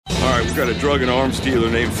We've got a drug and arms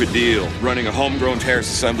dealer named Fadil running a homegrown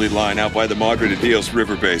terrace assembly line out by the Madre de Dios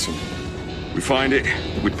River Basin. We find it,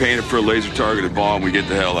 we paint it for a laser-targeted bomb, we get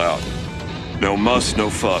the hell out. No muss, no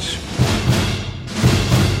fuss.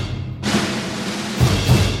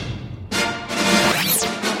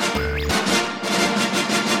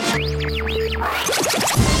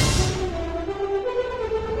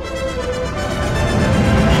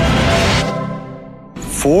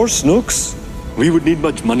 Four snooks? We would need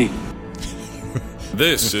much money.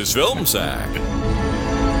 This is Film Sack.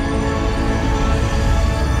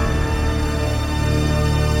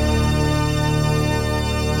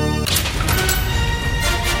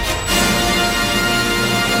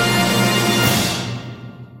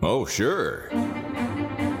 Oh, sure.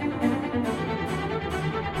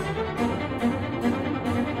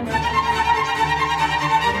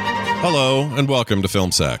 Hello, and welcome to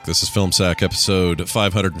Film Sack. This is Film Sack episode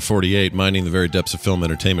 548, mining the very depths of film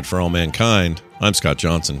entertainment for all mankind. I'm Scott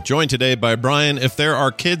Johnson, joined today by Brian. If there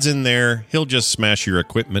are kids in there, he'll just smash your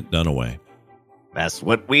equipment done away. That's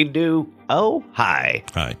what we do. Oh, hi.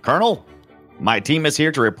 Hi. Colonel, my team is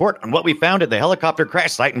here to report on what we found at the helicopter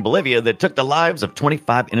crash site in Bolivia that took the lives of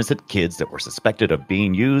 25 innocent kids that were suspected of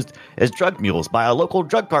being used as drug mules by a local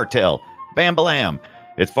drug cartel. Bam-balam.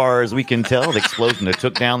 As far as we can tell, the explosion that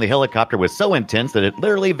took down the helicopter was so intense that it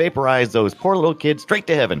literally vaporized those poor little kids straight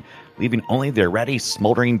to heaven, leaving only their ratty,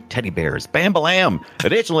 smoldering teddy bears. Bam-balam!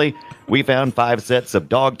 Additionally, we found 5 sets of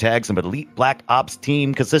dog tags of an elite black ops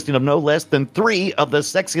team consisting of no less than 3 of the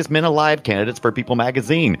sexiest men alive candidates for People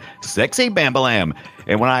magazine. Sexy Bam-balam!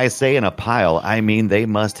 And when I say in a pile, I mean they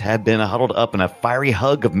must have been huddled up in a fiery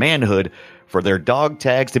hug of manhood for their dog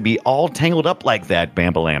tags to be all tangled up like that,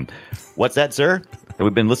 Bam-balam. What's that, sir? Have we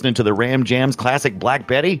been listening to the Ram Jam's classic Black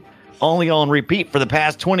Betty? Only on repeat for the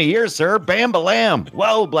past 20 years, sir. Bam-balam.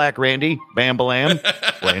 Whoa, Black Randy. Bam-balam.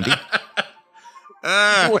 Blandy.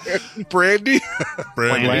 Brandy?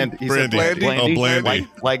 Brandy. Blandy. Oh, Blandy.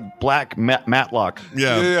 Like Black Matlock.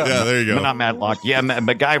 Yeah, there you go. No, not Matlock. Yeah,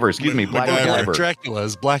 MacGyver. Excuse me. Black MacGyver. Dracula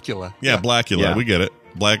is Blackula. Yeah, Blackula. Yeah. We get it.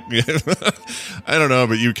 Black. I don't know,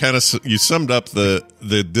 but you kind of you summed up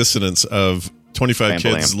the dissonance of 25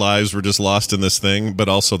 kids' lives were just lost in this thing, but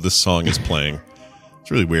also this song is playing. It's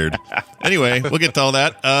really weird. Anyway, we'll get to all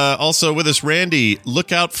that. Also with us, Randy.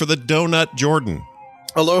 Look out for the Donut Jordan.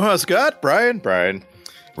 Aloha, Scott. Brian. Randy.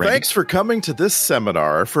 Thanks for coming to this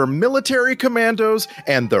seminar for military commandos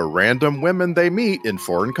and the random women they meet in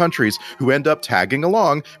foreign countries who end up tagging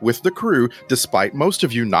along with the crew despite most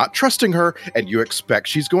of you not trusting her and you expect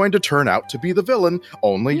she's going to turn out to be the villain,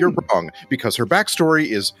 only you're wrong because her backstory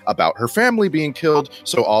is about her family being killed,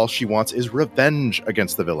 so all she wants is revenge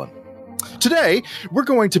against the villain. Today, we're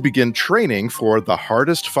going to begin training for the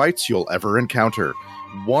hardest fights you'll ever encounter.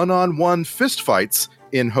 One-on-one fist fights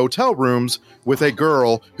in hotel rooms with a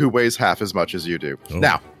girl who weighs half as much as you do. Oh.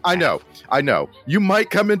 Now, I know, you might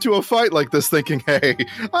come into a fight like this thinking, hey,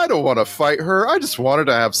 I don't want to fight her, I just wanted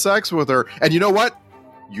to have sex with her. And you know what?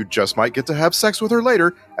 You just might get to have sex with her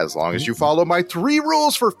later, as long as you follow my 3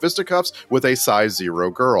 rules for fisticuffs with a size 0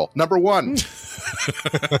 girl. Number 1,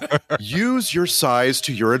 use your size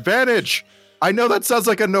to your advantage. I know that sounds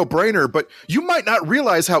like a no-brainer, but you might not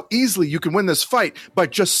realize how easily you can win this fight by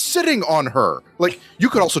just sitting on her. Like, you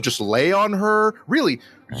could also just lay on her. Really,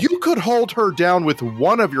 you could hold her down with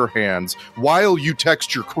one of your hands while you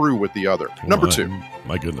text your crew with the other. Number 2.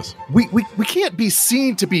 My goodness. We can't be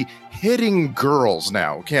seen to be hitting girls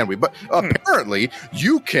now, can we? But apparently,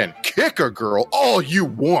 you can kick a girl all you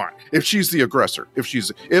want if she's the aggressor. If she's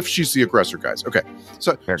the aggressor, guys. Okay,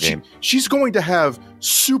 so she's going to have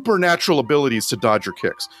supernatural abilities to dodge your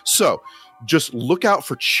kicks. So just look out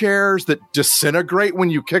for chairs that disintegrate when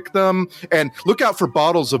you kick them, and look out for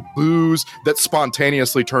bottles of booze that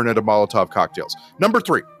spontaneously turn into Molotov cocktails. Number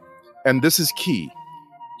 3, and this is key.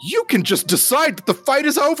 You can just decide that the fight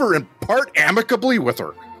is over and part amicably with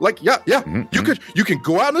her. Like, yeah. Mm-hmm. You can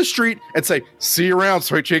go out in the street and say, see you around,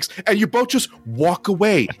 sweet cheeks, and you both just walk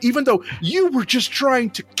away, even though you were just trying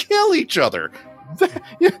to kill each other.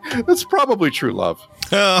 That's probably true love.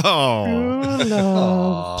 Oh.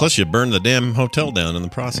 Plus, you burned the damn hotel down in the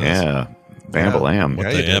process. Yeah. Bam-balam.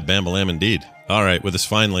 Bam-balam indeed. All right, with us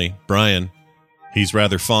finally, Brian. He's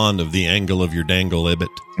rather fond of the angle of your dangle ibit.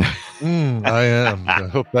 I am. I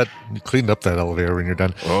hope that you cleaned up that elevator when you're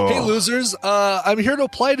done. Oh. Hey, losers. I'm here to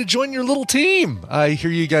apply to join your little team. I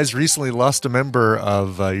hear you guys recently lost a member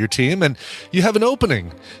of your team, and you have an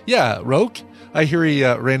opening. Yeah, Roke. I hear he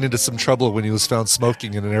ran into some trouble when he was found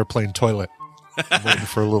smoking in an airplane toilet. I'm waiting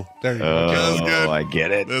for a little. There you go. Oh, I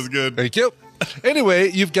get it. That's good. Thank you.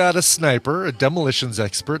 Anyway, you've got a sniper, a demolitions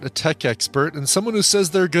expert, a tech expert, and someone who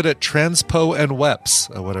says they're good at transpo and weps,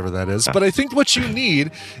 whatever that is. But I think what you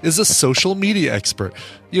need is a social media expert.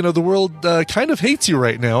 You know, the world kind of hates you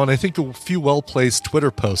right now, and I think a few well-placed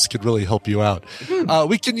Twitter posts could really help you out.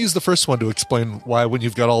 We can use the first one to explain why when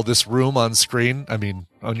you've got all this room on screen, I mean,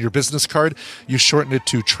 on your business card, you shorten it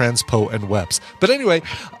to transpo and weps. But anyway,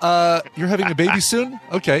 you're having a baby soon?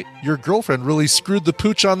 Okay, your girlfriend really screwed the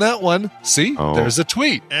pooch on that one. See? There's a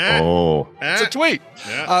tweet. It's a tweet.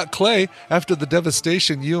 Clay, after the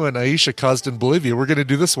devastation you and Aisha caused in Bolivia, we're going to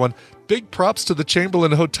do this one. Big props to the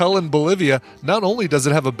Chamberlain Hotel in Bolivia. Not only does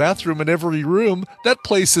it have a bathroom in every room, that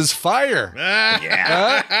place is fire.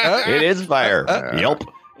 It is fire. Yep.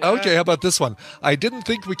 Okay, how about this one? I didn't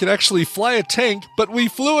think we could actually fly a tank, but we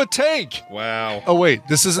flew a tank. Wow. Oh, wait,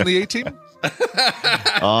 this isn't the A-Team?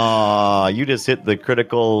 You just hit the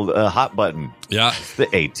critical hot button. Yeah. It's the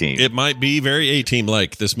A-Team. It might be very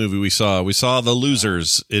A-Team-like, this movie we saw. We saw The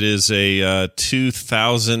Losers. It is a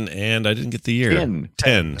 2000 and I didn't get the year. 10.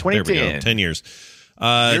 2010. There we go. 10 years.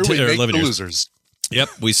 Here we make 11 the years. Losers. Yep,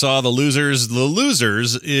 we saw The Losers. The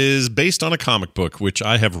Losers is based on a comic book, which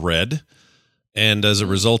I have read. And as a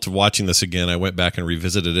result of watching this again, I went back and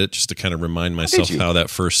revisited it just to kind of remind myself how that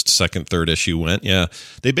first, second, third issue went. Yeah.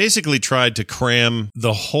 They basically tried to cram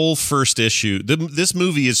the whole first issue. This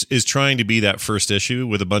movie is trying to be that first issue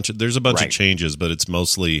with there's a bunch of changes, but it's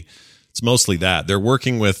mostly that. They're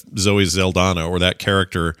working with Zoe Saldana, or that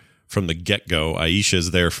character from the get-go.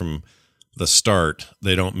 Aisha's there from the start.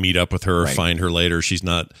 They don't meet up with her or find her later. She's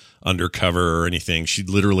not undercover or anything. She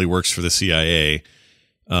literally works for the CIA.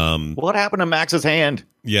 What happened to Max's hand?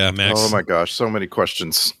 Yeah, Max. Oh my gosh, so many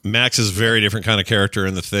questions. Max is a very different kind of character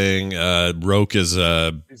in the thing. Roke is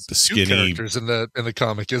skinny. Two characters in the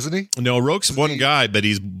comic, isn't he? No, Roke's one guy, but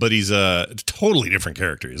he's a totally different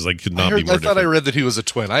character. He's like could not be more I thought different. I read that he was a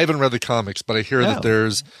twin. I haven't read the comics, but I hear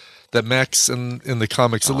that Max in the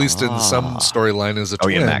comics, at least in some storyline, is a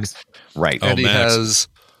twin. Oh yeah, Max. Right. And he Max has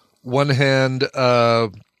one hand.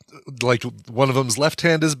 Like one of them's left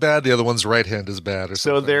hand is bad, the other one's right hand is bad. Or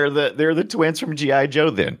so something. they're the twins from G.I. Joe.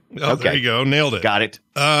 Then There you go, nailed it. Got it.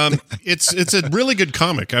 It's a really good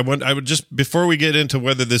comic. I would just, before we get into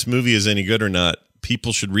whether this movie is any good or not,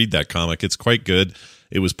 people should read that comic. It's quite good.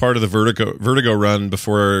 It was part of the Vertigo run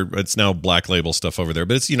before. It's now Black Label stuff over there,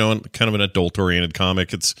 but it's kind of an adult oriented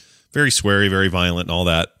comic. It's very sweary, very violent, and all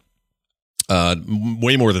that.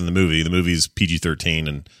 Way more than the movie. The movie's PG-13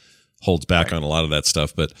 and holds back on a lot of that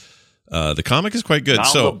stuff, but the comic is quite good. Not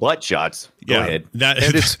so the butt shots. Go ahead.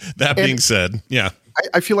 That being said, yeah.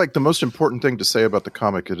 I feel like the most important thing to say about the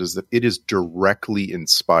comic is that it is directly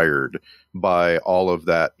inspired by all of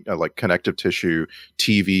that like connective tissue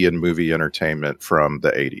TV and movie entertainment from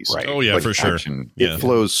the 80s. Right. Oh yeah, like, for sure. It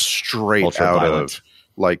flows straight Ultra out violent. of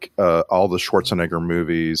like all the Schwarzenegger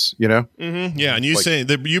movies, Mm-hmm. Yeah, and you say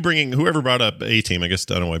that you bringing whoever brought up A-Team. I guess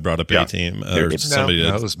I don't know why I brought up A-Team or somebody did.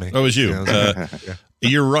 No, it was me. Oh, it was you.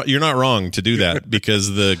 Yeah, You're not wrong to do that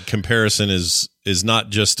because the comparison is not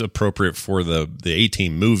just appropriate for the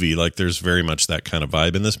A-Team movie. Like there's very much that kind of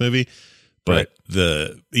vibe in this movie. But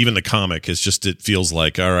even the comic is just, it feels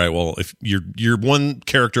like, all right, well, if you're one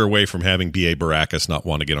character away from having B.A. Baracus not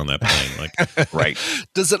want to get on that plane, like Right.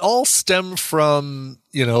 Does it all stem from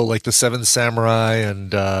like the Seven Samurai and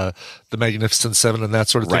the Magnificent Seven and that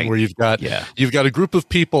sort of thing, Right. where you've got a group of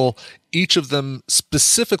people, each of them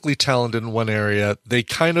specifically talented in one area. They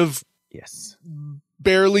kind of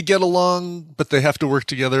barely get along, but they have to work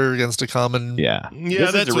together against a common.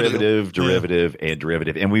 This that's is what derivative, and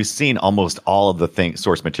derivative, and we've seen almost all of the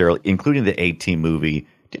source material, including the A-Team movie.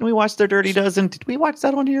 Didn't we watch The Dirty Dozen? Did we watch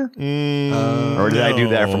that on here? Or did I do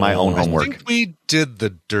that for my own homework? I think we did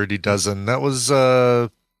The Dirty Dozen. That was the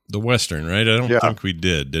Western, right? I don't think we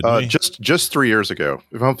did we? Just 3 years ago.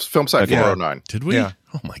 Film Site 409. Did we? Yeah.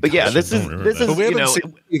 Oh my god! But yeah, this is but we haven't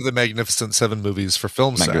seen any of the Magnificent Seven movies for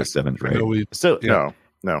Film Site. Magnificent Seven, right? No.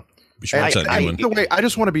 We should watch that new one. By the way,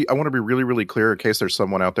 I want to be really, really clear in case there's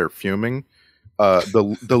someone out there fuming.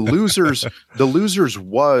 The Losers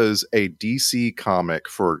was a DC comic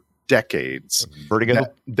for decades. Vertigo.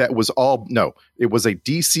 That was all. No, it was a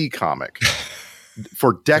DC comic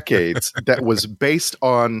for decades that was based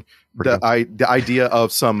on the idea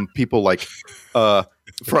of some people like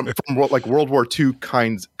from what like World War II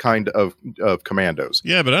kind of commandos.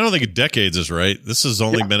 Yeah, but I don't think decades is right. This has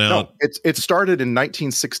only been out. No, it started in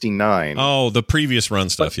 1969. Oh, the previous run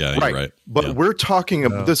stuff. You're right. But we're talking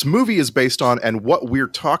about this movie is based on, and what we're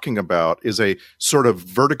talking about is a sort of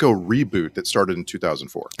Vertigo reboot that started in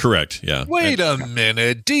 2004. Correct. Yeah. Wait a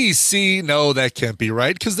minute, DC? No, that can't be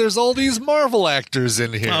right because there's all these Marvel actors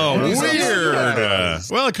in here. Oh, weird.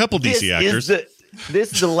 Well, a couple DC actors.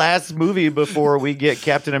 This is the last movie before we get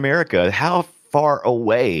Captain America. How far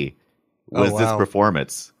away was this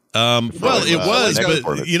performance? Well, it was,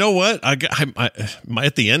 but you know what? I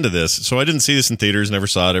at the end of this, so I didn't see this in theaters, never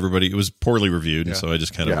saw it. It was poorly reviewed, and so I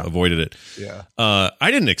just kind of avoided it. Yeah.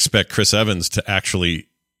 I didn't expect Chris Evans to actually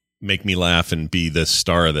make me laugh and be the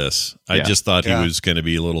star of this. I just thought he was going to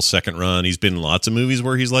be a little second run. He's been in lots of movies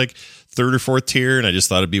where he's like third or fourth tier, and I just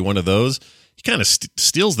thought it'd be one of those. He kind of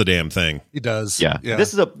steals the damn thing. He does. Yeah.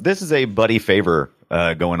 This is a buddy favor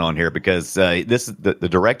going on here because the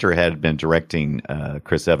director had been directing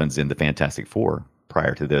Chris Evans in the Fantastic Four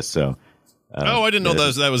prior to this. So, I didn't know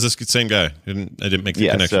that was this same guy. I didn't make the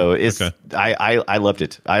connection. So I loved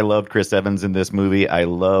it. I loved Chris Evans in this movie. I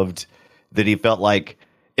loved that they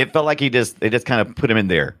just kind of put him in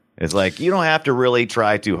there. It's like you don't have to really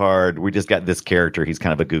try too hard. We just got this character. He's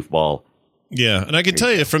kind of a goofball. Yeah, and I can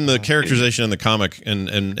tell you from the characterization in the comic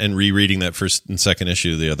and rereading that first and second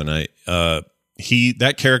issue the other night,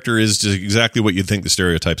 that character is just exactly what you'd think the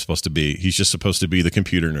stereotype's supposed to be. He's just supposed to be the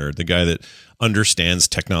computer nerd, the guy that understands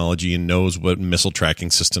technology and knows what missile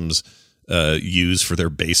tracking systems use for their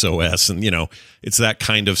base OS, and it's that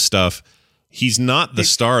kind of stuff. He's not the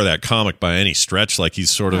star of that comic by any stretch. Like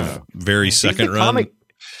he's sort of very second run.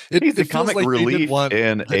 He's the comic relief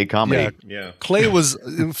in a comedy. Yeah.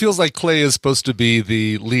 It feels like Clay is supposed to be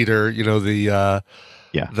the leader, the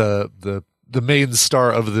main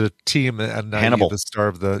star of the team, and Hannibal, the star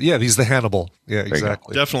of he's the Hannibal. Yeah,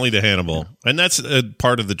 exactly. Definitely the Hannibal. And that's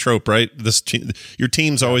part of the trope, right? Your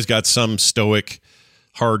team's always got some stoic,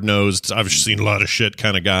 hard-nosed, I've seen a lot of shit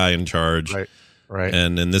kind of guy in charge. Right.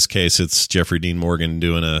 And in this case, it's Jeffrey Dean Morgan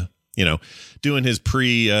doing his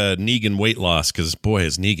pre-Negan weight loss, because boy,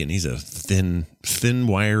 is Negan, he's a thin,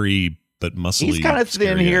 wiry but muscly. He's kind of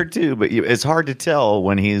thin here too, but it's hard to tell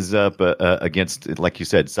when he's up against, like you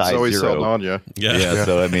said, size zero. On you. Yeah.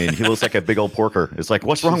 So I mean, he looks like a big old porker. It's like,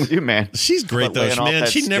 what's wrong with you, man? She's great though, man.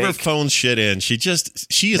 She never phones shit in. She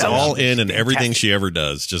is all in everything she ever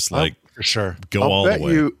does. Just like for sure, go all the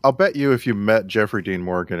way. I'll bet you if you met Jeffrey Dean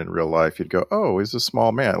Morgan in real life, you'd go, "Oh, he's a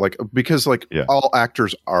small man." Because all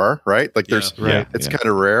actors are, right? Like it's kind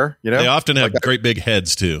of rare, They often have great big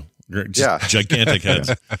heads too. Gigantic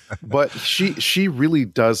heads. But she really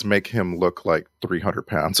does make him look like 300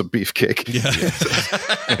 pounds of beefcake.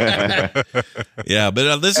 Yeah.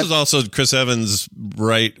 But this is also Chris Evans,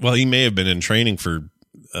 right? Well, he may have been in training for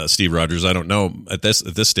Steve Rogers. I don't know at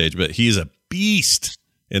this stage, but he's a beast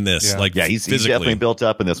in this. He's definitely built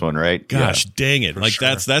up in this one, right? Gosh, dang it!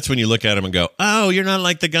 That's when you look at him and go, "Oh, you're not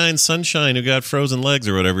like the guy in Sunshine who got frozen legs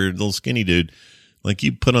or whatever, little skinny dude. Like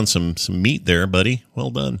you put on some meat there, buddy.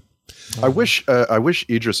 Well done." I wish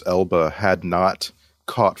Idris Elba had not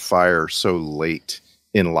caught fire so late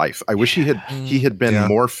in life. I wish he had been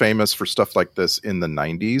more famous for stuff like this in the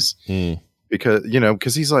 90s.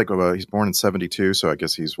 Because he's like he's born in 72, so I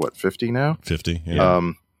guess he's 50 now. 50.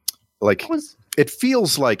 Yeah. It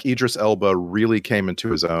feels like Idris Elba really came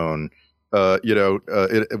into his own. When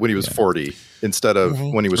he was 40 instead of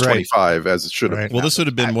when he was 25, as it should have been. Well, this would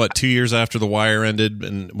have been 2 years after The Wire ended,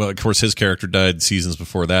 and of course his character died seasons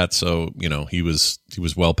before that, so he was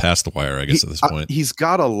well past The Wire, I guess, at this point. He's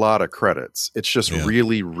got a lot of credits. It's just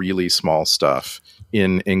really, really small stuff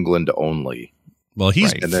in England only. Well,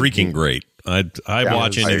 he's freaking great. I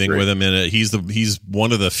watch anything with him in it. He's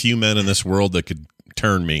one of the few men in this world that could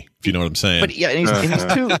turn me, if you know what I'm saying. But he's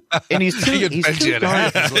too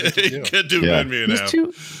darn. He could do bend me in half.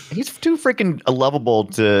 He's too freaking lovable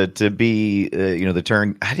to be the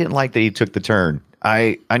turn. I didn't like that he took the turn.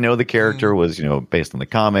 I know the character was based on the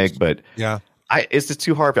comic, but it's just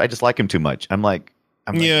too hard. I just like him too much. I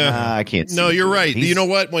can't. No, you're right. You know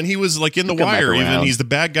what? When he was like in The Wire, even he's the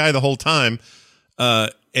bad guy the whole time,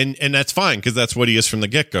 and that's fine because that's what he is from the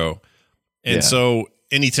get go, and so.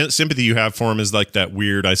 Any sympathy you have for him is like that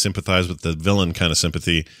weird, I sympathize with the villain kind of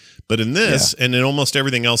sympathy. But in this, and in almost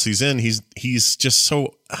everything else he's in, he's just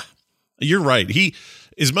so. You're right.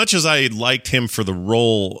 As much as I liked him for the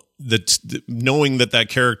role, that knowing that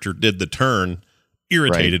character did the turn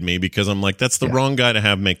irritated me because I'm like, that's the wrong guy to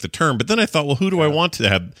have make the turn. But then I thought, well, who do I want to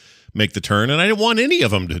have make the turn, and I didn't want any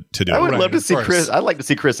of them to do I it. would Right, love to of see course. Chris. I'd like to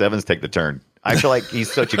see Chris Evans take the turn. I feel like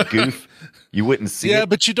he's such a goof. You wouldn't see Yeah, it.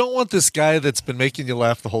 but you don't want this guy that's been making you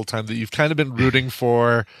laugh the whole time that you've kind of been rooting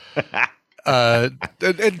for.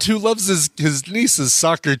 And who loves his niece's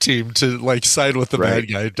soccer team to like side with the Right.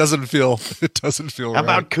 bad guy. It doesn't feel How right.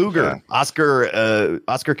 about Cougar?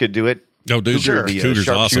 Oscar could do it. Oh, dude, Cougar, the, Cougar's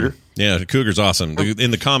sharpshooter. awesome. Yeah, Cougar's awesome.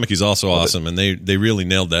 In the comic, he's also awesome, and they really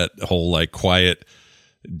nailed that whole like quiet,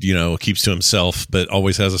 keeps to himself, but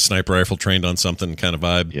always has a sniper rifle trained on something kind of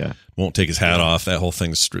vibe. Yeah. Won't take his hat off. That whole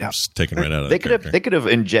thing's taken right out of They the could have character. they could have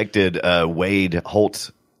injected Wade Holt,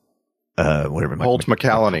 whatever. Holt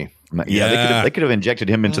McCallany. They could have injected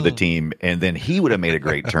him into the team, and then he would have made a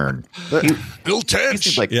great turn. Bill He Tench?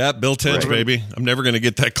 seems like Yeah, Bill Tench, Right. baby. I'm never going to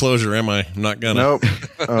get that closure, am I? I'm not gonna. Nope.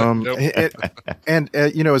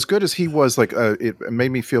 As good as he was, like, it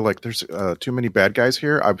made me feel like there's too many bad guys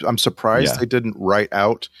here. I'm surprised Yeah. they didn't write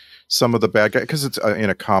out some of the bad guys, because it's in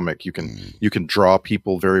a comic you can draw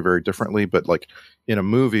people very, very differently, but like in a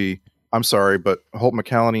movie, I'm sorry, but Holt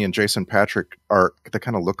McCallany and Jason Patrick they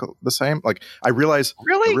kind of look the same. Like I realize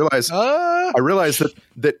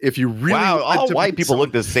that if you really wow, wanted all to white make people someone-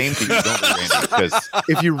 look the same to you, don't they, Randy? Because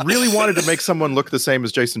if you really wanted to make someone look the same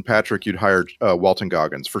as Jason Patrick, you'd hire Walton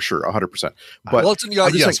Goggins for sure, 100%. But Walton I'm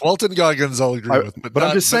Goggins, just yes, saying- Walton Goggins I'll agree with. but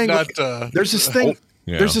I'm just saying, not, there's this thing.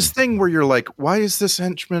 Yeah. There's this thing where you're like, why is this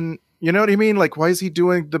henchman? You know what I mean? Like, why is he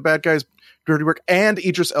doing the bad guy's dirty work? And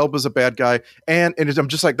Idris Elba's a bad guy, and I'm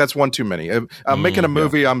just like, that's one too many. I'm making a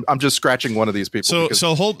movie. I'm just scratching one of these people. So because-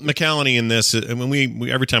 so Holt McCallany in this, and when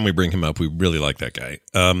we every time we bring him up, we really like that guy.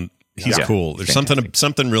 He's Yeah. cool. There's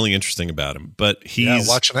something really interesting about him. But he's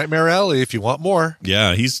watch Nightmare Alley if you want more.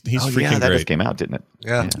 he's freaking that great. just came out, didn't it?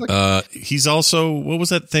 Yeah. He's also, what was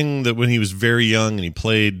that thing that when he was very young and he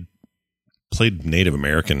played Native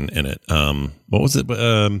American in it? What was it?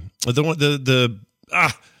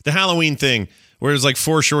 The Halloween thing where there's like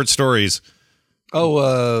 4 short stories.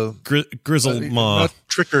 Grizzle Maw. Not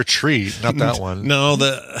Trick or Treat, not that one. No,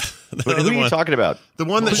 the Who other are you one. talking about? The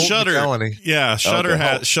one that Holt Shudder. McCallany. Yeah, Shudder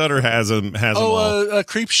Okay. Shudder has him all.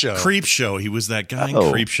 Creep Show. Creep Show. He was that guy in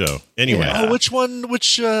Oh. Creep Show. Anyway, Oh, which one?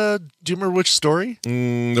 Which do you remember which story?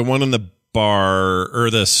 the one in the bar or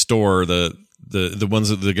the store, the ones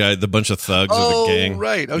that the bunch of thugs of the gang.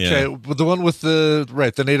 Right. Okay. Yeah. The one with the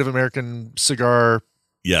Native American cigar,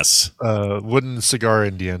 Yes. wooden cigar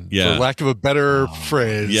Indian. Yeah. For lack of a better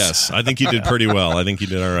phrase. Yes. I think you did pretty well. I think you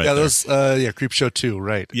did all right. Yeah, there. those Creep Show 2,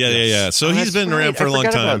 right. Yeah. So Oh, he's that's been right. around for I a long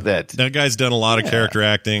forgot time. about that. Guy's done a lot of character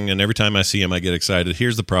acting, and every time I see him, I get excited.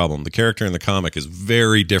 Here's the problem: the character in the comic is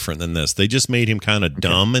very different than this. They just made him kind of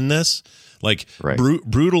dumb in this, like Right.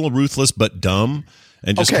 brutal, ruthless, but dumb,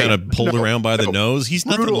 and just Okay. kind of pulled No, around by the no. nose. He's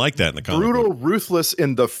nothing Brutal- like that in the comic. brutal, book. ruthless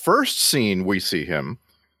in the first scene we see him.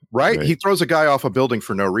 Right? Right. He throws a guy off a building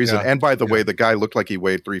for no reason. Yeah. And by the way, the guy looked like he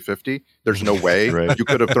weighed 350. There's no way Right. you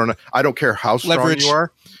could have thrown I don't care how strong Leverage. you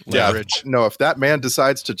are. Leverage. Yeah. No, if that man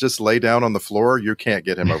decides to just lay down on the floor, you can't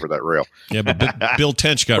get him over that rail. Yeah, but Bill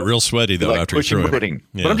Tench got real sweaty though Like after he pushing threw it. pudding.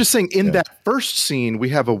 Yeah. But I'm just saying, in that first scene, we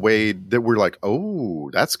have a Wade that we're like, oh,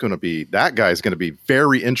 that guy's going to be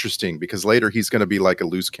very interesting, because later he's going to be like a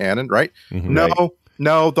loose cannon, right? Mhm.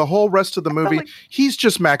 No, the whole rest of the movie, he's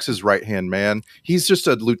just Max's right hand man. He's just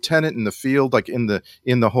a lieutenant in the field, like in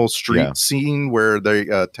the whole street scene where they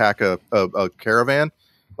attack a caravan.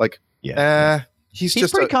 Like, he's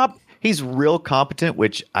just pretty he's real competent,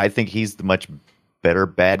 which I think he's the much better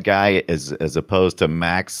bad guy as opposed to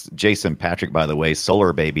Max. Jason Patrick, by the way,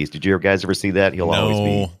 Solar Babies. Did you guys ever see that? He'll always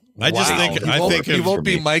be. I just think He of, won't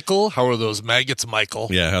be me. Michael. How are those maggots, Michael?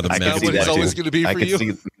 yeah, how the I Is can that see what that it's too. always going to be I for can you?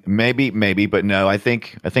 see maybe, but no. I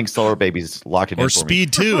think Solar Babies locked it in or for me.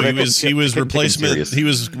 Speed 2. But I He was couldn't take him replacement. serious. He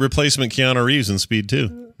was replacement Keanu Reeves in Speed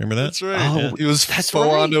 2. Remember that? That's right. Oh, He was that's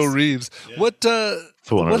Keanu right. Reeves. What? Keanu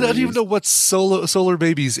I don't even Reeves. know what Solar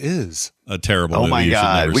Babies is. A terrible. Oh movie my you should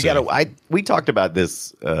god, never we see. got to. We talked about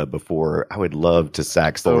this before. I would love to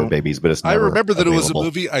sack Solar Babies, but it's I never remember that it was a available.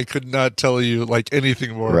 movie. I could not tell you like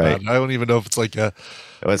anything more Right. about it. I don't even know if it's like a.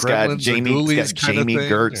 Well, it's got Gremlins or Jamie. Ghoulies It's got kind of Jamie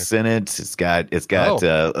thing? Gertz in it. It's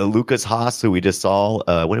got Lucas Haas, who we just saw.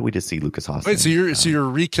 What did we just see? Lucas Haas. Wait, in? so you're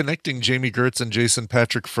reconnecting Jamie Gertz and Jason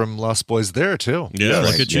Patrick from Lost Boys there too? Yeah,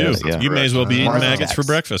 look Right. at you. Yeah. You may as well be eating Mars maggots for attacks.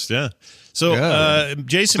 breakfast. Yeah. So, Yeah.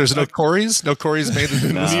 Jason, There's no Corys. No Corys made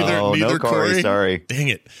it. no, neither no Corey. Corey. Sorry. dang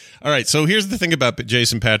it. All right. So here's the thing about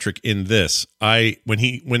Jason Patrick in this. When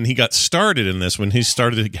he got started in this, when he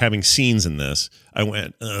started having scenes in this, I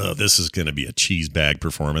went, oh, this is going to be a cheese bag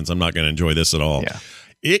performance. I'm not going to enjoy this at all. Yeah.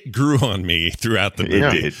 It grew on me throughout the It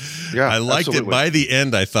movie. did. Yeah, I liked absolutely. it. By the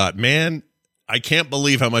end, I thought, man, I can't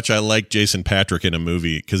believe how much I like Jason Patrick in a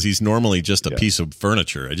movie because he's normally just a piece of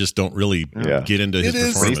furniture. I just don't really get into his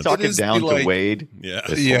performance. When he's talking down to Wade.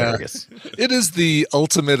 It's hilarious. It is the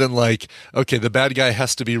ultimate in like, okay, the bad guy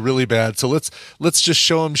has to be really bad, so let's just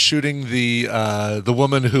show him shooting the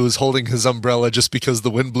woman who's holding his umbrella just because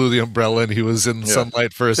the wind blew the umbrella and he was in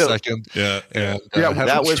sunlight for a second.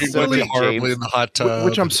 That was so horribly in the hot tub.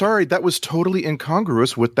 Which I'm sorry, that was totally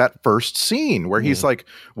incongruous with that first scene where he's like,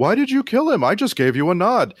 "Why did you kill him? I just gave you a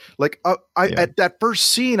nod." Like, at that first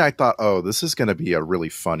scene, I thought, "Oh, this is going to be a really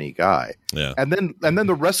funny guy." Yeah, and then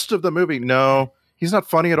the rest of the movie, no, he's not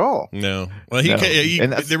funny at all. No, well,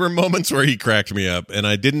 there were moments where he cracked me up, and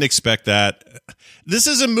I didn't expect that. This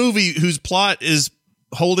is a movie whose plot is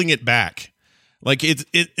holding it back. Like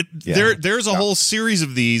there's a whole series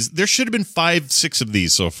of these. There should have been 5, 6 of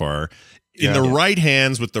these so far. In the right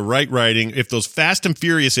hands with the right writing, if those Fast and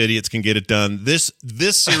Furious idiots can get it done, this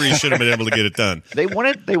series should have been able to get it done. They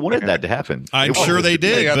wanted that to happen. I'm sure they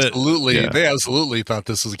did. They absolutely thought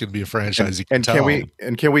this was going to be a franchise.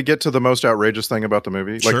 Can we get to the most outrageous thing about the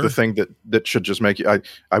movie? Sure. Like the thing that should just make you.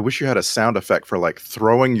 I wish you had a sound effect for like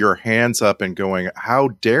throwing your hands up and going, "How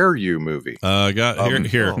dare you!" movie.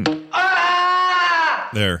 Here.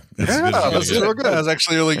 There. That's real good. That was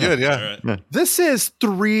actually really good. Yeah. Right. This is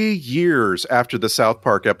 3 years after the South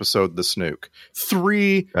Park episode, The Snook.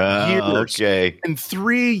 3 years. Okay. And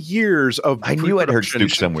 3 years of I knew I'd heard Snook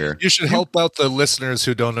somewhere. You should help out the listeners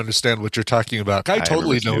who don't understand what you're talking about. I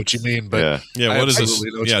totally know what you mean, but what is a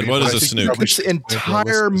what is a Snook? This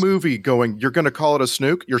entire movie going, you're going to call it a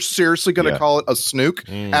Snook? You're seriously going to call it a Snook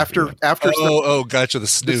after gotcha, the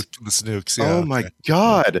Snooks. Yeah, oh my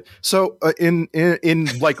God. So in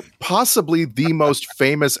like possibly the most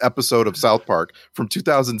famous episode of South Park from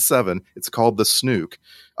 2007, it's called The Snook.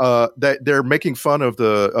 That they're making fun of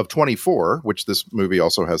 24, which this movie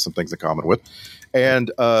also has some things in common with.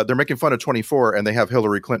 And they're making fun of 24, and they have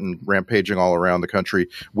Hillary Clinton rampaging all around the country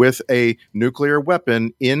with a nuclear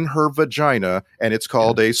weapon in her vagina, and it's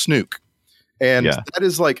called a snook. And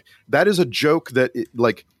that is a joke that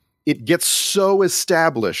it gets so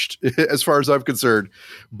established as far as I'm concerned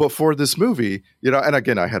before this movie, and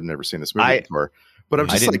again, I had never seen this movie before, but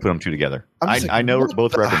I didn't put them two together. I know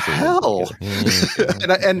both references. Hell?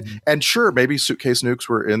 and sure, maybe Suitcase Nukes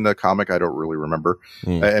were in the comic. I don't really remember.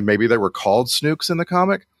 And maybe they were called Snooks in the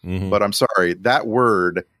comic, but I'm sorry, that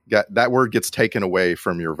word gets taken away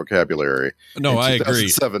from your vocabulary. No, I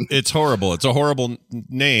agree. It's horrible. It's a horrible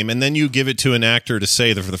name. And then you give it to an actor to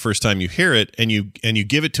say that for the first time you hear it, and you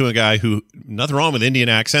give it to a guy who, nothing wrong with Indian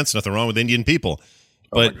accents, nothing wrong with Indian people.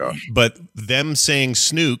 But them saying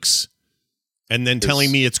Snooks and then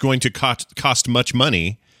telling me it's going to cost much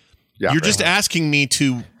money, you're just asking me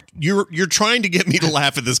to... You're trying to get me to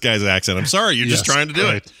laugh at this guy's accent. I'm sorry. You're just trying to do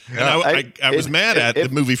it. And I was mad at the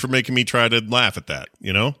movie for making me try to laugh at that,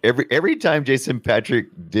 Every time Jason Patrick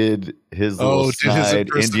did his snide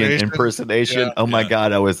Indian impersonation, my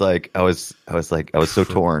God, I was so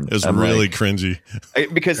torn. It was really cringy.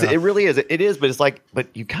 Because it really is. It is, but it's like, but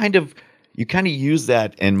you kind of use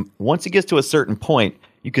that, and once it gets to a certain point,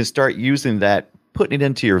 you can start using that, putting it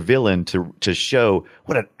into your villain to show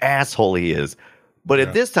what an asshole he is. But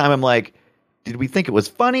at this time, I'm like, did we think it was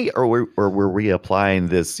funny, or were we applying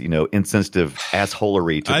this, insensitive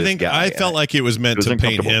assholery to this guy? I felt like it was meant to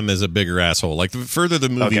paint him as a bigger asshole. Like, the further the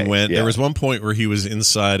movie went, there was one point where he was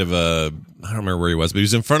inside of I don't remember where he was, but he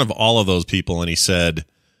was in front of all of those people, and he said,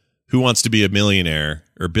 "Who wants to be a millionaire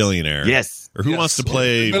or billionaire?" Yes. Or who wants to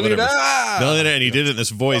play whatever? Millionaire. And he did it in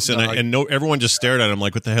this voice, and everyone just stared at him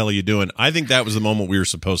like, "What the hell are you doing?" I think that was the moment we were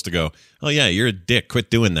supposed to go, "Oh yeah, you're a dick.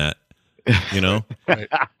 Quit doing that."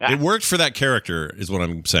 It worked for that character, is what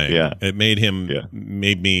I'm saying. Yeah. It made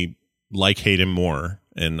me hate him more,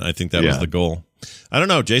 and I think that was the goal. I don't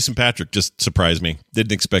know. Jason Patrick just surprised me.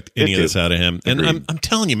 Didn't expect any of this out of him. And I'm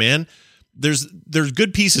telling you, man, there's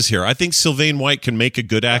good pieces here. I think Sylvain White can make a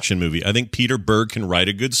good action movie. I think Peter Berg can write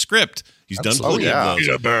a good script. He's done plenty of those.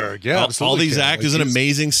 Peter Berg, all these actors, an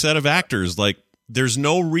amazing set of actors. Like, there's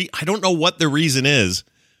no I don't know what the reason is.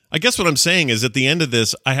 I guess what I'm saying is, at the end of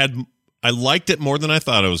this, I liked it more than I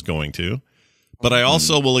thought I was going to, but I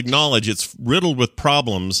also will acknowledge it's riddled with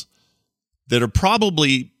problems that are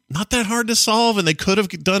probably not that hard to solve, and they could have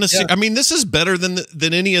done I mean, this is better than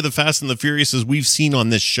any of the Fast and the Furiouses we've seen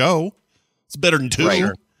on this show. It's better than 2.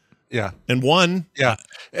 Right. Yeah. And 1. Yeah.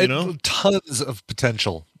 Tons of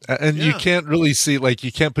potential. And you can't really see,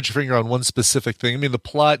 you can't put your finger on one specific thing. I mean, the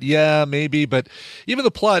plot, maybe, but even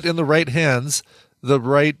the plot in the right hands, the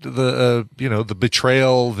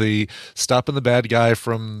betrayal, the stopping the bad guy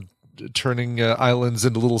from turning islands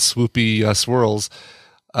into little swoopy swirls.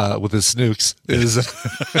 with his snooks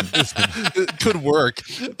could work,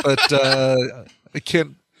 but I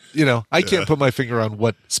can't. I can't put my finger on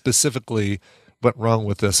what specifically went wrong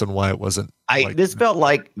with this and why it wasn't. This felt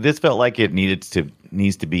like it needs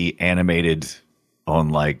to be animated on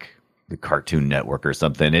like the Cartoon Network or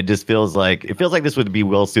something. It just feels like this would be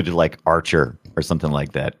well suited like Archer or something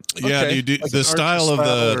like that. Yeah, Okay. you do Like the an style of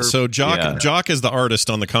Archer the style Jock is the artist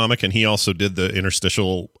on the comic, and he also did the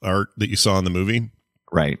interstitial art that you saw in the movie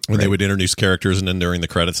Right. when they would introduce characters and then during the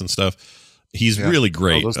credits and stuff. He's really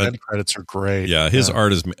great. Those end credits are great. Yeah, his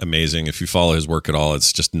art is amazing. If you follow his work at all,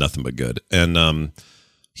 it's just nothing but good. And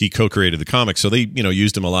he co-created the comic, so they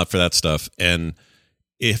used him a lot for that stuff. And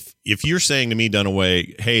if you're saying to me,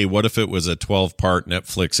 Dunaway, hey, what if it was a 12-part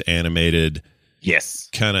Netflix animated, Yes.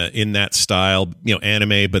 kind of in that style,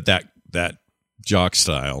 anime, but that Jock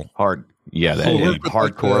style? Hard. Yeah, that Work with,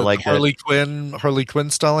 hardcore the like Harley Quinn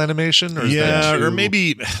style animation, or is that or too-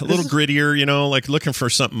 maybe a little grittier, like looking for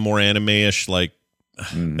something more anime-ish, like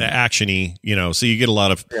actiony, so you get a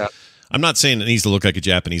lot of. Yeah. I'm not saying it needs to look like a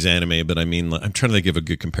Japanese anime, but I mean, I'm trying to think of a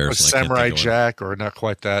good or comparison. I can't Samurai think of one. Jack, or not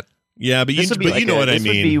quite that. Yeah, but This would be like know what I this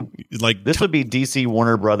would mean. Like This would be DC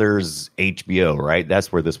Warner Brothers HBO, right?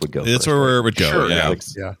 That's where this would go. that's first, where right? it would go. Sure, yeah.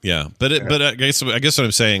 yeah. Yeah, but I guess what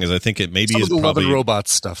I'm saying is I think it maybe Some is of the Love probably and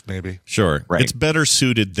Robots stuff, maybe. sure. Right. It's better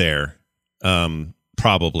suited there,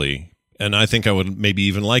 probably, and I think I would maybe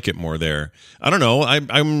even like it more there. I don't know. I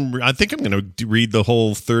think I'm going to read the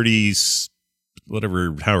whole 30s,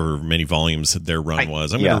 however many volumes their run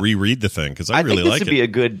was. I'm going to reread the thing because I really think this like would it. be a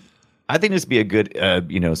good. I think this would be a good,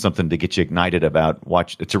 something to get you ignited about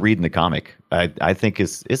to read in the comic. I think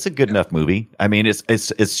it's a good enough movie. I mean,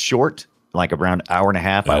 it's short, like around hour and a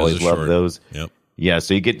half. I It is always love short. those. Yep. Yeah,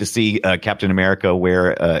 so you get to see Captain America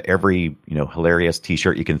wear every hilarious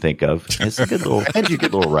T-shirt you can think of. It's a good little, and you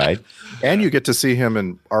get a little ride. And you get to see him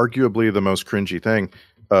in arguably the most cringy thing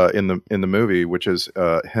in the movie, which is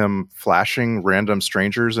him flashing random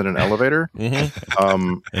strangers in an elevator. And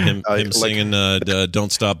him like- singing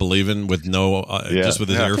 "Don't Stop Believing" with just with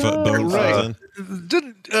his earphones Right. in.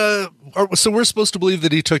 So we're supposed to believe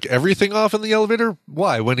that he took everything off in the elevator?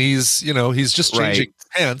 Why? When he's just changing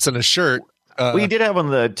pants and a shirt. Well, he did have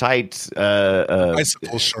on the tight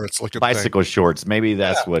Bicycle shorts looking bicycle shorts. Maybe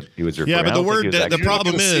that's what he was referring. Yeah, but I the don't think word he was the actually-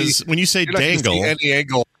 problem You're not gonna is see- when you say You're not gonna see dangle. any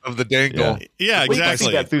angle of the dangle. Yeah, Well, you can see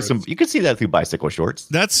exactly. that through you can see that through bicycle shorts.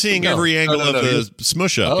 That's seeing No, every angle no, of no, the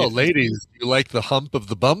smush up. Oh, ladies, you like the hump of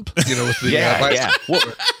the bump? With the Yeah, bicycle?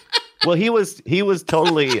 yeah. Well, he was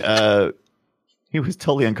totally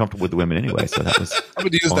uncomfortable with the women anyway. So that was. I'm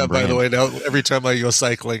going to use on that, by the brand. way. Now, every time I go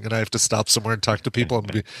cycling and I have to stop somewhere and talk to people, I'm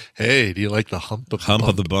going to be, hey, do you like the hump of the Hump bump?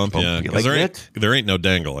 of the bump, yeah. You 'Cause like there ain't no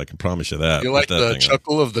dangle. I can promise you that. You Put like that the thing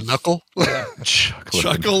chuckle of the knuckle?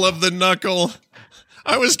 Chuckle of the knuckle.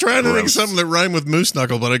 I was trying to think of something that rhymed with moose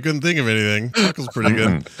knuckle, but I couldn't think of anything. Chuckle's pretty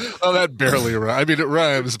good. Oh, that barely rhymes. I mean, it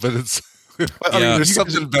rhymes, but it's. I mean, Yeah. there's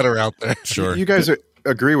something better out there. Sure. You guys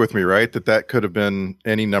agree with me, right? That could have been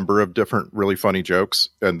any number of different really funny jokes,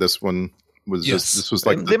 and this one was Yes. this was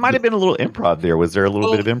like There might have been a little improv there. Was there a little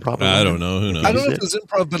bit of improv? I don't know. Who knows? I don't know if it was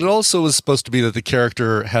improv, but it also was supposed to be that the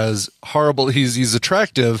character has horrible. He's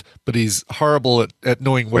attractive, but he's horrible at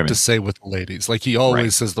knowing what Women. to say with the ladies. Like he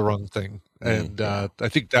always says the wrong thing, and I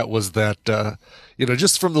think that was that.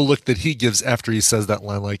 Just from the look that he gives after he says that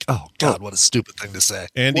line, like, "Oh God, what a stupid thing to say."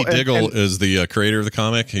 Andy Well, and- Diggle and- is the creator of the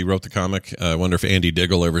comic. He wrote the comic. I wonder if Andy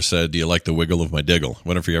Diggle ever said, "Do you like the wiggle of my diggle?" I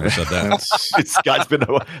wonder if he ever said that.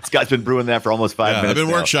 Scott's been brewing that for almost 5 Yeah, I've minutes. been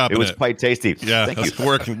now. workshopping It was it. quite tasty. Yeah, Thank you. that's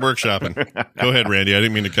workshopping. Go ahead, Randy. I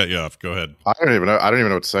didn't mean to cut you off. Go ahead. I don't even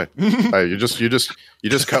know what to say. Hey, you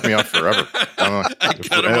just cut me off forever. I don't know.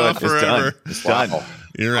 Cut him off It's done. forever. It's done.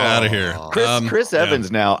 You're out of here. Chris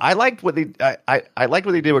Evans. Now, I liked what I liked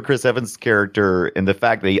what they did with Chris Evans' character, and the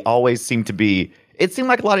fact that he always seemed to be. It seemed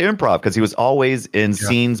like a lot of improv because he was always in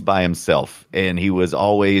scenes by himself, and he was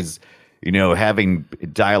always, having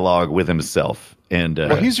dialogue with himself. And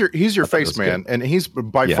Well, he's your that face was man, and he's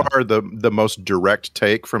by far the most direct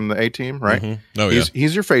take from the A-Team, right? Oh, yeah.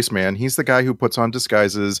 He's your face man. He's the guy who puts on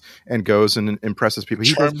disguises and goes and impresses people.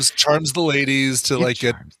 He Charms the ladies to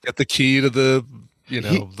get the key to the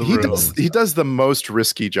the room. he does the most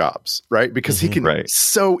risky jobs, right? Because he can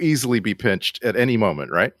so easily be pinched at any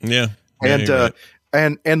moment, right? Yeah. And you're right.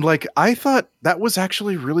 And like I thought that was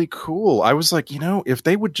actually really cool. I was like, if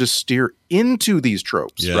they would just steer into these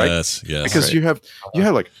tropes, right? Yes. Because you have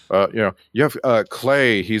like you have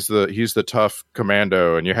Clay, he's the tough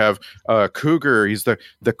commando, and you have Cougar, he's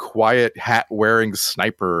the quiet hat wearing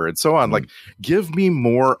sniper, and so on. Like, give me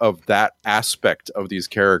more of that aspect of these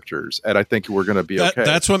characters, and I think we're going to be okay.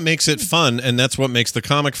 That's what makes it fun, and that's what makes the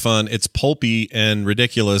comic fun. It's pulpy and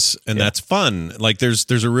ridiculous, and that's fun. Like there's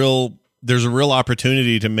a real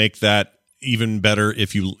opportunity to make that even better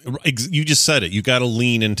if you just said it. You got to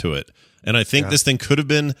lean into it. And I think this thing could have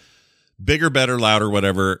been bigger, better, louder,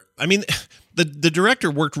 whatever. I mean, the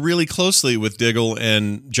director worked really closely with Diggle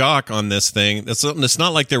and Jock on this thing. It's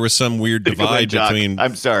not like there was some weird divide between.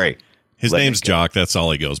 I'm sorry. His name's Jock. That's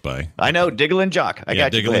all he goes by. I know, Diggle and Jock. I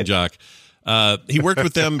got you. Diggle and Jock. He worked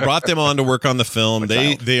with them, brought them on to work on the film.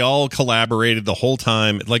 They all collaborated the whole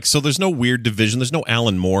time. Like, so there's no weird division. There's no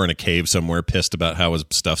Alan Moore in a cave somewhere pissed about how his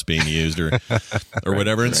stuff's being used or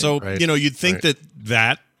whatever. And you'd think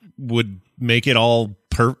that would make it all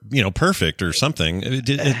perfect or something.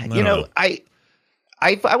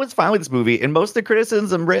 I was fine with this movie, and most of the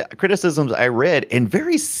criticisms I read, and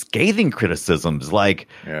very scathing criticisms, like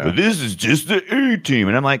this is just the A-Team,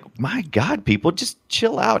 and I'm like, my God, people, just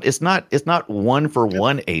chill out. It's not one for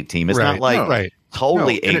one A-Team. It's not like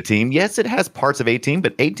totally A-Team. Yes, it has parts of A-Team,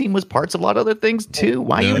 but A-Team was parts of a lot of other things too.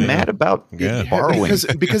 Why are you mad about borrowing?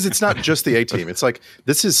 Because it's not just the A-Team. It's like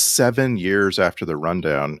this is 7 years after The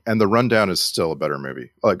Rundown, and The Rundown is still a better movie.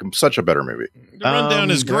 Like such a better movie. The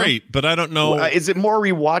Rundown is great, but I don't know. Is it more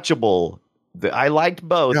rewatchable? I liked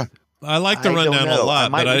both. Yeah. I like The Rundown a lot, I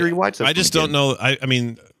might rewatch this. I just don't know. I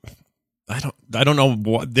mean, I don't know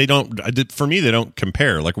what they don't. For me, they don't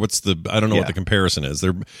compare. Like, I don't know what the comparison is.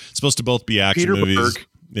 They're supposed to both be action movies.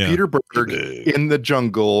 Peter Berg in the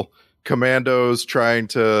jungle, commandos trying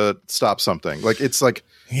to stop something. Like it's like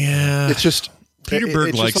it's just Peter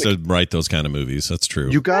Berg likes to write those kind of movies. That's true.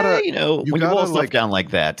 You gotta, when you roll stuff down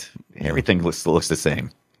like that, everything looks the same.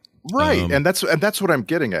 Right, and that's what I'm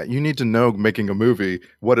getting at. You need to know making a movie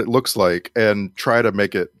what it looks like and try to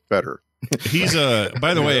make it better. He's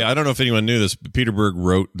by the way, I don't know if anyone knew this, but Peter Berg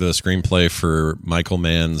wrote the screenplay for Michael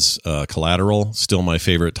Mann's Collateral, still my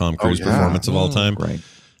favorite Tom Cruise performance of all time. Right.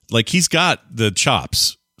 Like, he's got the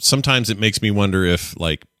chops. Sometimes it makes me wonder if,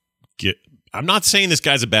 like, I'm not saying this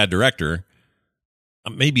guy's a bad director.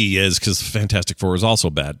 Maybe he is, because Fantastic Four is also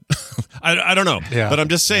bad. I don't know. Yeah. But I'm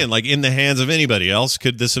just saying, like, in the hands of anybody else,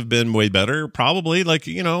 could this have been way better? Probably. Like,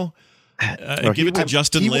 give it to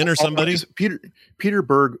Justin Lin or somebody. Peter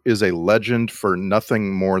Berg is a legend for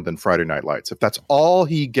nothing more than Friday Night Lights. If that's all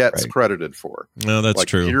he gets credited for. No, that's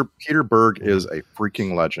true. Peter Berg is a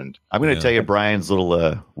freaking legend. I'm going to tell you Brian's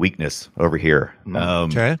little weakness over here.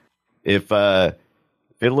 Okay. If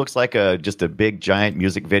it looks like just a big giant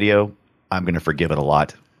music video, I'm going to forgive it a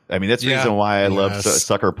lot. I mean, that's the reason why I love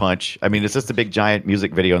Sucker Punch. I mean, it's just a big giant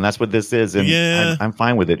music video, and that's what this is. And I'm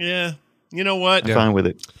fine with it. Yeah. You know what? I'm fine with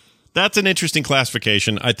it. That's an interesting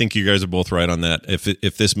classification. I think you guys are both right on that.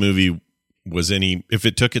 If this movie if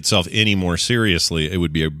it took itself any more seriously, it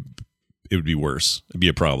would be worse. It'd be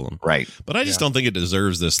a problem. Right. But I just don't think it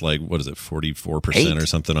deserves this, like, what is it, 44% or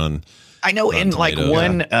something on. I know. And like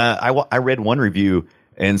I read one review,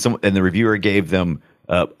 and the reviewer gave them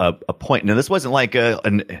a point. Now, this wasn't like just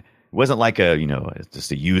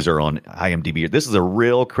a user on IMDb. This is a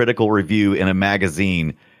real critical review in a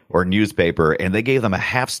magazine or newspaper, and they gave them a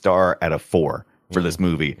 0.5 star out of 4 for this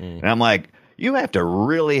movie. And I'm like, you have to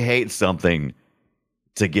really hate something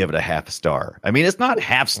to give it a 0.5 star. I mean, it's not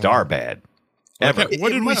 0.5 star bad. Ever.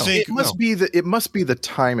 What did we think? It must be the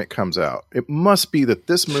time it comes out. It must be that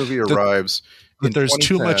this movie arrives. But there's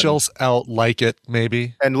too much else out like it,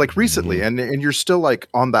 maybe. And like recently, and you're still like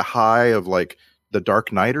on the high of like The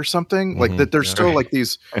Dark Knight or something, like that. There's still like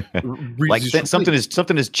these, like something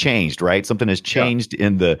has changed, right? Something has changed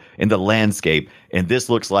in the landscape, and this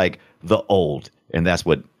looks like the old, and that's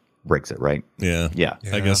what breaks it, right? Yeah.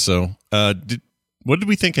 I guess so. What did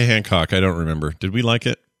we think of Hancock? I don't remember. Did we like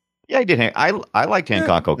it? Yeah, I did. I liked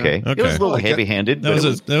Hancock. Okay. It was a little heavy-handed. That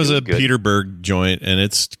was a Peter Berg joint, and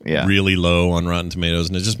it's really low on Rotten Tomatoes,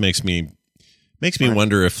 and it just makes me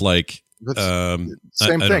wonder if, like,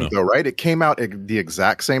 same thing though, right? It came out at the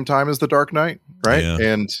exact same time as The Dark Knight, right?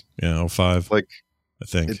 And 05. Like, I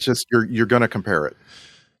think it's just you're gonna compare it.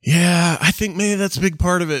 Yeah, I think maybe that's a big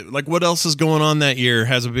part of it. Like, what else is going on that year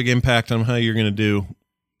has a big impact on how you're gonna do.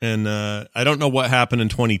 And I don't know what happened in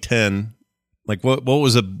 2010. Like, what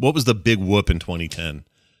was the big whoop in 2010?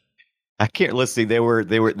 I can't. Let's see. They were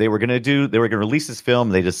going to release this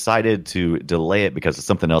film. They decided to delay it because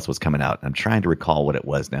something else was coming out. I'm trying to recall what it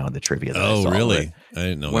was now in the trivia. That I saw, really? I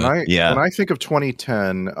didn't know When I think of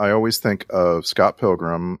 2010, I always think of Scott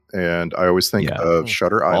Pilgrim, and I always think of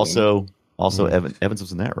Shutter Island. Also, Evans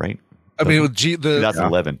was in that, right? I mean, the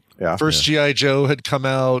 2011. Yeah. First G.I. Joe had come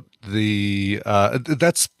out.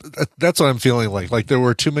 That's what I'm feeling like. Like there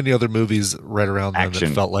were too many other movies right around then that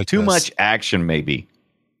felt like too much action, maybe.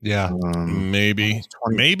 Yeah, maybe.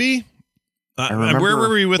 remember, where were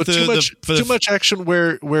we with too much action?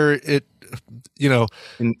 Where it,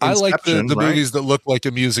 I like the movies that look like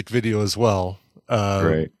a music video as well.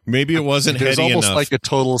 Right. Maybe it wasn't. There's heady almost enough. like a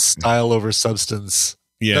total style over substance.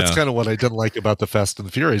 Yeah, that's kind of what I didn't like about the Fast and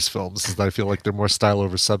the Furious films. Is that I feel like they're more style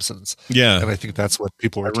over substance. Yeah, and I think that's what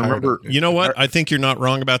people are tired of. You know what? I think you're not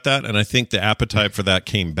wrong about that, and I think the appetite for that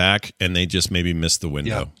came back, and they just maybe missed the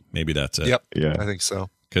window. Yeah. Maybe that's it. Yep. Yeah, I think so.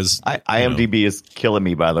 Because IMDb is killing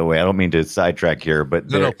me. By the way, I don't mean to sidetrack here, but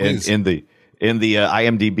in the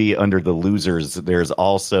IMDb under the losers, there's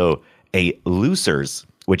also a losers,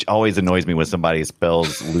 which always annoys me when somebody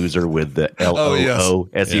spells loser with the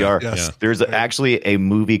LOOSER. Yes. There's actually a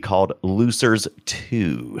movie called Losers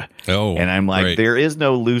 2. Oh, and I'm like, right. there is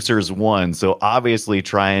no Losers 1. So obviously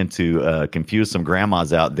trying to confuse some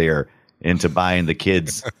grandmas out there into buying the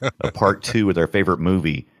kids a part 2 with their favorite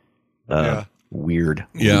movie. Weird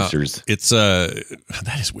losers. It's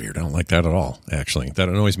that is weird. I don't like that at all. Actually, that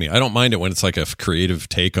annoys me. I don't mind it when it's like a creative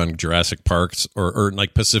take on Jurassic Parks or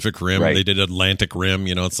like Pacific Rim. Right. They did Atlantic Rim.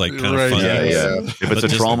 It's like kind of fun. If it's a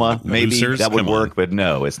trauma, maybe losers, that would come work. on. But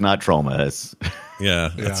no, it's not trauma. It's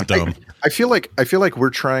that's dumb. I feel like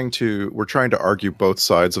we're trying to argue both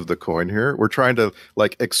sides of the coin here. We're trying to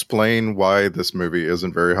like explain why this movie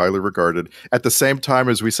isn't very highly regarded at the same time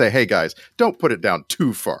as we say, hey guys, don't put it down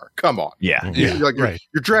too far. Come on.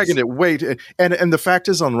 You're dragging it way and the fact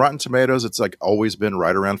is on Rotten Tomatoes it's like always been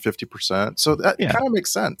right around 50%. So that kind of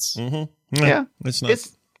makes sense. Mm-hmm. Yeah. It's not.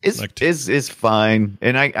 It's fine,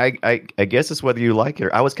 and I guess it's whether you like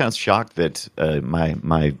it. I was kind of shocked that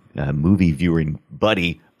my movie viewing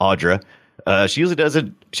buddy Audra, she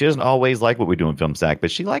doesn't always like what we do in Film Sack,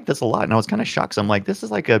 but she liked this a lot, and I was kind of shocked. So I'm like, this is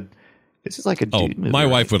like a dude movie. My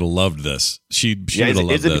wife would have loved this. She would have loved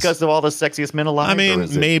this. Is it because of all the sexiest men alive? I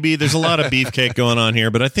mean, maybe there's a lot of beefcake going on here,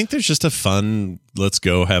 but I think there's just a fun, let's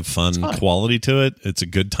go have fun quality to it. It's a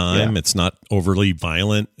good time. It's not overly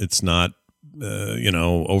violent. It's not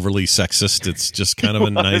overly sexist. It's just kind of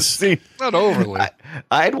a nice. Not overly.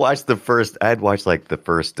 I had watched the first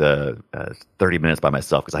 30 minutes by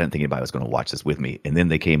myself because I didn't think anybody was going to watch this with me. And then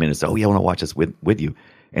they came in and said, "Oh yeah, I want to watch this with you."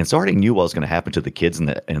 And so I already knew what was going to happen to the kids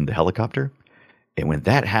in the helicopter. And when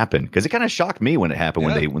that happened, because it kind of shocked me when it happened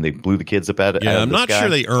when they blew the kids up out of I'm the not sky. sure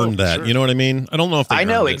they earned that. Sure. You know what I mean? I don't know if they. I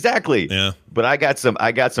know earned it. exactly. Yeah, but I got some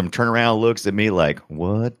turnaround looks at me like,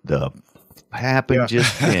 what the happened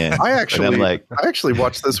just then? I actually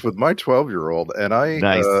watched this with my 12-year-old, and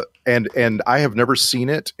and I have never seen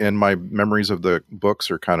it, and my memories of the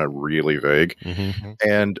books are kind of really vague. Mm-hmm.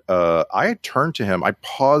 And I turned to him. I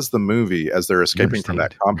paused the movie as they're escaping from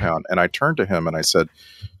that compound, and I turned to him and I said,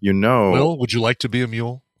 "Will, would you like to be a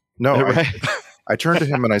mule?" No, I turned to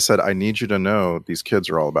him and I said, "I need you to know these kids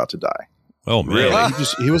are all about to die." Oh man! Really?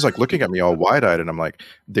 He was like looking at me all wide-eyed, and I'm like,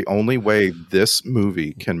 the only way this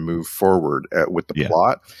movie can move forward with the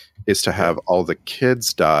plot is to have all the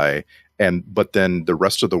kids die, but then the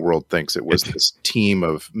rest of the world thinks it was this team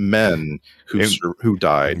of men who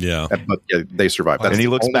died. Yeah, but they survived. And he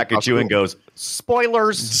looks back at you and goes,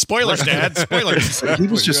 "Spoilers, Dad, spoilers." He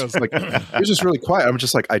was just like, he was just really quiet. I'm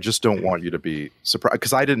just like, I just don't want you to be surprised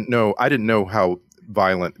because I didn't know how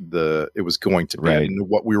violent it was going to be and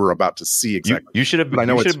what we were about to see exactly. You should have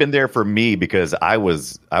been there for me because I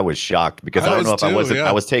was shocked because I don't know if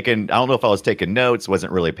I was taking notes,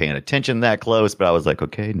 wasn't really paying attention that close, but I was like,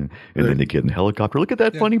 okay, and then the kid in the helicopter, look at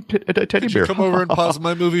that funny teddy bear. Come over and pause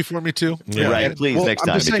my movie for me too. Yeah. Right, please. Well, next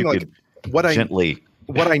time, if you could what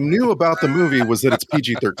I knew about the movie was that it's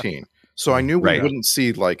PG-13, so I knew we wouldn't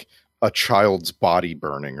see like a child's body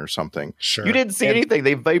burning or something. Sure. You didn't see anything.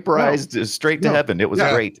 They vaporized straight to heaven. It was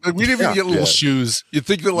great. We didn't even get little shoes. You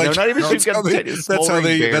think that not even shoes. That's how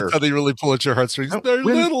they really pull at your heartstrings. They're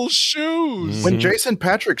little shoes. When Jason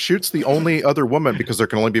Patrick shoots the only other woman, because there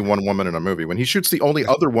can only be one woman in a movie, when he shoots the only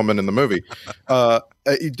other woman in the movie,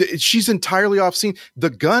 she's entirely off scene. The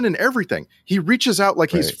gun and everything. He reaches out like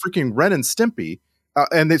he's freaking Ren and Stimpy.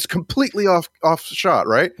 And it's completely off shot,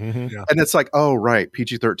 right? Mm-hmm. Yeah. And it's like, oh, right,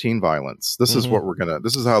 PG-13 violence. This is what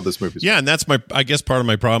this is how this movie's. Yeah, and that's I guess part of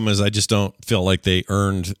my problem is I just don't feel like they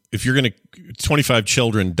earned. If you're going to 25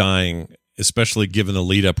 children dying especially given the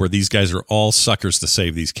lead up where these guys are all suckers to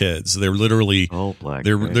save these kids. They're literally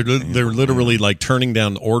they're literally like turning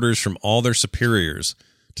down orders from all their superiors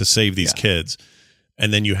to save these kids,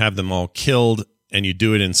 and then you have them all killed, and you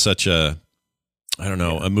do it in such a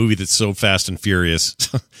a movie that's so fast and furious,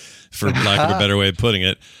 for lack of a better way of putting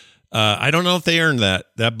it. I don't know if they earned that.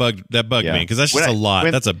 That bugged me because that's just a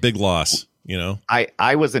lot. That's a big loss. You know,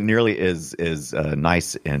 I wasn't nearly as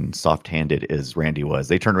nice and soft-handed as Randy was.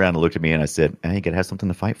 They turned around and looked at me, and I said, "I think it has something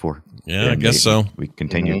to fight for." Yeah, I guess so. We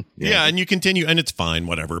continue. Mm-hmm. Yeah, and you continue, and it's fine,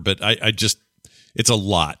 whatever. But I just, it's a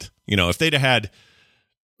lot. You know, if they'd have had,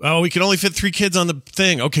 we can only fit 3 kids on the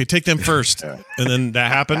thing. Okay, take them first, and then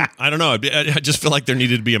that happened. I don't know. I just feel like there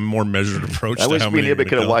needed to be a more measured approach. I wish how me and many Ibit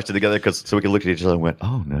could have watched it together, so we could look at each other and went,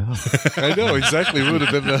 "Oh no!" I know exactly. We would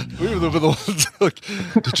have been the ones. Like,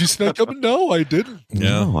 did you sneak up? No, I didn't.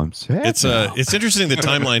 Yeah, no, I'm sad. It's interesting the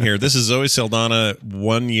timeline here. This is Zoe Saldana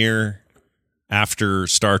 1 year after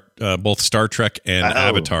both Star Trek and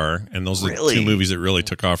Avatar, and those are the 2 movies that really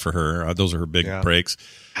took off for her. Those are her big breaks.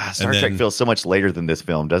 Star Trek feels so much later than this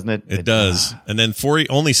film, doesn't it? It does. And then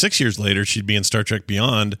only 6 years later, she'd be in Star Trek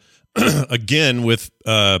Beyond again with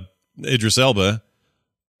Idris Elba.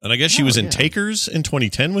 And I guess she was in Takers in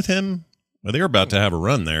 2010 with him. Well, they were about to have a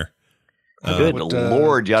run there. Good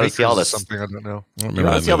Lord, you ought to see all this. Something I don't know. You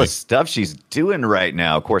ought to see all the stuff she's doing right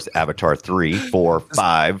now. Of course, Avatar 3, 4,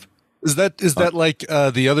 5. Is that like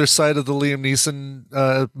the other side of the Liam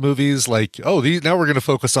Neeson movies? Like, now we're going to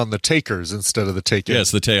focus on the takers instead of the taken. Yes,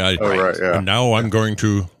 the take. Right, yeah. And now I'm going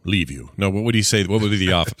to leave you. No, what would he say? What would be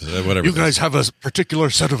the opposite? Whatever. You guys have a particular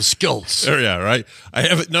set of skills. Oh, yeah, right. I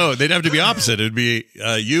have no. They'd have to be opposite. It'd be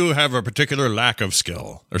you have a particular lack of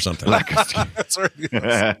skill or something. Lack of skill. That's right.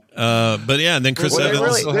 Yes. But yeah, and then Chris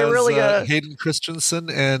Evans. They're really Hayden Christensen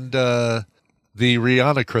and. The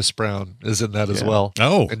Rihanna Chris Brown is in that as well.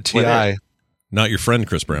 Oh, and T.I. Not your friend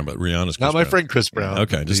Chris Brown, but Rihanna's Chris Not my Brown. friend Chris Brown.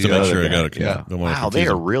 Okay, just to make sure I got it. Yeah. Wow, they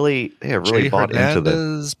have really Jay bought Hernandez, into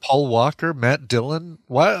the Paul Walker, Matt Dillon.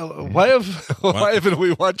 Why haven't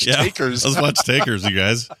we watched Takers? Let's watch Takers, you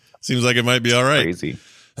guys. Seems like it might be all right. Crazy.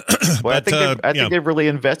 Well, I think they've really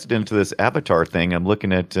invested into this Avatar thing. I'm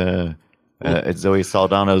looking at Zoe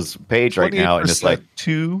Saldana's page right now, and it's like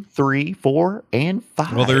 2, 3, 4, and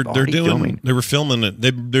 5. Well, they're doing. They were filming it.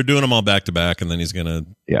 They're doing them all back to back, and then he's gonna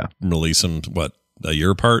release them a year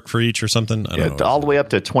apart for each or something. I don't know. All the way up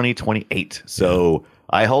to 2028. So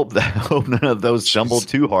I hope none of those stumble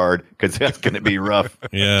too hard, because that's going to be rough.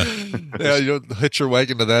 Yeah, yeah. You don't hitch your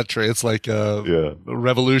wagon to that train. It's like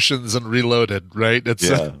Revolutions and Reloaded, right? It's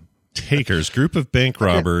Takers, group of bank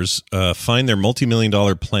robbers find their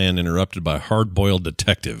multi-million-dollar plan interrupted by a hard-boiled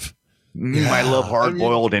detective. I love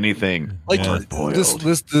hard-boiled anything. Like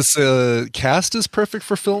this cast is perfect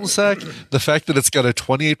for Film Sack. The fact that it's got a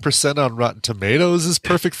 28% on Rotten Tomatoes is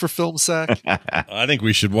perfect for Film Sack. I think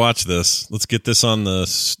we should watch this. Let's get this on the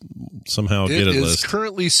somehow get it list. It is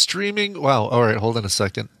currently streaming. Wow. All right, hold on a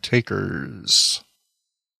second. Takers.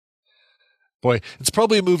 Boy, it's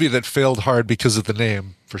probably a movie that failed hard because of the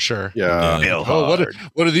name, for sure. Yeah.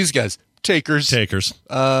 What are these guys? Takers. They're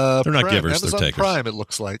not Prime, givers. Amazon They're takers. Prime, it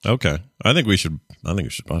looks like. Okay. I think we should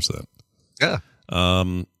watch that. Yeah.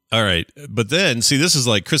 All right. But then, see, this is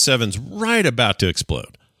like Chris Evans right about to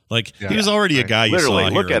explode. Like, he was already a guy you saw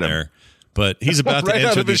here and there. But he's about to enter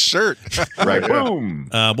out of his shirt. Right. Boom.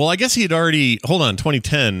 Well, I guess he had already,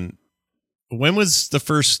 2010. When was the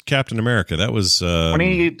first Captain America? That was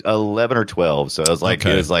 2011 or 12. So it was like,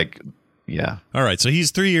 yeah. All right. So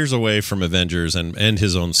he's 3 years away from Avengers and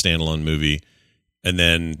his own standalone movie. And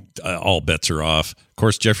then all bets are off. Of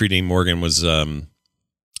course, Jeffrey Dean Morgan was,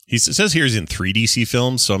 he says here he's in 3 DC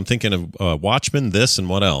films. So I'm thinking of Watchmen, this, and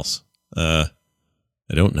what else? I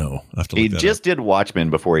don't know. I have to look that just up. did Watchmen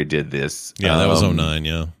before he did this. Yeah, that was 2009.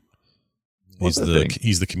 Yeah. He's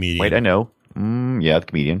the comedian. Wait, I know. Yeah, the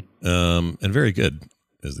comedian. And very good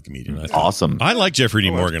as the comedian. I think. Awesome. I like Jeffrey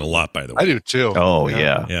Dean Morgan a lot, by the way. I do too. Oh,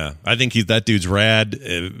 yeah. Yeah. I think that dude's rad,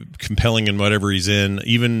 compelling in whatever he's in.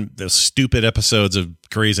 Even the stupid episodes of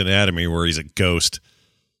Grey's Anatomy where he's a ghost.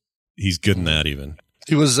 He's good in that even.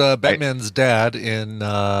 He was Batman's dad in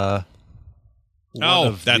that's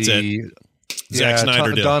it. Zack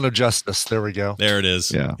Snyder did. Dawn of Justice. There we go. There it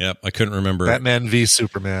is. Yeah. Yep. I couldn't remember. Batman v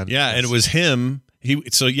Superman. Yeah, and it was him. He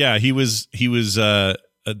was the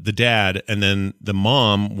dad, and then the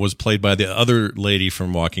mom was played by the other lady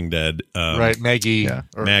from Walking Dead. Right, Maggie. Yeah.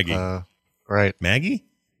 Maggie. Right. Maggie?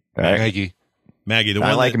 Maggie. Maggie.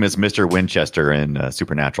 I like him as Mr. Winchester in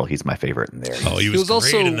Supernatural. He's my favorite in there. Oh, he was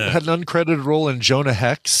also great in that. had an uncredited role in Jonah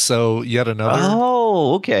Hex, so yet another.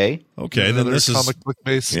 Oh, okay. Okay, then this is comic book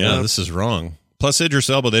based. Yeah, this is wrong. Plus Idris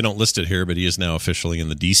Elba, they don't list it here, but he is now officially in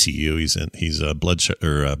the DCU. He's a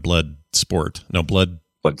blood sport. No, blood.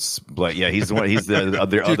 Blood. Yeah, he's the one. He's the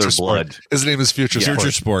other Future Sport. blood. His name is Future Sport.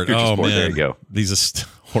 Future Sport. Future Oh Sport, man, there you go. He's a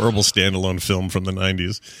horrible standalone film from the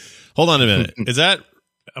 90s. Hold on a minute. Is that?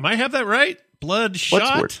 Am I have that right?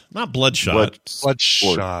 Bloodshot? Not Bloodshot.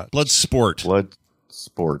 Bloodshot. Blood Sport. Blood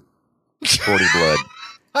Sport. Sporty blood.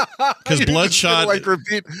 Because Bloodshot, like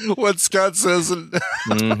repeat what Scott says. Bloodshot's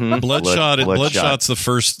the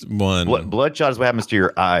first one. Bloodshot is what happens to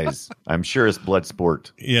your eyes. I'm sure it's blood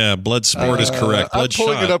sport. Yeah, blood sport is correct. I'm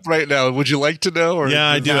pulling Bloodshot. it up right now. Would you like to know? Or Yeah,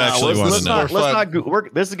 I do actually want to know. Let's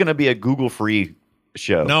not. This is going to be a Google-free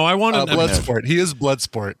show. No, I want to know. Bloodsport. He is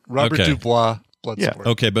Bloodsport. Robert Okay. Dubois. Bloodsport. Yeah.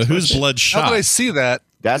 Okay, but who's Bloodshot? How did I see that?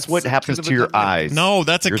 That's what happens to your eyes. No,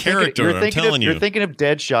 that's a character. I'm telling you. You're thinking of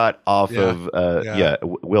Deadshot off of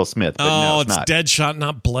Will Smith. But no, Oh, it's Deadshot,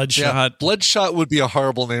 not Bloodshot. Yeah, Bloodshot would be a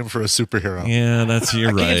horrible name for a superhero. Yeah,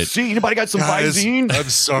 you're right. Can't see. Anybody got some Guys, Visine? I'm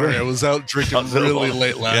sorry. I was out drinking really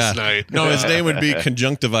late last night. No, his name would be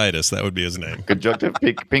Conjunctivitis. That would be his name. Conjunctive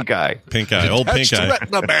pink eye. Pink eye. Old pink eye.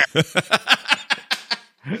 Retina Man.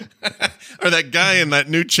 Or that guy in that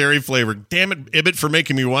new cherry flavor. Damn it, Ibbot, for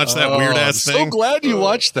making me watch that weird ass I'm thing. so glad you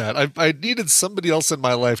watched that. I needed somebody else in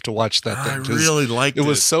my life to watch that thing. I 'cause really liked it. It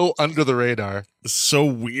was so under the radar. So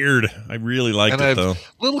weird. I really liked And it, I have though.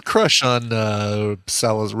 a little crush on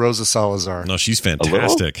Rosa Salazar. No, she's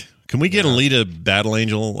fantastic. Can we get Alita Battle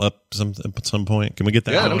Angel up at some point? Can we get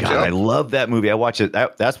that? Yeah, one? no God, I love that movie. I watch it.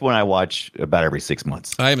 That's one I watch about every 6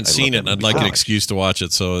 months. I haven't seen love it, and that I'd movie like so an much. excuse to watch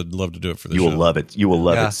it, so I'd love to do it for the You show. will love it. You will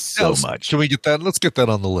love it so Else, much. Can we get that? Let's get that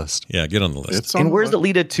on the list. Yeah, get on the list. It's on And where's the-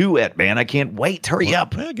 Alita 2 at, man? I can't wait. Hurry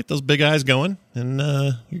up. Yeah, get those big eyes going, and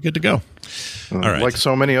you're good to go. All right. Like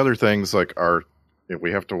so many other things, we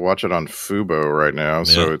have to watch it on Fubo right now,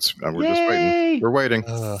 so Yeah. we're just waiting. We're waiting.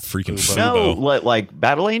 Freaking No, Fubo. like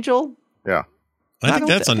Battle Angel? Yeah, I think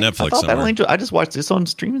that's on I Netflix thought Battle somewhere. Angel. I just watched this on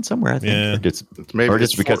streaming somewhere. I think. Yeah. it's maybe Or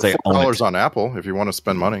just because they own it. $4 on Apple if you want to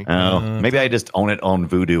spend money. Oh, maybe I just own it on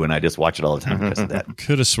Vudu and I just watch it all the time because of that.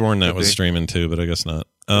 Could have sworn that was be. streaming too, but I guess not.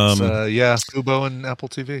 Yeah, Fubo and Apple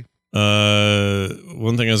TV.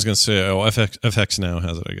 One thing I was going to say, FX now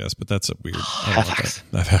has it, I guess, but that's a weird. I don't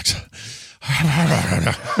know FX.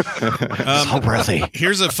 So breathy.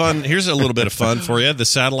 Here's a little bit of fun for you. The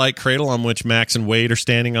satellite cradle on which Max and Wade are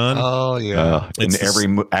standing on. Oh yeah. In It's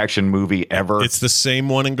every action movie ever. It's the same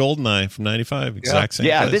one in Goldeneye from '95. Exact same.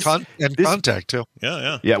 Yeah, thing. this- Contact too.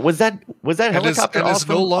 Yeah. Yeah, was that And is helicopter no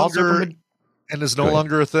also longer from and is no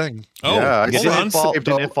longer a thing. Oh, Yeah, Did hold on. it fall? saved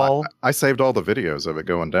Did all- it fall? I saved all the videos of it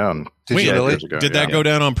going down. Did Wait, you really? years ago, Did yeah. that go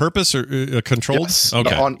down on purpose or controlled? Yes.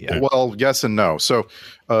 Okay. Well, yes and no. So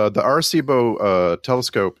the Arecibo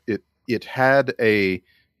telescope, it had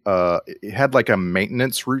like a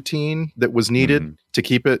maintenance routine that was needed to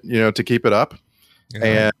keep it up,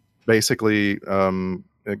 and basically it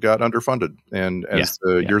got underfunded. And as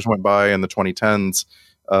the years went by in the 2010s,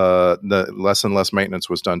 the less and less maintenance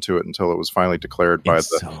was done to it until it was finally declared by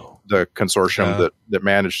the consortium that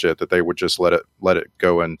managed it that they would just let it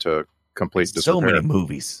go into complete So disrepair. many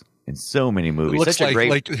movies. In so many movies. It looks Such a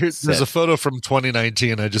great there's set. a photo from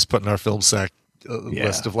 2019 I just put in our film sack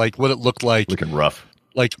list of like what it looked like, looking rough.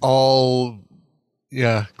 like all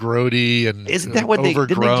grody and Isn't that what they- didn't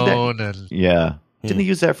they do that? overgrown and Yeah. Didn't they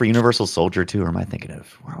use that for Universal Soldier too? Or am I thinking of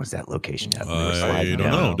where was that location at? When they were I sliding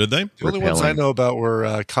don't down? know. Did they? the only ones I know about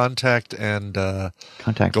were Contact and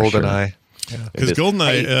Contact for sure. GoldenEye. Because It is-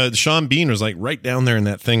 Goldeneye, Sean Bean was like right down there in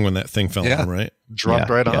that thing when that thing fell Yeah. on, right? Dropped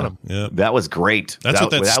Yeah, right yeah. on him. Yeah. That was great. That's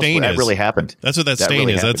what that stain That is. really happened. That's what that That stain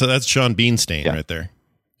really is. happened. That's Sean Bean stain Yeah. right there.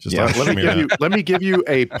 Just Yeah, like Let me smeared out. let me give you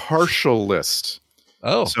a partial list.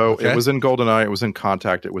 Oh, So okay. it was in GoldenEye, it was in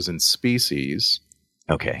Contact, it was in Species.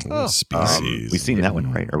 Okay. Species. We've seen that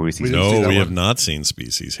one, right? Or we've seen didn't see no, that we one. have not seen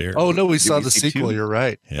Species here. Oh no, we saw we the see sequel. two? You're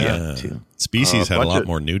right. yeah. two. Species had a bunch lot of-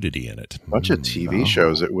 more nudity in it. Bunch of TV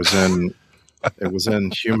shows. It was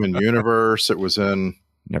in Human Universe. It was in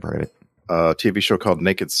Never heard of it. a TV show called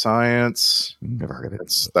Naked Science. Never heard of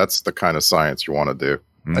it. That's the kind of science you want to do.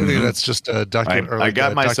 I think that's just a documentary. I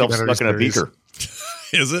got myself stuck in a beaker.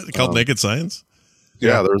 Is it called Naked Science?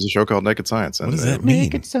 Yeah, there was a show called Naked Science. What does that mean?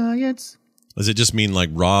 Naked science. Does it just mean like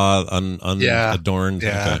raw, unadorned?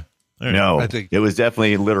 Yeah. Okay. All right. No, I think- it was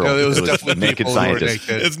definitely literal. No, it was definitely naked people who were scientist.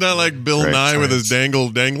 naked. It's not like Bill Right. Nye with his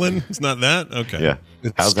dangling. It's not that? Okay. Yeah.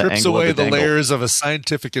 It How's the strips angle of away the the dangle? layers of a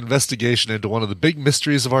scientific investigation into one of the big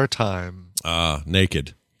mysteries of our time.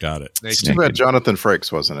 Naked. Got it. It's too bad Jonathan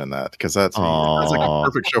Frakes wasn't in that because that's like a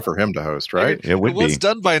perfect show for him to host, right? It would It was be.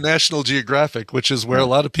 done by National Geographic, which is where a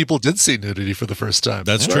lot of people did see nudity for the first time.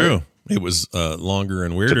 That's true. It was longer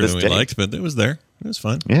and weirder this than we day. liked, but it was there. It was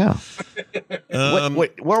fun. Yeah. Where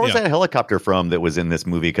was yeah. that helicopter from that was in this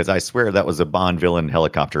movie? Because I swear that was a Bond villain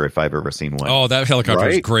helicopter if I've ever seen one. Oh, that helicopter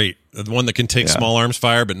is Right? great. The one that can take small arms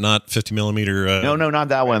fire, but not 50 millimeter. No, not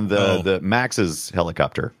that one. The Max's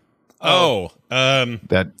helicopter.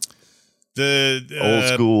 That The old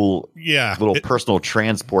school yeah, little personal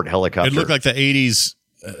transport helicopter. It looked like the 80s,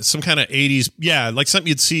 some kind of 80s. Yeah, like something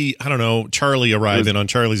you'd see, I don't know, Charlie arrive in on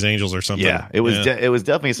Charlie's Angels or something. Yeah, it was it was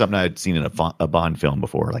definitely something I'd seen in a Bond film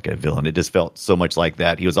before, like a villain. It just felt so much like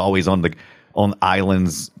that. He was always on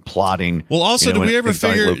islands plotting. Well, also, did we ever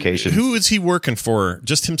exotic figure locations. who is he working for?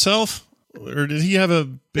 Just himself, or did he have a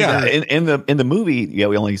bigger? Yeah, in the movie,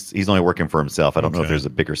 he's only working for himself. I don't know if there's a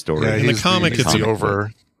bigger story. Yeah, In the he's comic, it's the a-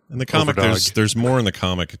 over. In the comic, Overdog. there's more in the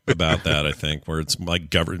comic about that. I think where it's like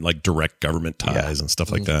direct government ties and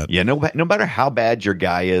stuff like that. Yeah, no matter how bad your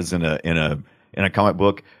guy is in a comic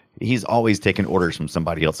book, he's always taking orders from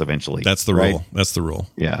somebody else eventually. That's the right? rule. That's the rule.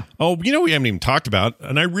 Yeah. Oh, we haven't even talked about,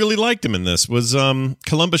 and I really liked him in this, was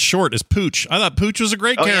Columbus Short as Pooch. I thought Pooch was a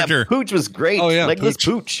great character. Yeah, Pooch was great. Oh, yeah, Legless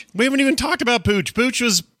Pooch. We haven't even talked about Pooch. Pooch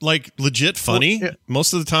was like legit funny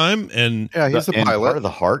most of the time, and Yeah, he's the and pilot. part of the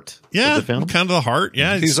heart yeah, of the film. kind of the heart.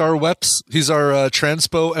 Yeah, He's our WEPs. He's our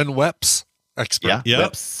transpo and WEPs expert. Yeah. yeah,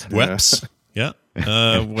 Weps. Weps. Yeah.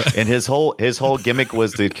 And his whole gimmick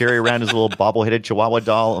was to carry around his little bobbleheaded Chihuahua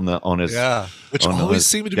doll on his Which on always his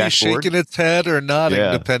seemed to be dashboard, shaking its head or nodding,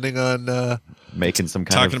 Yeah. depending on. making some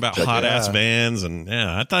kind talking of about hot ass bands, and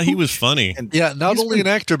I thought he was funny. Yeah, not only an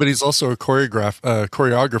actor, but he's also a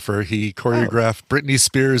choreographer. He choreographed Britney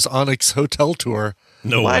Spears' Onyx Hotel Tour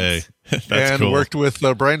No What? way. That's and cool. worked with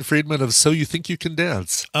Brian Friedman of So You Think You Can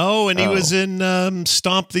Dance. Oh, and he was in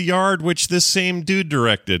Stomp the Yard, which this same dude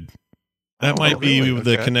directed. That might be really?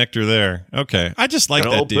 the Okay. connector there. Okay. I just like An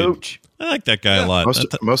that old dude. Pooch. I like that guy a lot.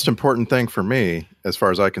 Most important thing for me, as far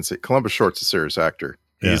as I can see, Columbus Short's a serious actor.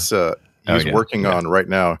 Yeah. He's yeah. working on right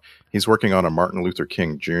now. He's working on a Martin Luther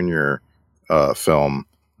King Jr. Film,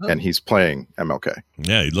 and he's playing MLK.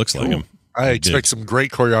 Yeah, he looks like him. I expect some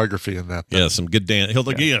great choreography in that. Yeah, some good dance.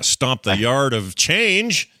 He'll stomp the yard of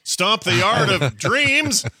change, stomp the yard of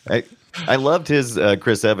dreams. I loved his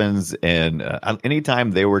Chris Evans, and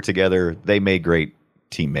anytime they were together, they made great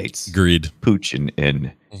teammates. Agreed. Pooch and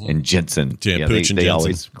Jensen. Yeah, Pooch and they Jensen.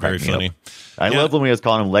 always Very cracked me funny. up. I Yeah. loved when we was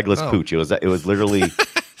calling him Legless Pooch. It was literally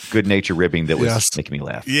good nature ribbing that was Yes. making me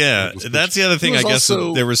laugh. Yeah, that's the other thing. He I was guess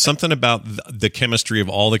also- there was something about the chemistry of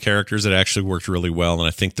all the characters that actually worked really well, and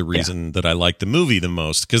I think the reason that I liked the movie the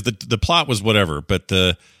most, because the plot was whatever, but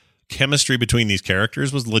the chemistry between these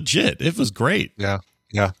characters was legit. It was great. Yeah.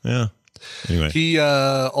 Yeah. Anyway, He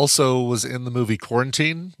also was in the movie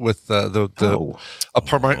Quarantine with the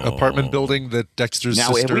apartment building that Dexter's Now,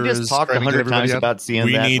 have sister we just is talked trying to get 100 everybody times out. about seeing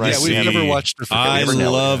we that? need right? to we've see. never watched or forget. I Never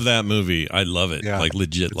know. love that movie. I love it. Yeah. Like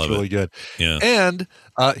legit love It's really it. good. Yeah. And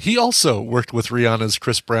he also worked with Rihanna's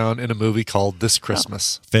Chris Brown in a movie called This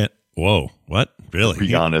Christmas. Whoa, what? Really?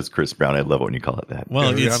 Rihanna's Chris Brown. I love it when you call it that.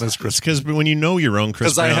 Well, Yeah, it's Rihanna's Chris because when you know your own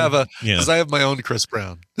Chris Because Brown, I have my own Chris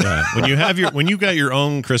Brown. yeah. When you got your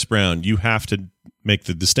own Chris Brown, you have to make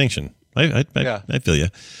the distinction. I feel you.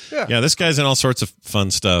 Yeah. This guy's in all sorts of fun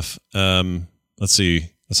stuff. Let's see.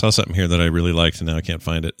 I saw something here that I really liked, and now I can't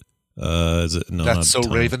find it. Is it? No, That's not So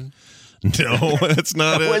Tom. Raven. No, that's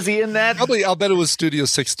not it. Was he in that? Probably, I'll bet it was Studio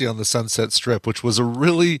 60 on the Sunset Strip, which was a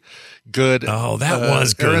really good. Oh, that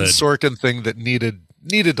was good. Aaron Sorkin thing that needed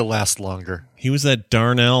to last longer. He was that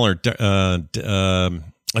Darnell or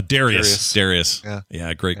Darius. Darius.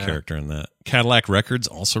 Yeah. Great character in that. Cadillac Records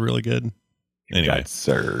also really good. Anyway, Got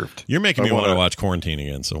served. you're making me want to watch Quarantine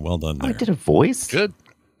again. So well done Oh, there. I did a voice. Good.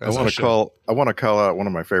 I want to call out one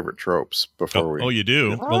of my favorite tropes before we. Oh, you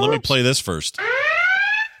do? Well, let me play this first.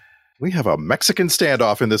 We have a Mexican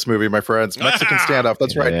standoff in this movie, my friends. Mexican standoff.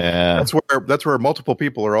 That's right. Yeah. That's where multiple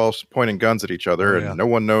people are all pointing guns at each other, yeah. and no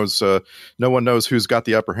one knows who's got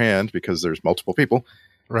the upper hand because there's multiple people.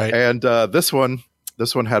 Right. And this one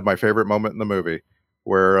had my favorite moment in the movie,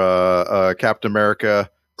 where Captain America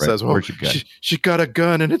says, "Well, Where'd you go?" she got a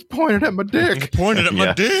gun and it's pointed at my dick." Pointed at my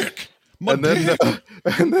Yeah. dick. And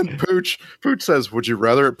then Pooch says, "Would you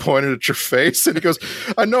rather it pointed at your face?" And he goes,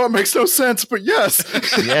 "I know it makes no sense, but yes."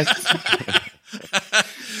 Yes.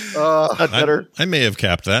 That's better. I may have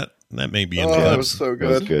capped that. That may be in Oh, the that clips. was so That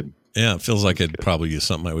was good. good. Yeah, it feels like it'd probably use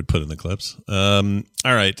something I would put in the clips. All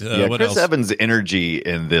right. Yeah, What Chris else? Evans' energy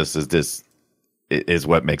in this is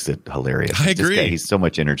what makes it hilarious. I This agree. guy, he's so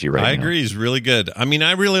much energy right now. I agree. He's really good. I mean,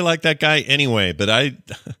 I really like that guy anyway, but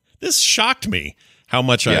this shocked me how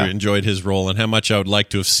much I Yeah. enjoyed his role and how much I would like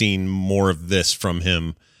to have seen more of this from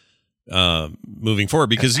him moving forward,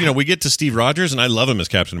 because we get to Steve Rogers, and I love him as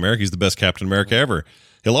Captain America. He's the best Captain America ever.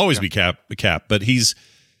 He'll always be Cap, but he's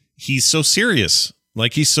so serious.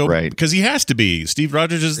 Like he's so because he has to be. Steve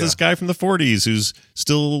Rogers is this guy from the 40s who's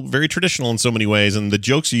still very traditional in so many ways, and the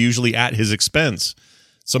jokes are usually at his expense.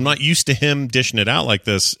 So I'm not used to him dishing it out like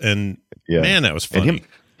this. And man, that was funny. And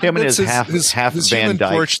him and his half his Van Human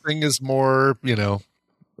Dyke Torch thing is more,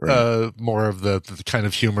 more of the kind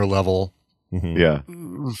of humor level.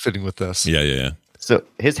 Fitting with this. Yeah. So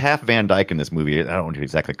his half Van Dyke in this movie, I don't know what to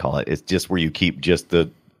exactly call it. It's just where you keep just the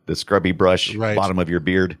scrubby brush bottom of your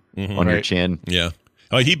beard on your chin. Yeah.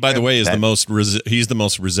 Oh, he, by the way, is he's the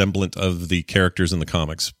most resemblant of the characters in the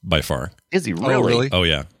comics by far. Is he really? Oh, really? Oh,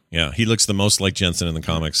 yeah. Yeah. He looks the most like Jensen in the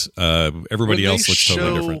comics. Everybody else looks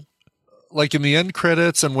totally different. Like in the end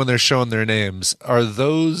credits and when they're showing their names, are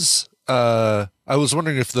those, I was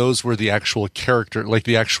wondering if those were the actual character, like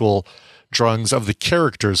the actual drawings of the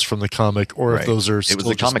characters from the comic, or if those are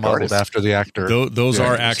still just modeled after the actor. Those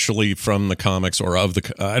are actually from the comics, or of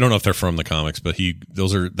the. I don't know if they're from the comics, but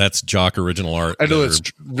that's Jock original art. I know it's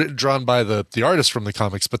drawn by the artist from the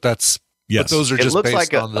comics, but that's. Yes. But those are just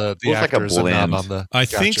based on the actors and not on the. I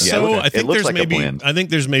think so. I think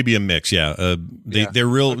there's maybe a mix. Yeah, they're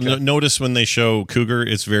real. Notice when they show Cougar,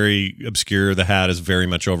 it's very obscure. The hat is very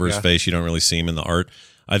much over his face. You don't really see him in the art.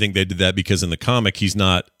 I think they did that because in the comic he's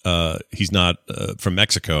not from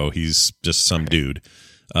Mexico. He's just some dude.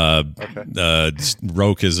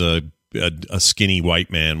 Roke is a skinny white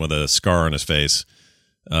man with a scar on his face.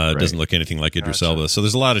 Doesn't look anything like Idris Elba. So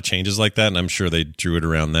there's a lot of changes like that, and I'm sure they drew it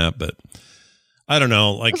around that. But I don't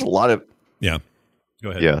know. Like there's a lot of Go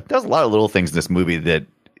ahead. Yeah, there's a lot of little things in this movie that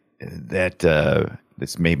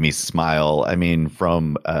that's made me smile. I mean,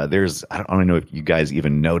 from I don't know if you guys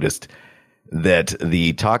even noticed that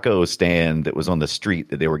the taco stand that was on the street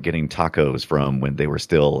that they were getting tacos from when they were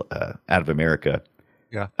still out of America.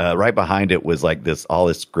 Yeah. Right behind it was like all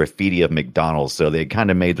this graffiti of McDonald's. So they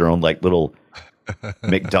kind of made their own like little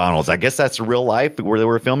McDonald's. I guess that's real life where they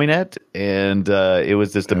were filming it. And it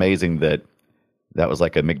was just amazing that was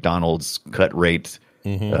like a McDonald's cut rate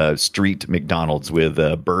street McDonald's with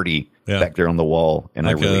Birdie back there on the wall. And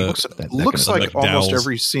like looks like almost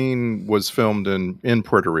every scene was filmed in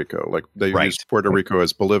Puerto Rico. Like they used Puerto Rico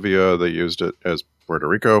as Bolivia. They used it as Puerto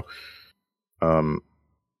Rico.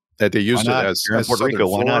 They used it as Puerto Rico,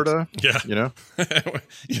 Florida. Yeah, yeah,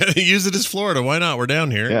 they used it as Florida. Why not? We're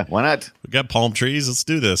down here. Yeah, why not? We got palm trees. Let's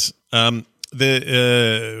do this. What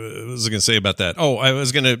was I going to say about that? Oh,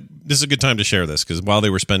 this is a good time to share this because while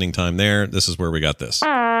they were spending time there, this is where we got this.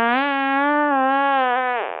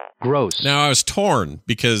 Gross. Now I was torn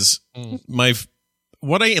because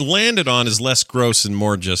what I landed on is less gross and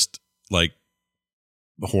more just like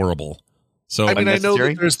horrible. So I know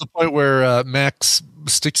that there's the point where Max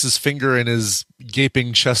sticks his finger in his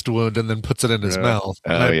gaping chest wound and then puts it in his mouth.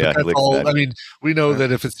 I mean, we know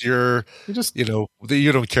that if it's you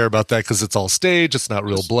don't care about that because it's all stage. It's not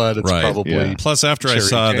real blood. It's probably Plus, after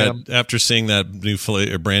seeing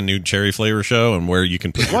that brand new cherry flavor show and where you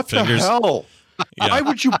can put your fingers. What the hell? Yeah. Why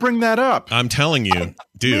would you bring that up? I'm telling you,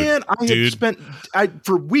 dude. Man,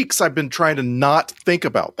 for weeks I've been trying to not think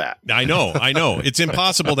about that. I know. It's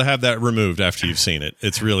impossible to have that removed after you've seen it.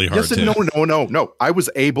 It's really hard. No. I was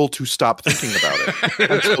able to stop thinking about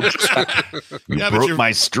it. You broke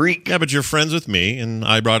my streak. Yeah, but you're friends with me, and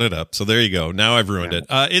I brought it up. So there you go. Now I've ruined it.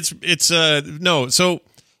 No. So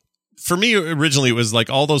for me, originally it was like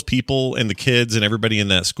all those people and the kids and everybody in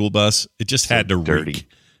that school bus. It just had to reek.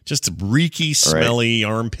 Just a reeky, smelly,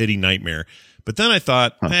 armpity nightmare. But then I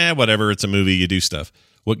thought, whatever. It's a movie. You do stuff.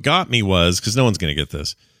 What got me was, because no one's going to get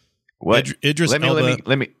this. What? Idris Elba.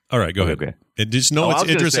 Let me. All right, go ahead. Okay. It's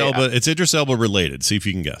Idris Elba. It's Idris Elba related. See if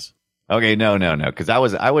you can guess. Okay, no. Because I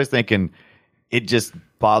was thinking, it just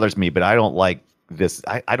bothers me, but I don't like this.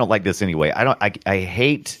 I don't like this anyway. I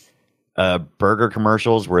hate burger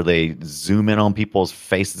commercials where they zoom in on people's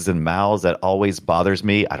faces and mouths. That always bothers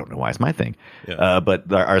me. I don't know why it's my thing. Yeah.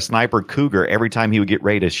 But our sniper Cougar, every time he would get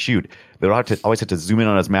ready to shoot, they would always have to zoom in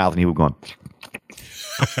on his mouth, and he would go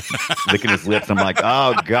licking his lips. I'm like,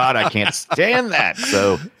 oh God, I can't stand that.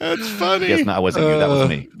 So that's funny. Yes, no, I wasn't you. That was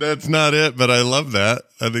me. That's not it, but I love that.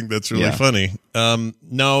 I think that's really funny.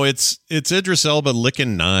 No, it's Idris Elba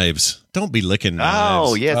licking knives. Don't be licking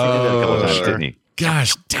knives. Oh yes, he did that a couple times, didn't he?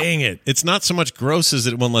 Gosh, dang it! It's not so much gross as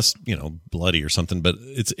it, well, unless bloody or something. But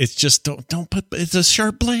it's just don't put. It's a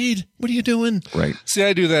sharp blade. What are you doing? Right. See,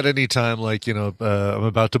 I do that anytime, like, I'm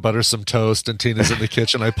about to butter some toast and Tina's in the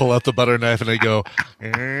kitchen. I pull out the butter knife and I go,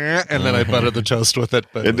 and then I butter the toast with it.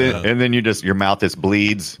 But And then your mouth just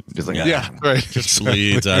bleeds. Just like, yeah, right. Just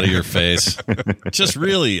bleeds out of your face. Just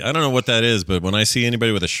really, I don't know what that is, but when I see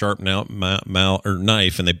anybody with a sharp or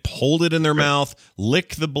knife and they hold it in their mouth,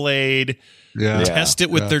 lick the blade. Yeah. Test it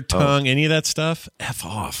with their tongue, any of that stuff, F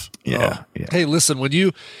off. Yeah. Hey, listen,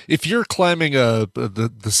 if you're climbing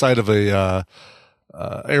the side of a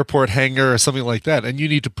airport hangar or something like that, and you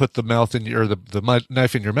need to put the mouth in your, the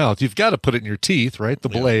knife in your mouth, you've got to put it in your teeth, right? The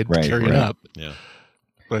blade to carry it up. Yeah.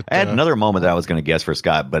 But I had another moment that I was going to guess for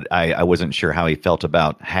Scott, but I wasn't sure how he felt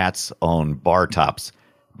about hats on bar tops,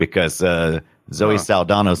 because Zoe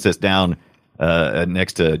Saldana sits down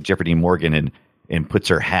next to Jeffrey Dean Morgan and puts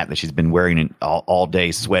her hat that she's been wearing all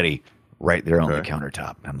day sweaty right there on the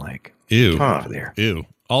countertop. I'm like, ew, over there. Ew.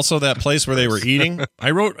 Also, that place where they were eating,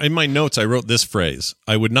 I wrote in my notes, this phrase: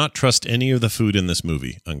 "I would not trust any of the food in this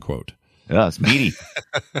movie," unquote. Yeah, it's meaty.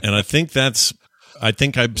 And I think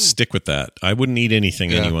I'd stick with that. I wouldn't eat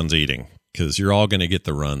anything anyone's eating, because you're all going to get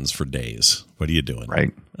the runs for days. What are you doing?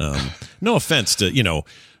 Right. No offense to,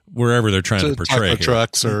 wherever they're trying to portray taco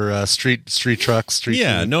trucks or street trucks.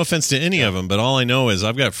 Food. No offense to any of them, but all I know is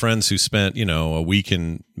I've got friends who spent, a week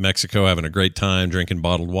in Mexico having a great time, drinking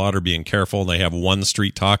bottled water, being careful. They have one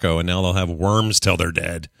street taco, and now they'll have worms till they're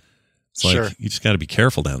dead. It's like, you just got to be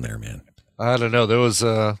careful down there, man. I don't know. There was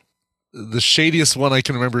the shadiest one I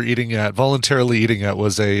can remember voluntarily eating at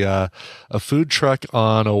was a food truck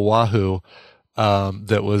on Oahu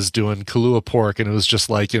that was doing Kahlua pork, and it was just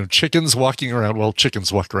like, chickens walking around. Well,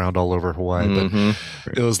 chickens walk around all over Hawaii, but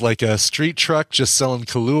it was like a street truck just selling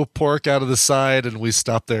Kahlua pork out of the side, and we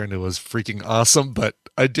stopped there, and it was freaking awesome. But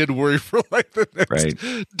I did worry for like the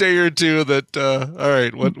next day or two that all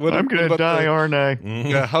right, what I'm gonna die, aren't I?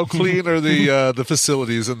 Yeah, how clean are the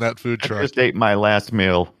facilities in that food truck? I just ate my last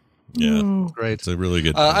meal. Yeah, right. It's a really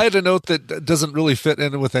good. I had a note that doesn't really fit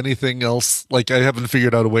in with anything else. Like, I haven't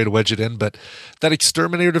figured out a way to wedge it in, but that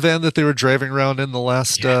exterminator van that they were driving around in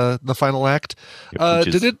the final act,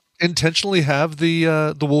 did it intentionally have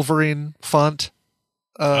the Wolverine font?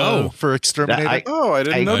 For exterminator. I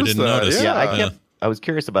didn't notice that. Yeah, I was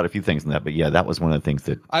curious about a few things in that, but that was one of the things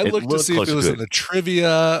that I looked to see if it was in the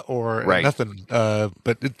trivia or nothing.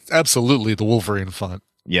 But it's absolutely the Wolverine font.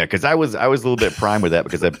 Yeah, because I was a little bit primed with that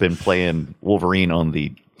because I've been playing Wolverine on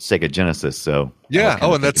the Sega Genesis. So yeah,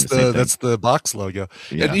 and that's the box logo,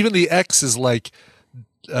 and even the X is like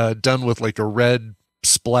done with like a red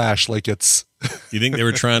splash, like it's. You think they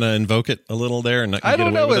were trying to invoke it a little there? And I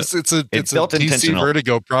don't know. It's a DC intentional.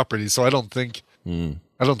 Vertigo property, so I don't think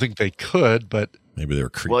they could, but maybe they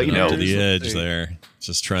were creeping up to the edge there,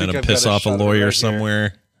 just trying to piss off a lawyer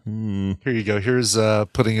somewhere. Here you go. Here's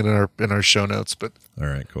putting it in our show notes. But all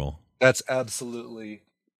right, cool. That's absolutely.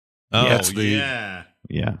 Yeah.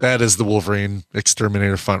 That is the Wolverine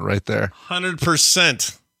exterminator font right there.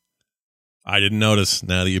 100%. I didn't notice.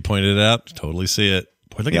 Now that you pointed it out, totally see it.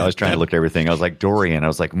 Boy, I was trying to look at everything. I was like Dorian. I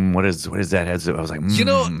was like, what is that? I was like,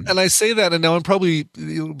 and I say that, and now I'm probably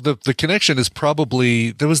the connection is probably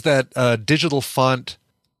there was that digital font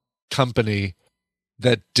company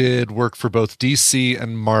that did work for both DC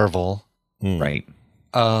and Marvel. Right.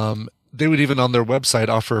 They would even on their website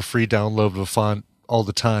offer a free download of a font all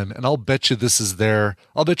the time. And I'll bet you this is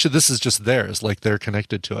just theirs, like they're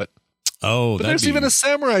connected to it. Oh, but there's even a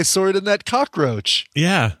samurai sword in that cockroach.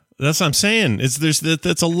 Yeah, that's what I'm saying.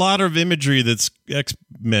 That's a lot of imagery that's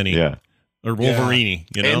X-Men. Yeah. Or Wolverine,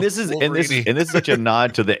 And this is such a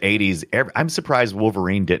nod to the 80s. I'm surprised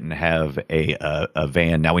Wolverine didn't have a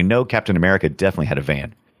van. Now we know Captain America definitely had a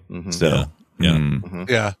van. So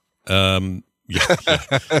yeah. Mm-hmm.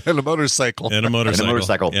 And a motorcycle. And a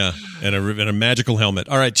motorcycle. Yeah. And a magical helmet.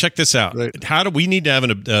 All right, check this out. Right. How do we need to have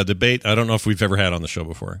a debate? I don't know if we've ever had on the show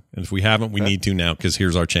before. And if we haven't, we need to now, because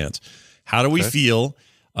here's our chance. How do we feel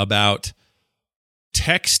about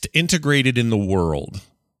text integrated in the world?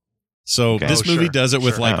 So this movie does it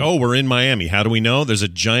with we're in Miami. How do we know? There's a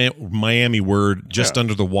giant Miami word just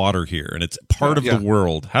under the water here, and it's part of the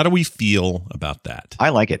world. How do we feel about that? I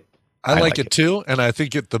like it. I like it too, and I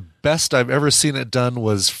think the best I've ever seen it done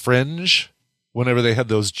was Fringe, whenever they had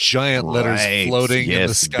those giant letters floating in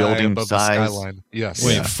the sky above the skyline. Yes.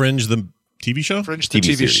 Wait, Fringe the TV show? Fringe the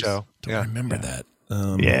TV show. Don't remember that.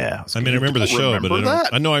 I remember the show, but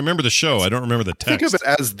I remember the show. I don't remember the text. Think of it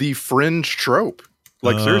as the Fringe trope.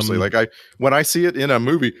 Like seriously, when I see it in a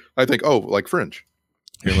movie, I think, like Fringe.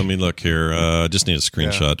 Here, let me look here. Just need a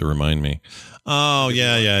screenshot to remind me. Oh,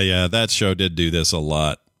 yeah. That show did do this a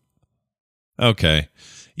lot. Okay.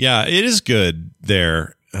 Yeah, it is good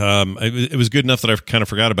there. It was good enough that I kind of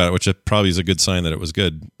forgot about it, which probably is a good sign that it was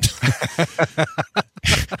good.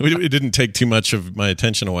 It didn't take too much of my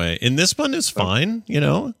attention away. In this one, it's fine. You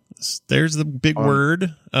know, there's the big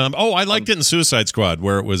word. I liked it in Suicide Squad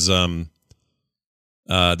where it was the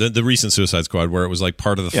recent Suicide Squad where it was like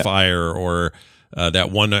part of the fire, or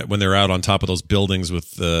that one when they're out on top of those buildings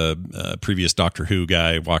with the previous Doctor Who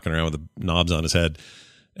guy walking around with the knobs on his head.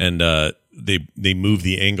 And they moved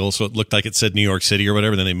the angle so it looked like it said New York City or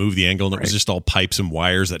whatever. Then they moved the angle and it was just all pipes and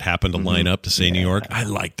wires that happened to line up to say New York. I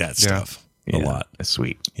like that stuff a lot. That's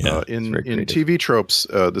sweet. Yeah. In TV tropes,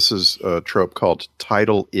 this is a trope called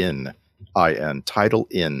title in, I-N, title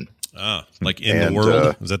in. Like in the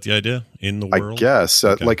world? Is that the idea? In the world? I guess.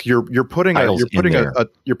 Okay. Like you're putting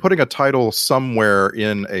a title somewhere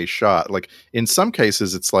in a shot. Like in some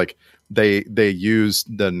cases, it's like they use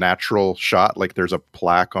the natural shot, like there's a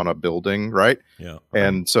plaque on a building, right? Yeah.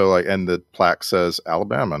 And so and the plaque says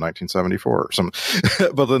Alabama 1974 or something.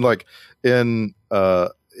 But then like in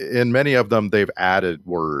many of them they've added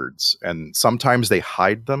words, and sometimes they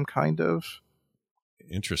hide them kind of.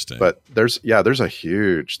 Interesting. But there's a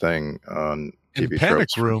huge thing on TV in Panic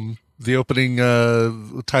tropes. Room, the opening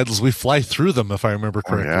titles, we fly through them, if I remember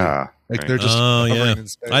correctly. Like they're just hovering in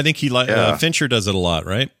space. I think Fincher does it a lot,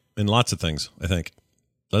 right? In lots of things, I think.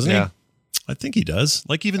 Doesn't he? I think he does.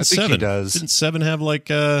 Like even Seven. Didn't Seven have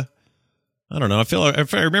like I don't know. I feel like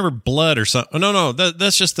if I remember Blood or something. Oh, no,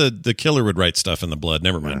 that's just the killer would write stuff in the blood.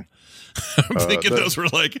 Never mind. I'm thinking those were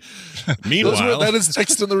like. Meanwhile, that is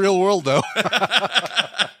text in the real world, though.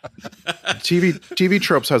 TV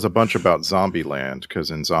tropes has a bunch about Zombieland,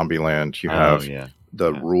 because in Zombieland you have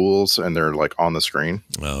the rules and they're like on the screen.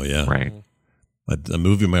 Oh yeah, right. A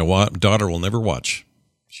movie my daughter will never watch.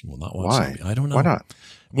 She will not watch. Why? Zombie. I don't know. Why not?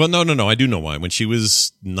 Well, no. I do know why. When she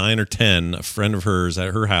was 9 or 10, a friend of hers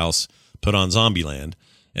at her house put on Zombieland,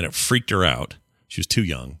 and it freaked her out. She was too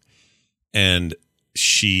young, and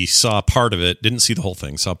she saw part of it, didn't see the whole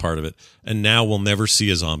thing, saw part of it, and now will never see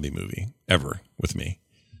a zombie movie ever with me.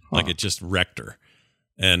 Like it just wrecked her.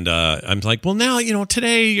 And I'm like, well, now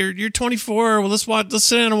today you're 24. Well, let's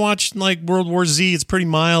sit down and watch like World War Z. It's pretty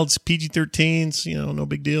mild. It's PG-13s. No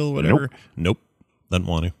big deal. Whatever. Nope. Doesn't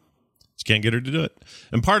want to. She can't get her to do it.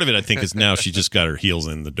 And part of it, I think, is now she just got her heels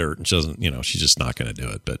in the dirt and she doesn't. She's just not going to do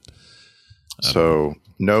it. But so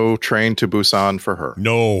no Train to Busan for her.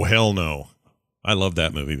 No, hell no. I love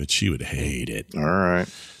that movie, but she would hate it. All right.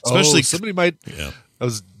 Especially somebody might. Yeah. I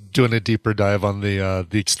was doing a deeper dive on the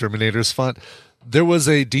Exterminators font. There was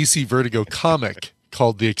a DC Vertigo comic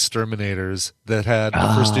called The Exterminators that had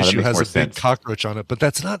the first issue has a big cockroach on it, but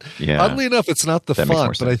that's not. Yeah. Oddly enough, it's not the That makes more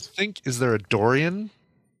font. But I sense. think is there a Dorian?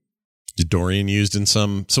 Did Dorian used in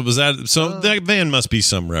some? So was that? So that van must be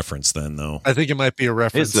some reference then, though. I think it might be a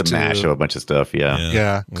reference. It's a mash of a bunch of stuff.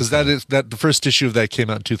 Yeah, because the first issue of that came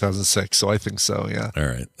out in 2006, so I think so. Yeah. All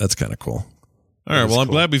right, that's kind of cool. All right, well, I'm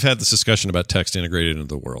glad we've had this discussion about text integrated into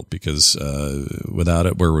the world, because without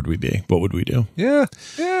it, where would we be? What would we do? Yeah.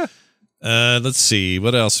 Let's see.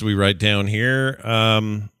 What else do we write down here?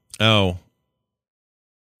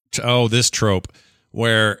 This trope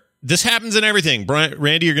where this happens in everything.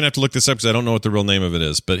 Randy, you're going to have to look this up because I don't know what the real name of it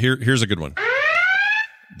is. But here's a good one.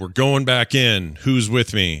 We're going back in. Who's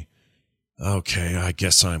with me? Okay, I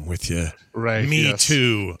guess I'm with you. Right. Me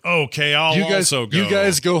too. Okay, I'll also go. You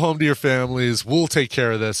guys go home to your families. We'll take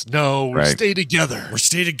care of this. No, we stay together. We're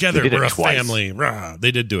stay together. We're a family. Rah. They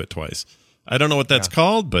did do it twice. I don't know what that's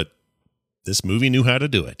called, but this movie knew how to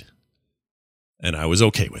do it. And I was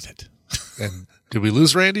okay with it. And did we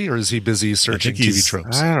lose Randy, or is he busy searching TV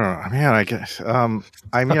tropes? I don't know. Man, I guess. I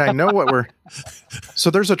know what we're. So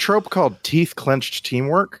there's a trope called teeth clenched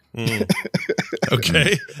teamwork.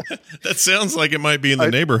 Okay, that sounds like it might be in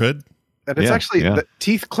the neighborhood. And it's actually the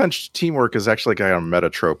teeth clenched teamwork is actually kind of a meta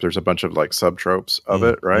trope. There's a bunch of like sub tropes of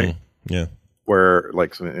it, right? Yeah, where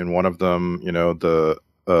like in one of them,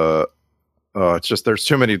 it's just there's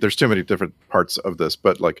too many different parts of this,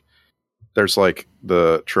 but like. There's like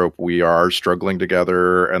the trope we are struggling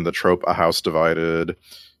together, and the trope a house divided,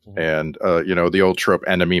 and the old trope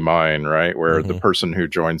enemy mine, right? Where the person who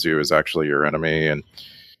joins you is actually your enemy. And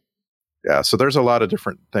so there's a lot of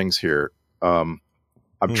different things here. I'm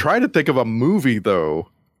trying to think of a movie though,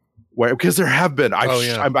 because there have been.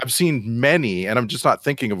 I've seen many, and I'm just not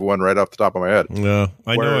thinking of one right off the top of my head. Yeah,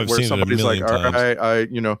 I know I've seen somebody's it a million times. I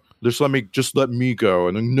just let me go,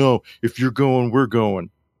 and then, no, if you're going, we're going.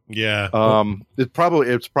 Yeah.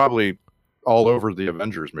 It's probably all over the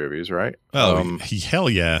Avengers movies, right? Oh, hell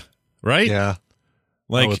yeah. Right? Yeah.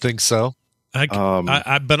 Like, I would think so.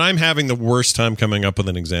 but I'm having the worst time coming up with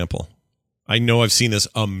an example. I know I've seen this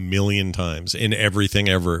a million times in everything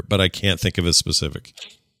ever, but I can't think of a specific.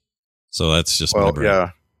 So that's just my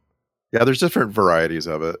brain. Yeah, there's different varieties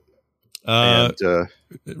of it.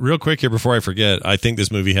 Real quick here before I forget, I think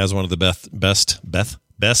this movie has one of the best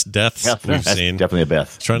deaths we've seen. Definitely a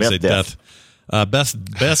Beth. Trying to say death.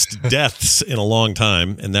 Best deaths in a long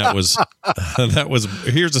time, and that was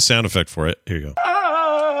here's a sound effect for it. Here you go.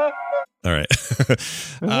 All right.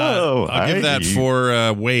 I'll give that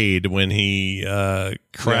for Wade when he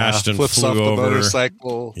crashed and flips flew off over the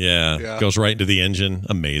motorcycle. Yeah, goes right into the engine.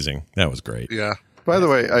 Amazing. That was great. Yeah. By the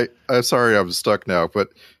way, I'm sorry I'm stuck now, but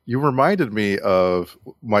you reminded me of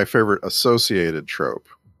my favorite associated trope,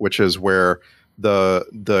 which is where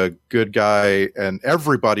the good guy and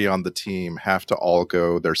everybody on the team have to all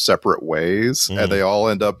go their separate ways, and they all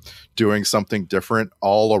end up doing something different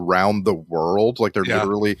all around the world. Like they're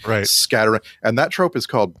literally scattering. And that trope is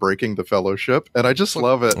called Breaking the Fellowship, and I just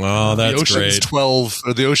love it. Oh, that's the Ocean's great. 12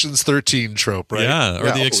 or the Ocean's 13 trope, right? Yeah, or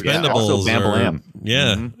the Expendables. Also Bam Bam.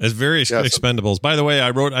 It's very Expendables. By the way,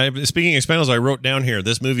 speaking of Expendables, I wrote down here,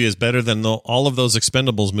 this movie is better than all of those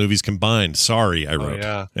Expendables movies combined. Sorry, I wrote.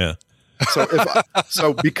 Yeah.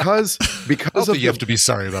 So because of you have to be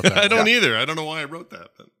sorry about that. I don't either. I don't know why I wrote that,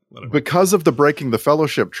 but whatever. Because of the Breaking the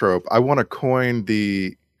Fellowship trope, I want to coin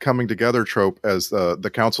the coming together trope as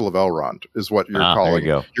the Council of Elrond is what you're calling.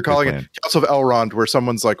 There you go. You're calling it Council of Elrond, where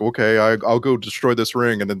someone's like, okay, I'll go destroy this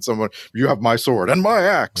ring, and then someone, you have my sword and my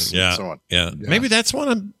axe, and so on. Yeah. Maybe that's what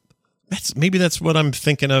I'm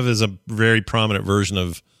thinking of as a very prominent version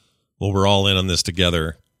of, well, we're all in on this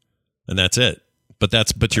together, and that's it.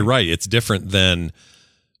 But you're right. It's different than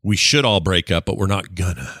we should all break up, but we're not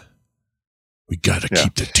gonna. We got to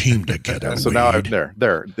keep the team together. So now I'm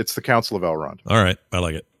there. It's the Council of Elrond. All right. I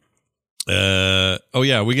like it. We're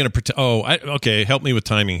going to pretend. Okay. Help me with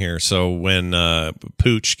timing here. So when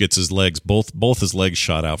Pooch gets his legs, both his legs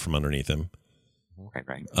shot out from underneath him.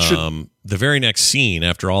 Right. The very next scene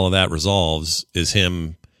after all of that resolves is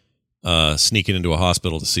him sneaking into a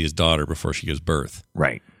hospital to see his daughter before she gives birth.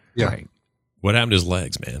 Right. Yeah. Right. What happened to his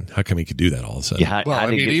legs, man? How come he could do that all of a sudden? Yeah, well, I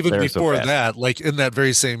mean, even before that, like in that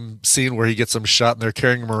very same scene where he gets him shot and they're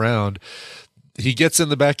carrying him around, he gets in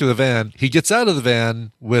the back of the van. He gets out of the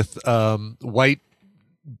van with white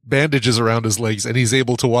bandages around his legs, and he's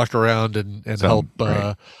able to walk around and help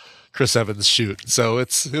Chris Evans shoot. So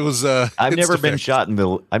I've never been shot in the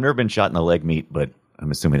leg meat, but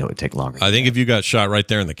I'm assuming it would take longer. I think if you got shot right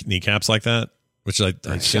there in the kneecaps like that, which I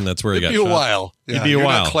assume that's where he got shot. It'd be a while. Yeah. It'd be a You're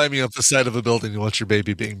while. not climbing up the side of a building. You want your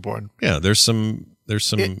baby being born. Yeah, there's some. Well,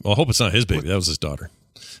 I hope it's not his baby. That was his daughter.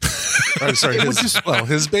 I'm sorry,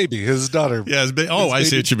 his baby, his daughter. Yeah, I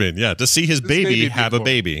see what you mean. Yeah, to see his baby have a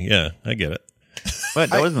baby. Yeah, I get it. But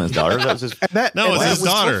that wasn't his daughter. That was his. It was his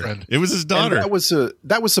daughter. It was his daughter.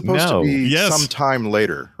 That was supposed to be sometime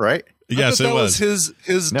later, right? Yes, it was his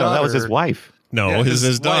daughter. No, that was his wife. No,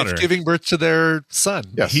 his daughter giving birth to their son.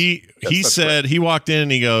 Yes. He said, he walked in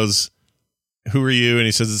and he goes, "Who are you?" And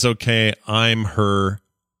he says, "It's okay. I'm her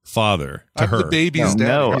father." To her, the baby's daddy.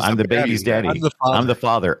 No, I'm the baby's daddy. I'm the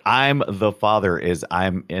father. I'm the father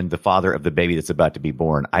of the baby that's about to be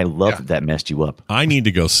born. I love that messed you up. I need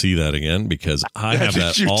to go see that again because I have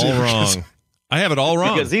that all wrong. I have it all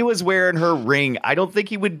wrong. Because he was wearing her ring. I don't think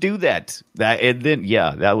he would do that. That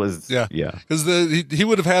was. Because he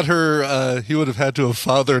would have had her. He would have had to have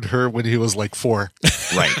fathered her when he was like 4.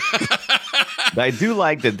 Right. I do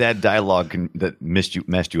like that dialogue that messed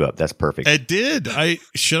you up. That's perfect. It did.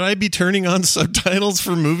 Should I be turning on subtitles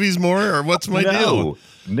for movies more, or what's my deal?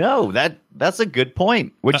 No, that's a good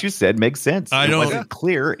point. What you said makes sense. It wasn't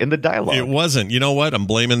clear in the dialogue. It wasn't. You know what? I'm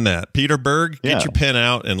blaming that. Peter Berg, get your pen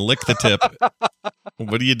out and lick the tip.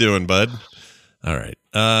 What are you doing, bud? All right.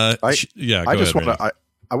 I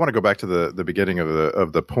want to go back to the beginning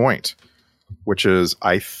of the point, which is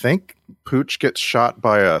I think Pooch gets shot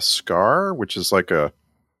by a Scar, which is like a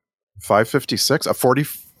 5.56, a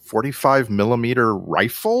 45 millimeter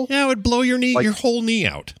rifle. Yeah, it would blow your whole knee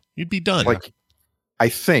out. You'd be done. I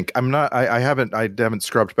think I haven't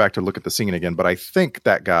scrubbed back to look at the scene again, but I think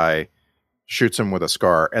that guy shoots him with a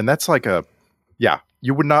Scar, and that's like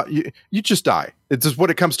you would not, you just die. It's just what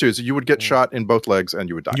it comes to is you would get shot in both legs and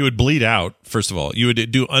you would die. You would bleed out. First of all, you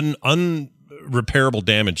would do unrepairable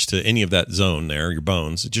damage to any of that zone there, your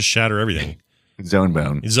bones. It just shatter everything. Zone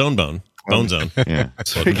bone. Bone zone. Yeah.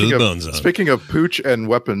 Speaking of Pooch and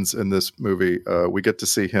weapons in this movie, we get to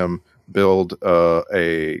see him build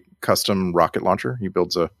a custom rocket launcher. He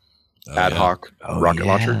builds a ad hoc rocket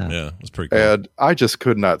launcher. Yeah, it was pretty cool. And I just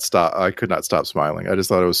could not stop. I could not stop smiling. I just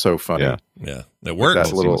thought it was so funny. Yeah, it worked.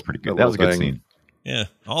 That little was pretty good. That was a good scene. Yeah,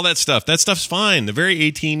 all that stuff. That stuff's fine. They're very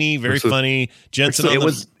A-teamy, very funny. Jensen.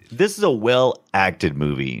 This is a well acted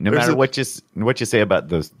movie. No matter what you say about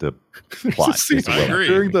the plot. I agree.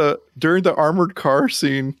 During the armored car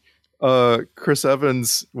scene, Chris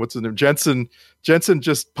Evans, what's his name, Jensen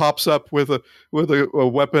just pops up with a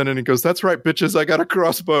weapon, and he goes, "That's right, bitches, I got a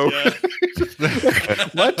crossbow." Yeah.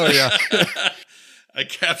 What? Oh yeah. I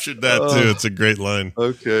captured that too. It's a great line.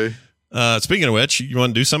 Okay. Speaking of which, you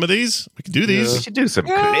want to do some of these? We can do these. We should do some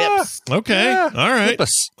clips. Okay. Yeah. All right.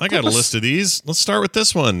 I got a Clip us. list of these. Let's start with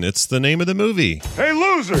this one. It's the name of the movie. Hey,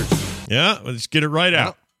 losers! Yeah, let's get it right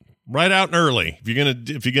out. Right out and early.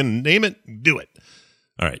 If you're gonna name it, do it.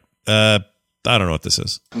 All right. I don't know what this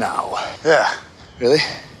is. No. Yeah. Really?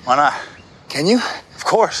 Why not? Can you? Of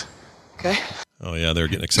course. Okay. Oh yeah, they were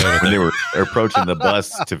getting excited. When they were approaching the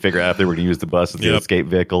bus to figure out if they were going to use the bus as the escape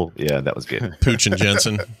vehicle. Yeah, that was good. Pooch and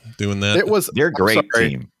Jensen doing that. They're a great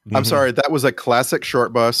team. I'm sorry, that was a classic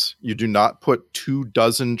short bus. You do not put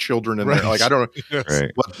 24 children in there. Like, I don't know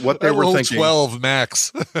Right. what they were Hold thinking. 12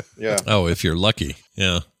 max. Yeah. Oh, if you're lucky.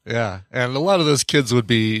 Yeah. Yeah, and a lot of those kids would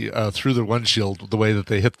be through the windshield the way that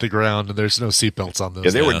they hit the ground, and there's no seatbelts on those. Yeah,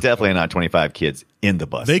 they were definitely not 25 kids in the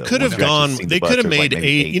bus. They though. could have Once you gone. actually seen They the bus, could have there's made like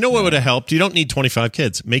maybe 8. You know what would have helped? You don't need 25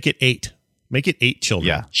 kids. Make it 8. Make it 8 children.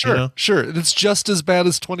 Yeah. Sure, You know? sure. It's just as bad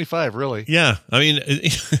as 25, really. Yeah. I mean,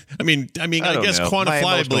 I don't guess know. My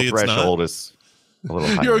quantifiably, emotional it's threshold not. is a little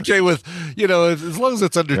higher. You're okay with, as long as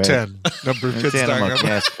it's under Right. 10 number of kids 10, I'm dying. like,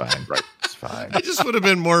 yeah, it's fine. Right. It's fine. I just would have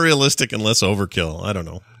been more realistic and less overkill. I don't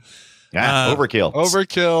know. Yeah, overkill.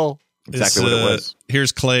 Overkill. Exactly what it was.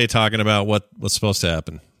 Here's Clay talking about what's supposed to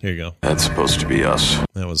happen. Here you go. That's supposed to be us.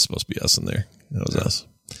 That was supposed to be us in there. That was us.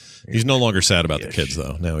 He's no longer sad about the kids,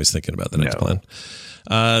 though. Now he's thinking about the next plan.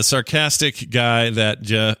 Sarcastic guy that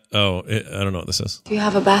I don't know what this is. Do you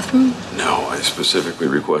have a bathroom? No, I specifically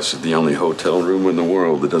requested the only hotel room in the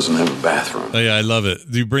world that doesn't have a bathroom. Oh yeah, I love it.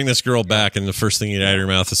 You bring this girl back, and the first thing you get out of your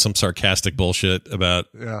mouth is some sarcastic bullshit about.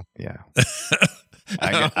 Yeah. Yeah.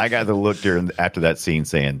 I got the look after that scene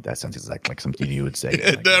saying that sounds exactly like something you would say.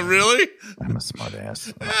 Like, Really? I'm a smart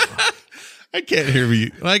ass. I can't hear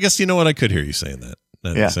you. Well, I guess you know what? I could hear you saying that.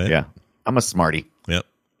 Now that you say it. Yeah. I'm a smarty. Yep.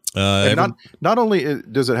 And not only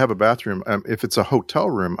does it have a bathroom, if it's a hotel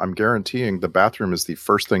room, I'm guaranteeing the bathroom is the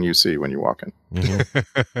first thing you see when you walk in.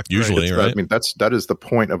 Usually, right? I mean, that is the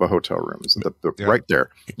point of a hotel room. Is right there.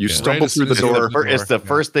 You stumble Right through the as soon as door. It's the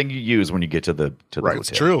first thing you use when you get to the Right. hotel. It's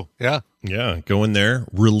true. Yeah. Yeah. Go in there,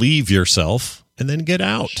 relieve yourself, and then get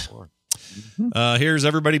out. Here's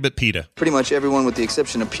everybody but PETA. Pretty much everyone with the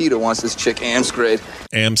exception of Peter wants this chick Amsgrade.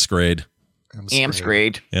 Amsgrade.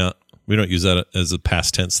 Amsgrade. Yeah. We don't use that as a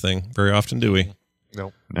past tense thing very often, do we?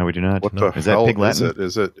 No. No, we do not. What No. the Is that hell Pig Latin?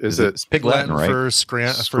 is it? Is it It's Pig Latin, right? for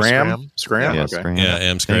scram? scram? Scram? Yeah, Okay. scram. Yeah,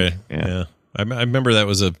 Amsgrade. Yeah. Yeah. I remember that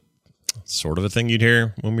was a sort of a thing you'd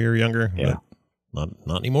hear when we were younger. Yeah. But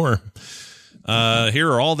not anymore. Here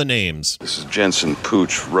are all the names. This is Jensen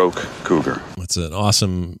Pooch Roke Cougar. It's an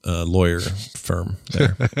awesome lawyer firm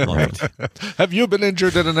there. Have you been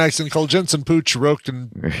injured in an accident called Jensen Pooch, Roke,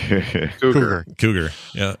 and Cougar? Cougar.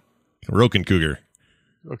 Yeah. Roke and Cougar.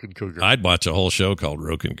 Roke and Cougar. I'd watch a whole show called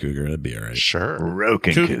Roke and Cougar. That'd be all right. Sure.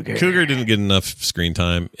 Broken Cougar. Cougar didn't get enough screen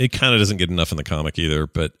time. It kind of doesn't get enough in the comic either,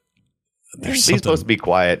 but He's supposed to be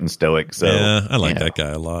quiet and stoic. So yeah, I like that guy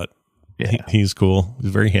a lot. Yeah. He's cool. He's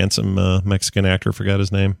a very handsome Mexican actor. Forgot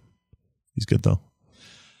his name. He's good though.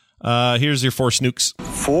 Here's your 4 snooks.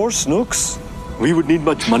 4 snooks? We would need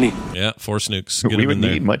much money. Yeah, 4 snooks. Get We him would in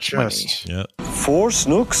there. need much money. Yeah. 4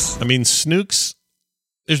 snooks? I mean, snooks.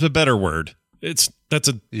 There's a better word. That's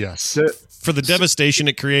a Yes. for the devastation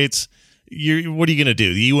it creates. What are you going to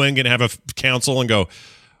do? The UN going to have a council and go,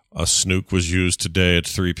 a snook was used today at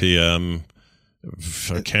 3 p.m.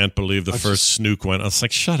 I can't believe the first snook went. I was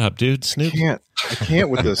like, shut up, dude. Snook. I can't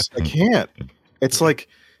with this. I can't. It's like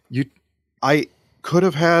I could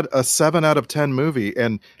have had a 7 out of 10 movie,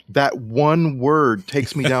 and that one word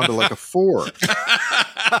takes me down to like a 4.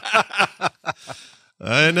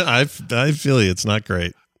 I know. I feel you. It's not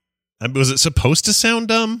great. Was it supposed to sound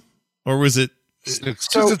dumb, or was it?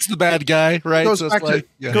 Because it's the bad guy, right? It goes So back it's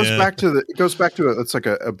like, to it goes back to it's like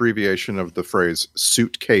a abbreviation of the phrase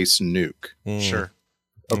suitcase nuke. Sure.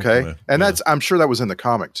 Okay, and that's I'm sure that was in the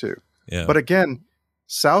comic too. Yeah. But again,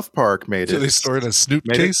 South Park made So it. they store it in a snoop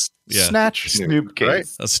made case? it Yeah. Snatch Snoop nuke, right?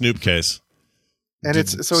 case. A Snoop case. And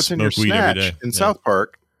it's in your Smoke weed every snatch day. in Yeah. South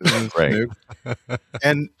Park. Right.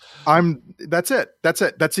 And that's it. That's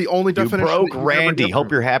the only You definition. broke that you Randy. ever get Hope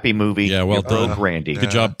through. you're happy, movie. Yeah, well You broke done. Randy.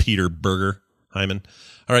 Good job, Peter Berger Hyman.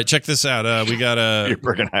 All right, check this out. We got Peter a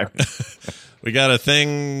Bergenheimer. we got a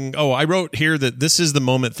thing. Oh, I wrote here that this is the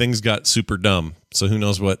moment things got super dumb. So who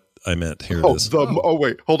knows what I meant? Here it is.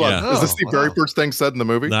 Wait, hold on. Yeah. Is this the very first thing said in the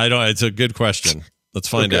movie? No, I don't. It's a good question. Let's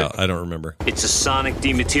find out. I don't remember. It's a sonic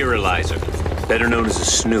dematerializer, better known as a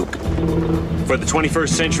snook. For the 21st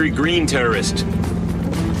century green terrorist.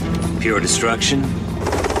 Pure destruction,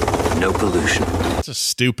 no pollution. It's just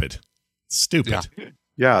stupid. Stupid.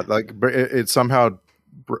 Yeah, like it somehow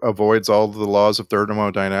avoids all the laws of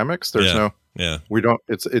thermodynamics. There's we don't.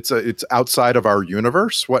 It's outside of our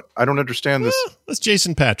universe. What? I don't understand this. That's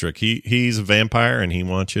Jason Patrick. He's a vampire and he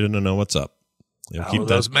wants you to know what's up. Keep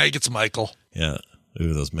those maggots, Michael. Yeah.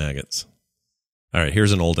 Ooh, those maggots. All right,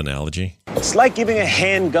 here's an old analogy. It's like giving a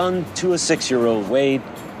handgun to a 6-year-old, Wade.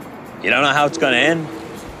 You don't know how it's going to end,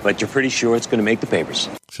 but you're pretty sure it's going to make the papers.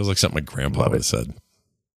 Feels like something my grandpa would have said.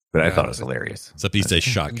 But I thought it was hilarious. Except he says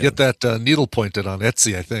shotgun. Get that needle pointed on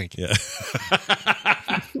Etsy, I think. Yeah.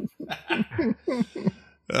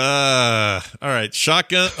 All right,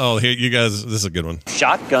 shotgun. Oh, here, you guys, this is a good one.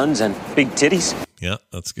 Shotguns and big titties. Yeah,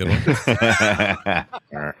 that's a good one.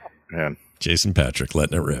 All right, man. Jason Patrick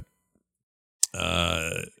letting it rip.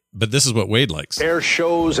 But this is what Wade likes. Air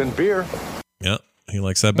shows and beer. Yeah, he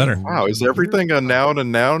likes that better. Wow, is everything a noun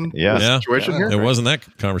situation here? It wasn't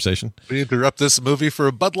that conversation. We interrupt this movie for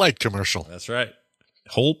a Bud Light commercial. That's right.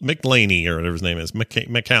 Holt McLaney, or whatever his name is.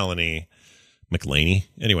 McCallany. McLaney.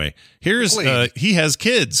 Anyway, here's he has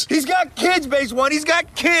kids. He's got kids, base one. He's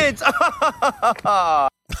got kids. In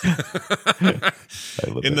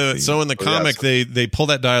the comic, they pull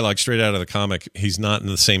that dialogue straight out of the comic. He's not in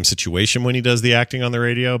the same situation when he does the acting on the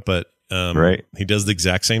radio, but he does the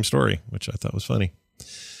exact same story, which I thought was funny.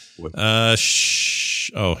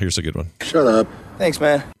 Here's a good one. Shut up. Thanks,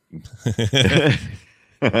 man.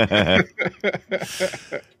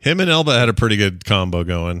 Him and Elba had a pretty good combo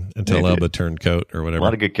going until Elba turned coat or whatever. A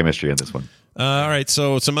lot of good chemistry in this one. All right,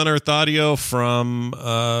 so some unearthed audio from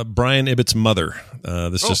Brian Ibbott's mother.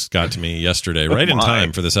 This just got to me yesterday, right in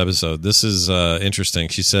time for this episode. This is interesting.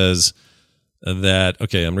 She says that,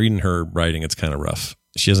 okay, I'm reading her writing. It's kind of rough.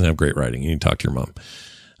 She doesn't have great writing. You need to talk to your mom.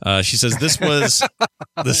 She says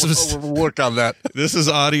We'll work on that. This is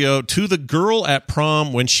audio to the girl at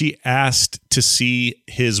prom when she asked to see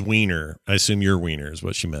his wiener. I assume your wiener is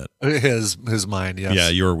what she meant. His mind, yes. Yeah,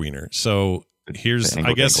 your wiener. So here's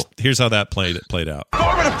how that played out.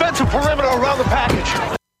 Form a defensive perimeter around the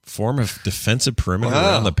package. Form a defensive perimeter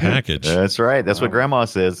around the package. That's right. That's what Grandma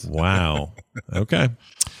says. Wow. Okay.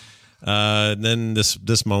 Then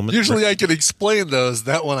this moment. Usually I can explain those.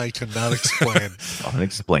 That one I cannot explain.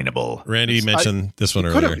 Unexplainable. Randy mentioned this one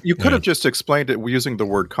earlier. You could have just explained it using the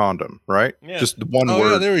word condom, right? Yeah. Just the one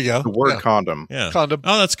word. Yeah, there we go. The word condom. Yeah. Condom.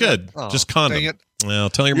 Oh, that's good. Oh, just condom. dang it. Well,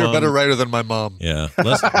 tell your You're mom. a better writer than my mom. Yeah.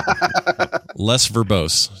 Less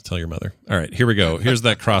verbose. Tell your mother. All right, here we go. Here's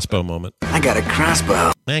that crossbow moment. I got a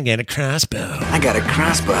crossbow. I got a crossbow. I got a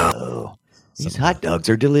crossbow. These hot dogs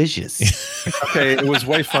are delicious. Okay, it was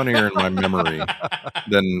way funnier in my memory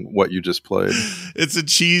than what you just played. It's a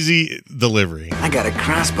cheesy delivery. I got a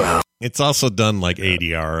crossbow. It's also done like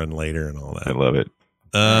ADR and later and all that. I love it.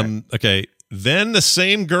 Okay. Then the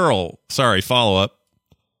same girl, follow up.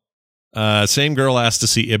 Same girl asked to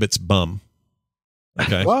see Ibbott's bum.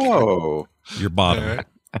 Okay. Whoa. Your bottom. All right.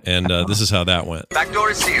 And this is how that went. Back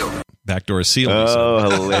door is sealed. Back door is sealed.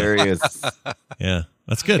 Oh, hilarious. Yeah.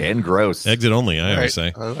 That's good. And gross. Exit only, I always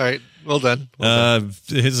say. All right. Well done.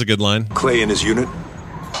 Here's a good line. Clay in his unit.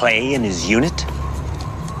 Clay in his unit?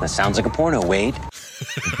 That sounds like a porno, Wade.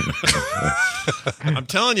 I'm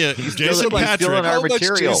telling you, Jason stealing Patrick. our How much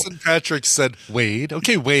material. Jason Patrick said, Wade.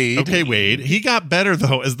 Okay, Wade. Okay, Wade. He got better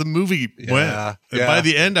though as the movie went. And yeah. by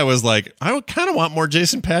the end, I was like, I kind of want more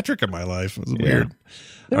Jason Patrick in my life. It was weird.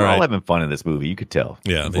 They're All all right. having fun in this movie. You could tell.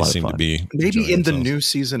 Yeah, It was a they lot of seem to fun. be. Maybe enjoying in the themselves. new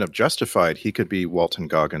season of Justified, he could be Walton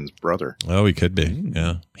Goggins' brother. Oh, he could be.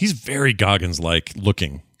 Yeah, he's very Goggins-like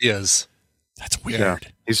looking. He is. That's weird. Yeah.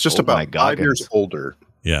 He's just Oh, my about 5 years Goggins. older.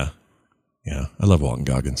 Yeah. I love Walton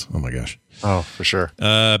Goggins. Oh my gosh. Oh, for sure.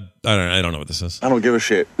 I don't know what this is. I don't give a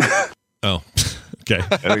shit. Oh, okay.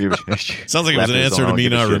 I don't give a shit. Sounds like it was an Lefties answer to don't me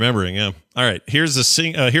give a not shit. remembering. Yeah. All right. Here's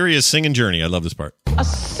here he is singing Journey. I love this part. A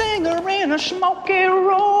singer in a smoky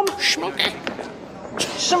room. Smoky.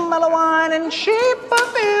 Some mellow wine and cheap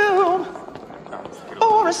perfume.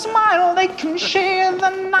 Oh, for a smile, they can share the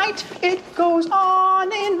night. It goes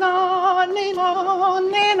on and on and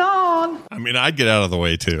on and on. I mean, I'd get out of the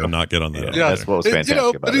way too and not get on that. Yeah, That's what was fantastic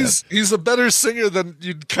about but he's a better singer than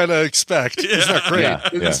you'd kind of expect. He's not great. Yeah,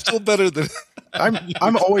 It's still better than.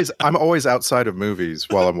 I'm always outside of movies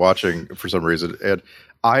while I'm watching for some reason, and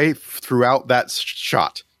throughout that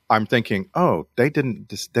shot, I'm thinking, oh, they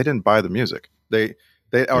didn't buy the music. They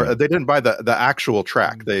didn't buy the actual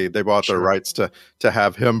track. They bought the rights to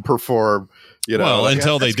have him perform. You know, well, like,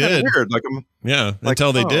 until they did. Weird.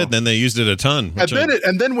 Until they did, then they used it a ton.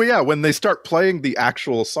 And then when they start playing the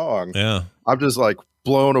actual song, I'm just like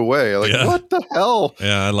blown away. Like, what the hell?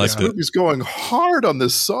 Yeah, I liked it. He's going hard on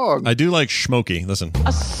this song. I do like Schmokey. Listen.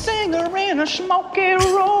 A singer in a smoky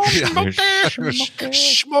room. Smoky.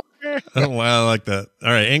 Oh, wow, I like that.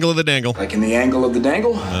 All right, Angle of the Dangle. Like in the angle of the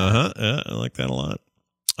dangle? Uh-huh. Yeah, I like that a lot.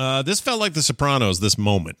 This felt like The Sopranos, this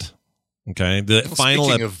moment. Okay. The final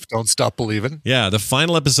Speaking of Don't Stop Believing. Yeah, the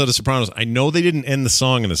final episode of Sopranos. I know they didn't end the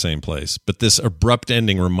song in the same place, but this abrupt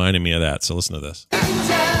ending reminded me of that. So listen to this.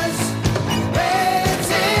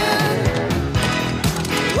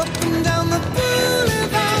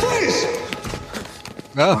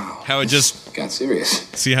 Oh. How it just got serious.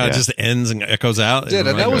 See how it just ends and echoes out? Yeah,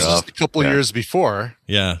 and that was just a couple years before.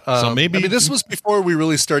 Yeah. So maybe I mean, this was before we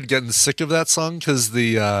really started getting sick of that song because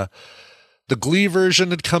the Glee version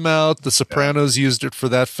had come out. The Sopranos used it for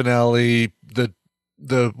that finale.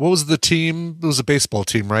 What was the team? It was a baseball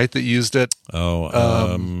team, right? That used it. Oh,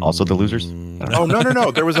 also the Losers. Oh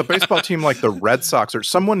no! There was a baseball team like the Red Sox or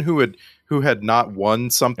someone who had not won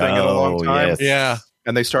something in a long time. Yes. Yeah.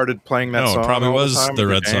 And they started playing that song. it probably was the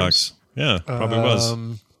Red games. Sox. Yeah, probably was.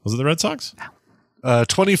 Was it the Red Sox?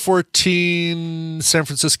 2014 San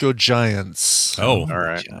Francisco Giants. Oh, all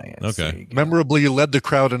right. Okay. Memorably led the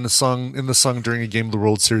crowd in the song during a game of the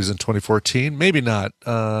World Series in 2014. Maybe not.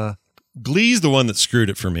 Glee's the one that screwed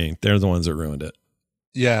it for me. They're the ones that ruined it.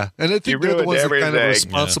 Yeah, and I think they're the ones that kind of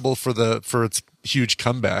responsible for its huge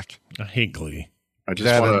comeback. I hate Glee. I just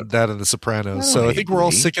that and the Sopranos. So I think we're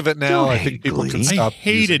all sick of it now. I think people can stop. I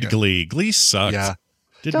hated Glee. Glee sucked. Yeah.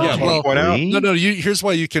 No. Here's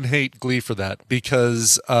why you can hate Glee for that,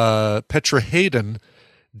 because Petra Hayden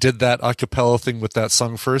did that a cappella thing with that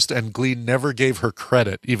song first, and Glee never gave her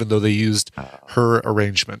credit, even though they used her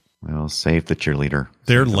arrangement. Well, save the cheerleader.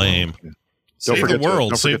 They're lame. Don't forget the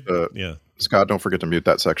world. Scott, don't forget to mute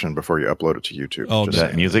that section before you upload it to YouTube. Oh,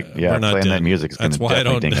 that music? Yeah, playing that music is going to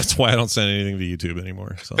definitely ding That's why I don't send anything to YouTube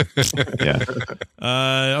anymore. So.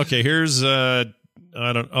 Yeah. Okay, here's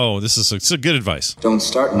this is it's a good advice. Don't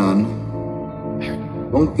start none.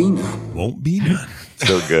 Won't be none. Won't be none.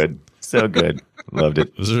 So good. So good. Loved it.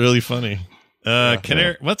 It was really funny.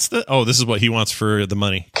 Canary. What's the? Oh, this is what he wants for the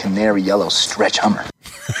money. Canary yellow stretch Hummer.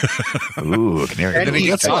 Ooh, canary. And he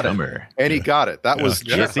got Hummer. And he got it. That was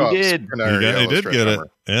yes, he did. He did get it.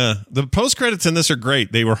 Yeah. The post credits in this are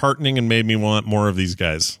great. They were heartening and made me want more of these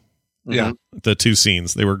guys. Yeah. The two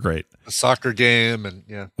scenes, they were great. The soccer game and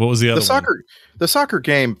What was the other one? The soccer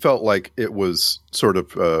game felt like it was sort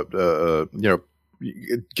of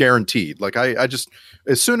guaranteed. Like I just,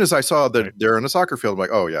 as soon as I saw that they're in a soccer field, I'm like,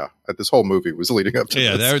 oh yeah, this whole movie was leading up to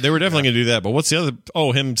this. Yeah, they were definitely going to do that. But what's the other?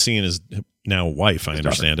 Oh, him seeing his now wife. I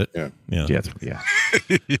understand it. Yeah. Yeah.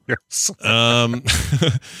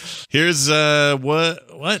 Here's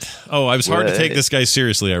what? Oh, I was hard to take this guy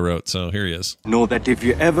seriously. I wrote. So here he is. Know that if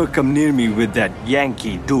you ever come near me with that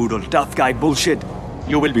Yankee Doodle tough guy bullshit,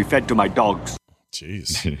 you will be fed to my dogs.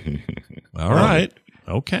 Jeez. All right.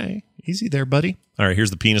 Okay. Easy there, buddy. All right, here's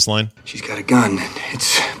the penis line. She's got a gun.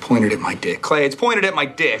 It's pointed at my dick. Clay, it's pointed at my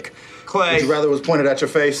dick. Clay. Would you rather it was pointed at your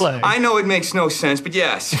face? Clay. I know it makes no sense, but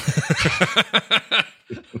yes.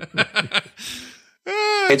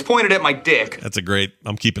 It's pointed at my dick. That's a great.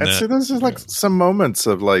 I'm keeping that. So this is like some moments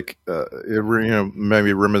of like,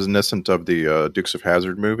 maybe reminiscent of the Dukes of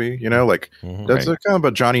Hazzard movie. That's a kind of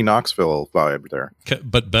a Johnny Knoxville vibe there,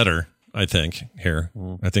 but better. I think here.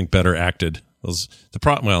 I think better acted.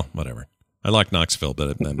 Well, whatever. I like Knoxville,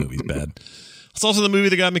 but that movie's bad. It's also the movie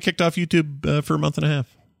that got me kicked off YouTube for a month and a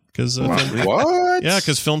half. Because what? Yeah,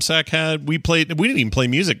 because FilmSack we didn't even play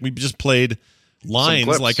music. We just played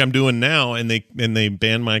lines like I'm doing now, and they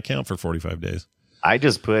banned my account for 45 days. I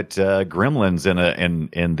just put Gremlins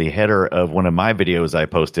in the header of one of my videos I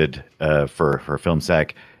posted for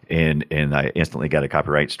FilmSack, and I instantly got a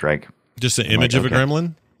copyright strike. Just an image of a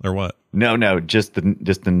gremlin, or what? No, just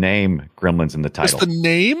the name Gremlins in the title. Just the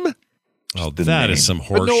name? Oh, that is some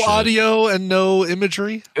horse. But no audio and no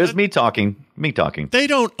imagery. It was me talking. They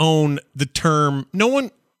don't own the term. No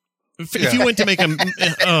one. If you went to make a,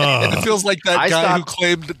 it feels like that guy who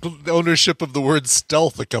claimed ownership of the word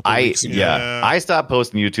stealth a couple weeks ago. Yeah, I stopped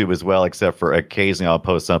posting YouTube as well, except for occasionally I'll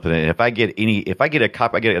post something. And if I get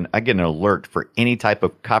an alert for any type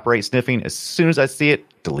of copyright sniffing. As soon as I see it,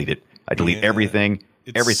 delete it. I delete everything.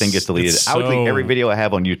 Everything gets deleted. I would delete every video I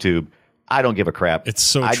have on YouTube. I don't give a crap. It's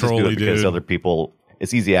so I trolly, just do it because dude. Other people.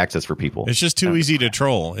 It's easy access for people. It's just too easy to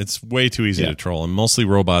troll. It's way too easy to troll, and mostly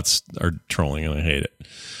robots are trolling, and I hate it.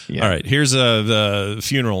 All right, here's the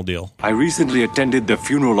funeral deal. I recently attended the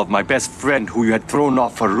funeral of my best friend who you had thrown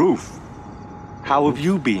off a roof. How have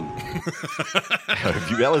you been?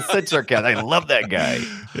 That was such sarcasm. I love that guy.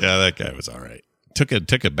 Yeah, that guy was all right.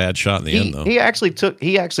 Took a bad shot in the end though. He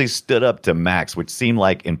actually stood up to Max, which seemed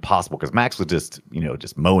like impossible because Max was just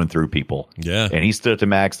mowing through people. Yeah, and he stood up to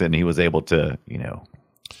Max and he was able to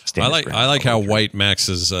stand. I like how white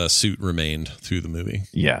Max's suit remained through the movie.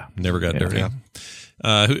 Yeah, never got dirty. Yeah.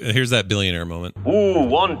 Here's that billionaire moment. Who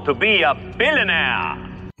want to be a billionaire?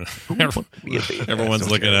 Everyone's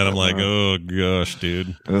looking at him like, oh gosh,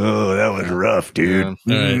 dude. Oh, that was rough, dude. All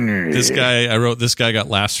right. This guy got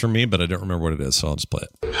laughs from me, but I don't remember what it is, so I'll just play it.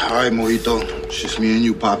 All right, Mojito. It's just me and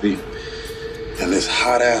you, Poppy. And this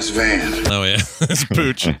hot ass van. Oh yeah, it's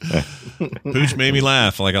Pooch. Pooch made me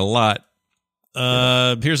laugh like a lot.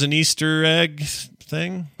 Here's an Easter egg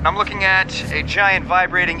thing. I'm looking at a giant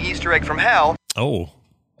vibrating Easter egg from hell. Oh,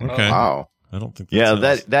 okay. Wow. I don't think.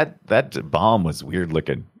 That bomb was weird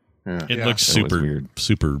looking. Yeah. It looks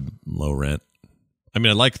super low rent. I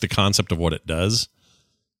mean, I like the concept of what it does.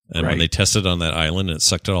 And when they tested on that island and it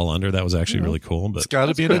sucked it all under, that was actually really cool. But it's got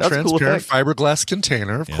to be in a transparent fiberglass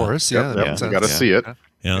container, of course. Yeah, you got to see it.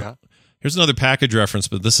 Yeah. Here's another package reference,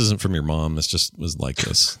 but this isn't from your mom. This just was like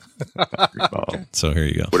this. Okay. So here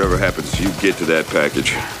you go. Whatever happens, you get to that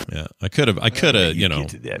package. Yeah, I could have, could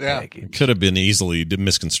have been easily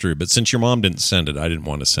misconstrued, but since your mom didn't send it, I didn't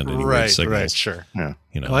want to send any weird signals. Right, sure. Yeah,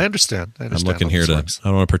 I understand. I'm looking here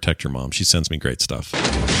I want to protect your mom. She sends me great stuff.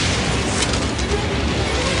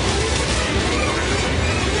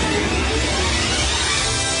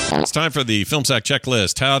 It's time for the Film Sack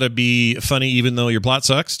checklist. How to be funny even though your plot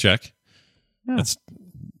sucks? Check. Yeah. That's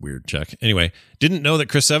weird. Check. Anyway, didn't know that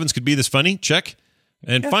Chris Evans could be this funny? Check.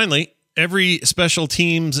 And finally, every special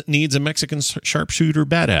teams needs a Mexican sharpshooter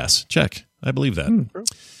badass. Check. I believe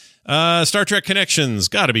that. Star Trek connections.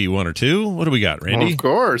 Got to be one or two. What do we got, Randy? Of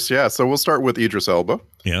course, yeah. So we'll start with Idris Elba.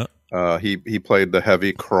 Yeah. He played the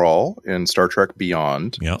heavy Krall in Star Trek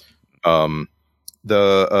Beyond. Yeah.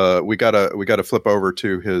 We gotta flip over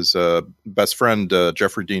to his best friend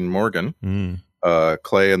Jeffrey Dean Morgan,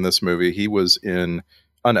 Clay in this movie. He was in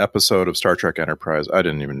an episode of Star Trek Enterprise. I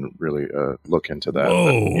didn't even really look into that.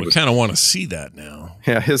 Whoa, I kind of want to see that now.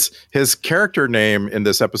 Yeah, his character name in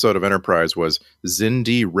this episode of Enterprise was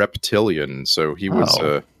Xindi Reptilian. So he was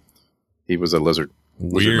a lizard.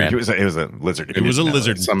 Weird. Man. It was a lizard. It was a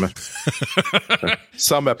lizard.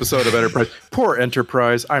 Some episode of Enterprise. Poor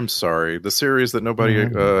Enterprise. I'm sorry. The series that nobody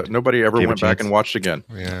ever went back and watched again.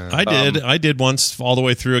 Yeah, I did once all the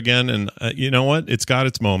way through again, and you know what? It's got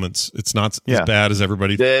its moments. It's not as bad as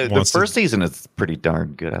everybody wants. The first season is pretty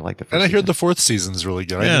darn good. I like the first. And I heard the fourth season is really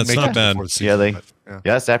good. Yeah, it's not bad.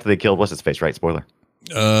 That's after they killed what's his face, right? Spoiler.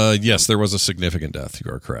 Yes, there was a significant death.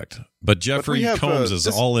 You are correct. But Jeffrey Combs is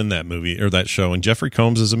all in that movie or that show, and Jeffrey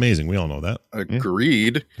Combs is amazing. We all know that.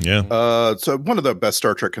 Agreed. Yeah. So one of the best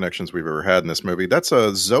Star Trek connections we've ever had in this movie. That's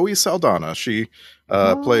Zoe Saldana. She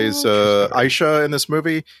plays Aisha in this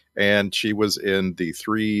movie, and she was in the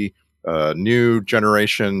 3 New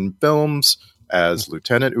Generation films as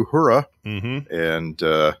Lieutenant Uhura. And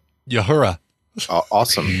Uhura.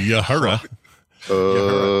 Awesome. Uhura.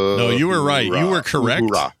 No, you were right. You were correct.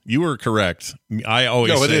 Uhura. You were correct. I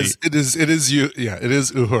always say it is you. Yeah, it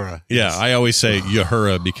is Uhura. Yeah, I always say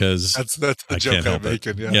Uhura because that's the joke I'm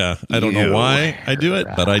making. Yeah, I don't know why I do it,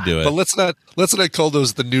 but I do it. But let's not call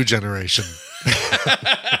those the new generation.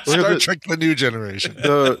 Star Trek: The New Generation.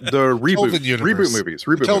 The reboot movies.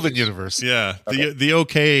 Kelvin universe. Yeah, the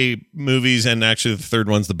okay movies, and actually the third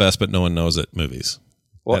one's the best, but no one knows it movies.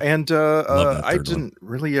 Well, I didn't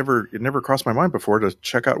really it never crossed my mind before to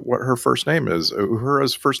check out what her first name is.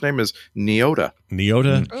 Uhura's first name is Nyota.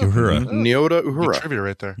 Uhura. Nyota Uhura. Trivia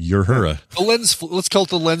right there. Uhura. Let's call it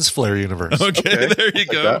the lens flare universe. Okay, there you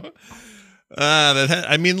go.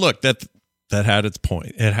 That had its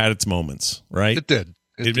point. It had its moments, right? It did.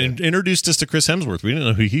 It introduced us to Chris Hemsworth. We didn't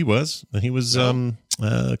know who he was. And he was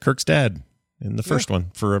Kirk's dad. In the first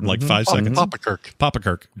one for like 5 seconds. Papa Kirk. Papa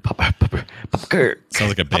Kirk.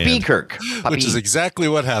 Sounds like a band. Puppy Kirk. Which is exactly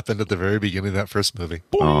what happened at the very beginning of that first movie.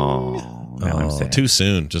 Oh, Oh, too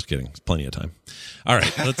soon. Just kidding. It's plenty of time. All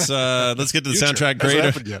right, let's get to the soundtrack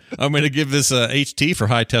grade. I'm going to give this a HT for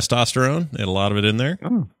high testosterone. They had a lot of it in there.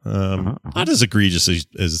 Not as egregious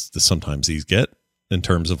as sometimes these get in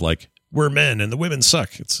terms of like we're men and the women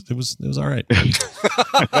suck. It was all right.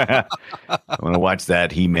 I want to watch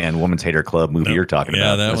that He-Man Woman's Hater Club movie you're talking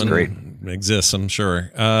about. Yeah, that one great. Exists, I'm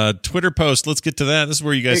sure. Twitter post. Let's get to that. This is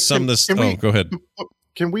where you guys sum this. Go ahead.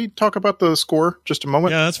 Can we talk about the score just a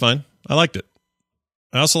moment? Yeah, that's fine. I liked it.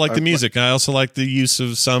 I also like the music. I also like the use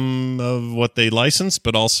of some of what they licensed,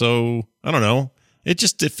 but also, I don't know. It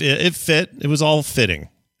just, it fit. It was all fitting,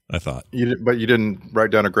 I thought. But you didn't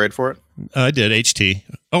write down a grade for it? I did. HT.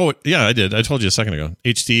 Oh, yeah, I did. I told you a second ago.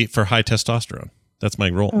 HT for high testosterone. That's my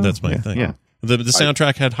role. That's my thing. Yeah. The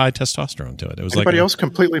soundtrack had high testosterone to it. It was anybody else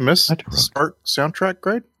completely miss Start soundtrack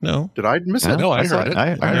grade? No. Did I miss it? No, I heard it.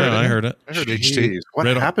 I heard it. I heard HT. What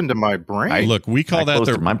happened to my brain? Look, we call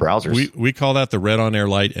that my browsers. We call that the red on air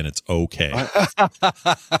light, and it's okay.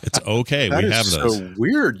 It's okay. That we is have those. so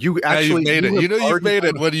weird. You actually made it. You've made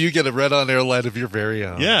it. When do you get a red on air light of your very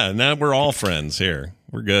own? Yeah, now we're all friends here.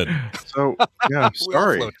 We're good. So yeah,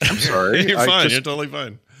 sorry. I'm sorry. You're fine. You're totally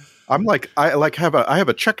fine. I'm like I have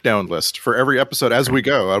a check down list for every episode as we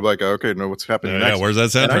go. I'm like, okay, no, what's happening next? Yeah, where's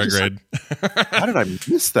that soundtrack grade? How did I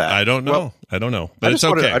miss that? I don't know. Well, But it's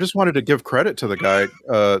okay. I just wanted to give credit to the guy.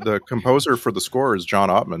 The composer for the score is John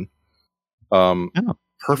Ottman.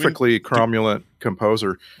 Perfectly cromulent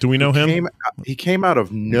composer. Do we know him? He came out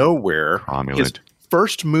of nowhere. Cromulent. His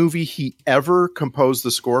first movie he ever composed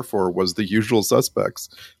the score for was The Usual Suspects.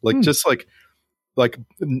 Just like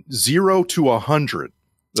 0 to 100.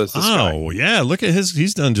 Yeah, look at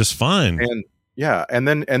he's done just fine. And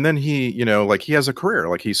then he, he has a career.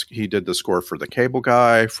 Like he did the score for The Cable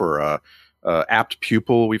Guy, for Apt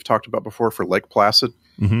Pupil we've talked about before, for Lake Placid.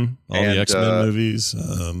 Mm-hmm. All the X-Men movies.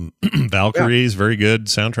 Valkyries, very good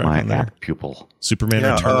soundtrack on there. Apt Pupil.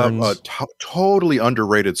 Superman Returns. Totally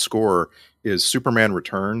underrated score is Superman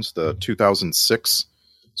Returns, the 2006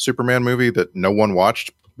 Superman movie that no one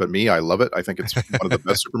watched but me. I love it. I think it's one of the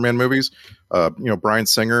best Superman movies. Bryan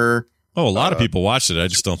Singer. Oh, a lot of people watched it. I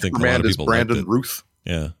just don't think Superman a lot of people Brandon liked it. Ruth.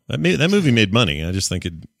 Yeah, that movie made money. I just think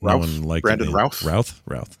no one liked Brandon it. Routh.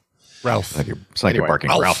 It's like you're barking.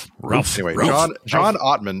 Ralph. Anyway, John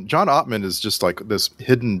Ottman is just like this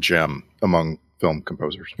hidden gem among film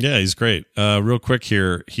composers. Yeah, he's great. Real quick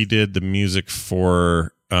here, he did the music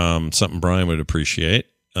for something Brian would appreciate.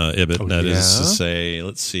 Ibit. That is to say,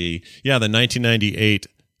 let's see. Yeah, the 1998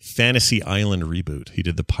 Fantasy Island reboot. He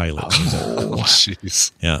did the pilot. Oh,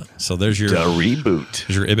 jeez. Yeah. So there's your reboot.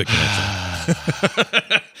 There's your Ibit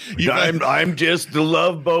connection. I'm just the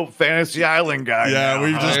Love Boat Fantasy Island guy. Yeah, now.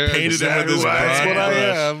 we've just painted him with this. That's what I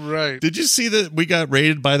am. Right. Did you see that we got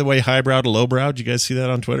rated, by the way, highbrow to lowbrow? Did you guys see that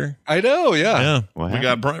on Twitter? I know. Yeah.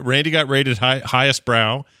 Yeah. Randy got rated highest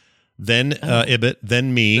brow, then Ibit,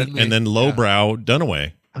 then me, and then lowbrow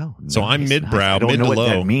Dunaway. Oh, so I'm mid-brow, I don't mid know to what low.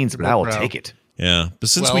 that means, but I will take it. Yeah, but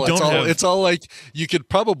since we don't have, it's all like you could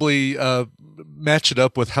probably match it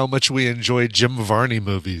up with how much we enjoy Jim Varney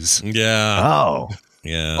movies. Yeah. Oh.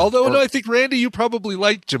 Yeah. Although, no, I think Randy, you probably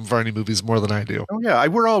like Jim Varney movies more than I do. Oh yeah,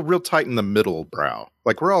 we're all real tight in the middle brow.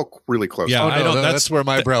 Like we're all really close. Yeah, I don't. That's where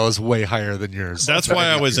my brow is way higher than yours. That's why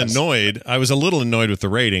I was annoyed. I was a little annoyed with the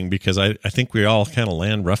rating because I think we all kind of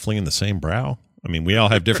land roughly in the same brow. I mean, we all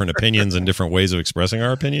have different opinions and different ways of expressing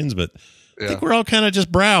our opinions, but I think we're all kind of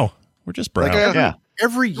just brow. We're just brow. Like,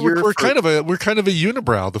 every year we're kind of a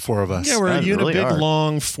unibrow, the four of us. Yeah, we're big,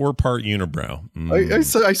 long 4-part unibrow.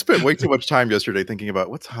 I spent way too much time yesterday thinking about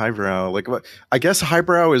what's highbrow. Like, what? I guess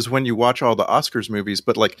highbrow is when you watch all the Oscars movies,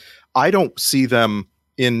 but like I don't see them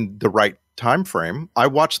in the right time frame. I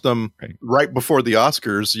watch them right before the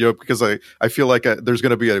Oscars, because I feel like there's going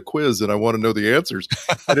to be a quiz and I want to know the answers.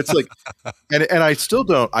 And it's like, and I still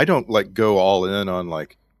don't like go all in on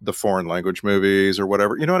like the foreign language movies or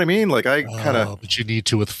whatever. You know what I mean? Like I kind of, but you need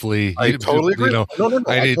to with Flea. I totally agree. No.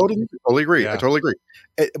 I totally agree. Yeah. I totally agree.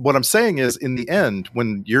 What I'm saying is, in the end,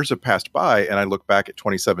 when years have passed by and I look back at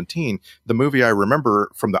 2017, the movie I remember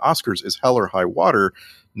from the Oscars is Hell or High Water,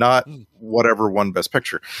 not whatever won Best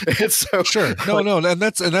Picture. So sure, no, and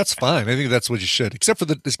that's fine. I think that's what you should, except for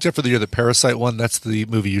the year the Parasite won. That's the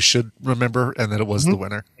movie you should remember, and that it was the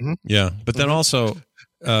winner. Mm-hmm. Yeah, but then also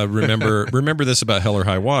remember this about Hell or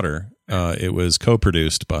High Water. It was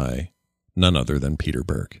co-produced by none other than Peter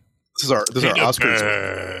Berg. This is our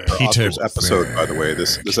Oscars episode, by the way.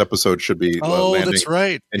 This episode should be landing that's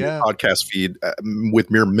right. in your podcast feed with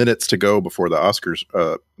mere minutes to go before the Oscars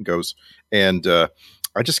goes. And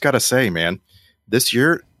I just got to say, man, this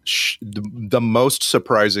year the most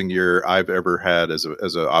surprising year I've ever had as a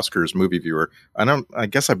Oscars movie viewer. I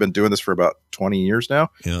guess I've been doing this for about 20 years now,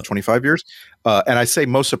 25 years. And I say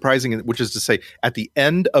most surprising, which is to say at the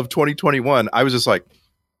end of 2021, I was just like,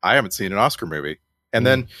 I haven't seen an Oscar movie. And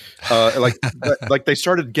then like they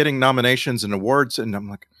started getting nominations and awards, and I'm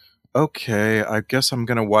like, okay, I guess I'm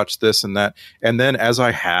going to watch this and that. And then as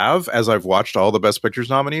I've watched all the Best Pictures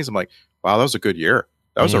nominees, I'm like, wow, that was a good year.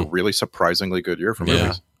 That was a really surprisingly good year for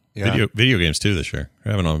movies. Yeah. Video games too this year.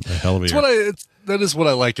 We're having a hell of a year. That is what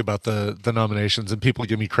I like about the nominations. And people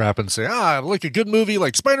give me crap and say, like a good movie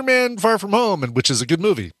like Spider-Man Far From Home, and which is a good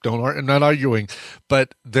movie. I'm not arguing,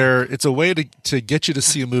 but it's a way to get you to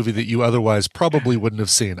see a movie that you otherwise probably wouldn't have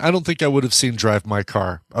seen. I don't think I would have seen Drive My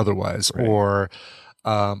Car otherwise, or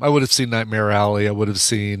I would have seen Nightmare Alley. I would have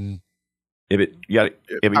seen. You got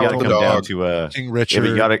to come down to King Richard.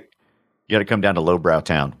 You got to come down to Lowbrow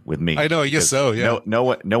Town with me. I know. I guess so. Yeah. No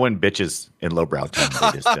one bitches in Lowbrow Town.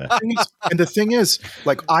 They just, and the thing is,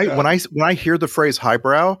 like, when I hear the phrase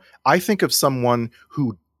highbrow, I think of someone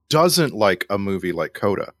who doesn't like a movie like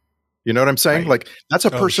Coda. You know what I'm saying? Right. Like, that's a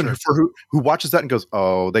person who watches that and goes,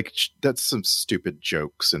 "Oh, that's some stupid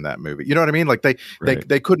jokes in that movie." You know what I mean? Like they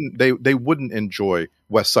wouldn't enjoy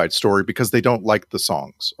West Side Story because they don't like the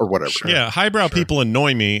songs or whatever. Yeah, highbrow people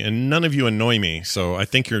annoy me, and none of you annoy me. So I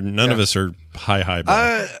think none of us are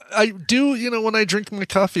highbrow. I do. When I drink my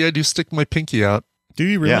coffee, I do stick my pinky out. Do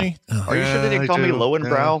you really? Yeah. Are you sure they didn't call me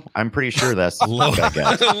Lowenbrow? Yeah. I'm pretty sure that's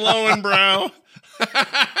Lowenbrow.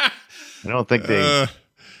 I don't think they.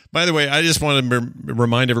 By the way, I just want to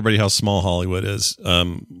remind everybody how small Hollywood is,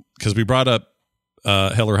 because we brought up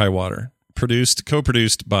Hell or High Water,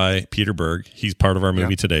 co-produced by Peter Berg. He's part of our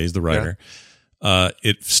movie today. He's the writer. Yeah.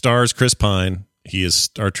 It stars Chris Pine. He is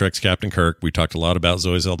Star Trek's Captain Kirk. We talked a lot about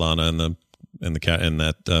Zoe Saldana in that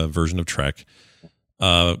version of Trek.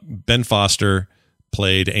 Ben Foster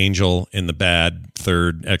played Angel in the bad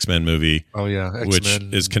third X-Men movie. Oh yeah, X-Men, which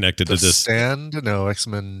is connected to this Stand. No,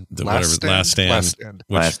 X-Men Last Stand.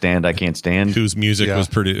 Last Stand. I Can't Stand. Whose music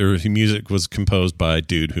was composed by a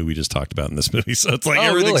dude who we just talked about in this movie. So it's like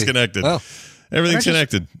everything's connected. Oh. Everything's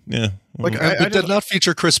connected. Yeah. Like, I did not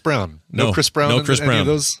feature Chris Brown. No Chris Brown. No Chris Brown. Any of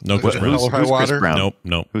those? No Chris Brown. Who's Chris Brown?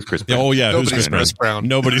 Nope. Who's Chris Brown? Oh yeah. Nobody's Who's Chris Brown?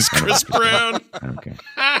 Nobody's Chris Brown. Okay.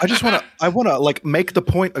 I want to like make the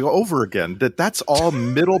point over again that's all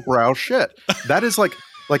middle brow shit. That is like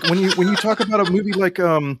when you talk about a movie like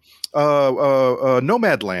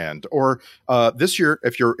Nomadland or this year,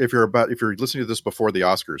 if you're listening to this before the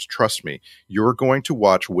Oscars, trust me, you're going to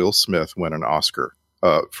watch Will Smith win an Oscar.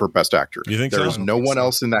 For Best Actor. You think there is no one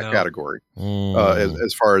else in that category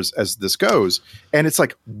as far as this goes, and it's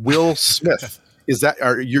like Will Smith. Is that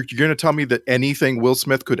you're going to tell me that anything Will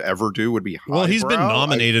Smith could ever do would be highbrow? Well, he's been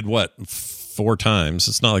nominated 4 times.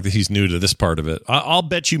 It's not like that he's new to this part of it. I'll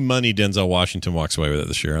bet you money Denzel Washington walks away with it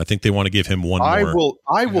this year. I think they want to give him one more.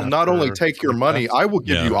 I will not only take your money, I will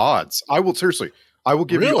give you odds. I will seriously. I will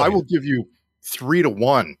give you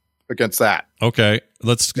 3-1 against that. Okay,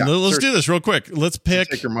 let's do this real quick. Let's pick.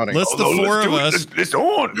 Take your money. Let's four of us. It's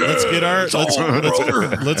on. Let's get our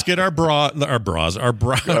brows on.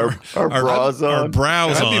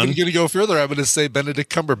 I'm even going to go further. I'm going to say Benedict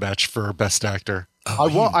Cumberbatch for Best Actor. I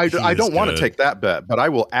don't want to take that bet, but I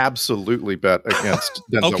will absolutely bet against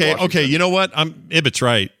Denzel Washington. Okay. You know what? Ibbott's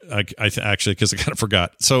right. I actually, because I kind of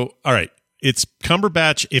forgot. So, all right, it's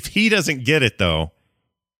Cumberbatch. If he doesn't get it, though,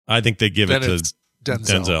 I think they give it to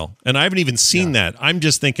Denzel. And I haven't even seen that. I'm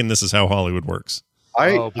just thinking this is how Hollywood works.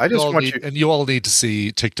 I just want you, and you all need to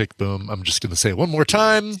see Tick Tick Boom. I'm just going to say it one more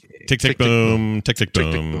time. Tick Tick Boom. Tick Tick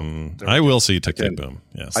Boom. I will see Tick Tick Boom.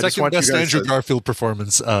 Yes. Second best Andrew Garfield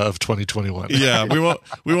performance of 2021. Yeah, we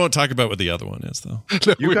won't talk about what the other one is though.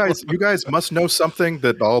 You guys must know something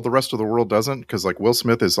that all the rest of the world doesn't, because like Will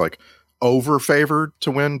Smith is like over favored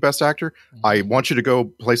to win Best Actor. I want you to go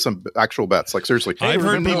play some actual bets. Like seriously, I've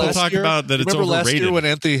heard people talk about that it's overrated. Last year when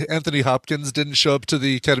Anthony Hopkins didn't show up to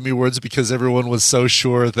the Academy Awards because everyone was so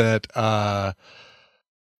sure that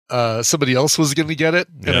somebody else was going to get it,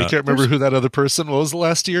 and I can't remember who that other person was.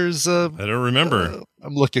 Last year's I don't remember.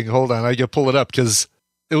 I'm looking. Hold on, I got to pull it up because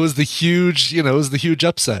it was the huge,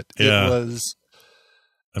 upset. Yeah. It was.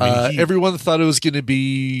 Everyone thought it was going to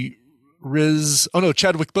be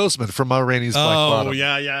Chadwick Boseman from Ma Rainey's Black Bottom. Oh,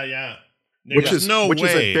 yeah. Which is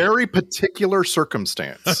a very particular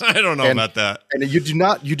circumstance. I don't know about that. And you do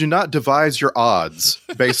not devise your odds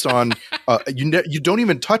based on you don't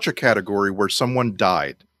even touch a category where someone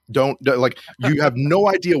died. You have no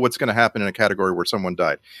idea what's going to happen in a category where someone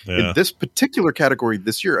died. Yeah. In this particular category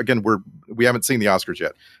this year, again, we haven't seen the Oscars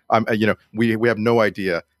yet. We have no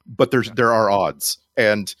idea, but there are odds.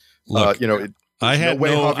 And Look, there's no way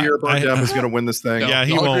Javier Bardem is going to win this thing. Yeah,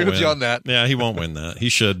 he I'll won't agree with win. you on that. Yeah, he won't win that. He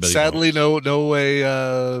should, but sadly, no way.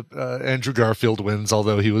 Andrew Garfield wins,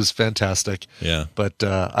 although he was fantastic. Yeah, but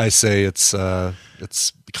I say it's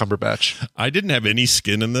Cumberbatch. I didn't have any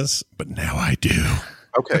skin in this, but now I do.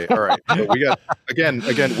 Okay, all right. So we got again.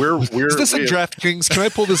 We're. Is this in DraftKings? Can I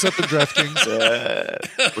pull this up in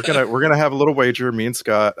DraftKings? We're gonna have a little wager. Me and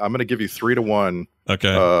Scott. I'm gonna give you 3-1.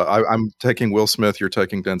 Okay. I'm taking Will Smith. You're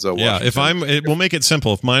taking Denzel Washington. Yeah. We'll make it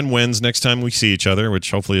simple. If mine wins next time we see each other,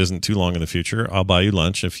 which hopefully isn't too long in the future, I'll buy you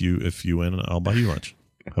lunch. If you win, I'll buy you lunch.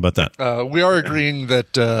 How about that? We are agreeing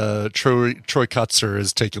that Troy Kotzer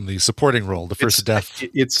is taking the supporting role, the first death.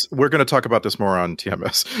 We're going to talk about this more on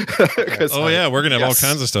TMS. We're going to have all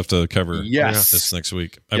kinds of stuff to cover this next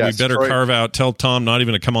week. We better carve out, tell Tom not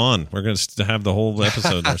even to come on. We're going to have the whole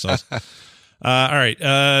episode ourselves. All right.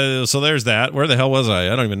 So there's that. Where the hell was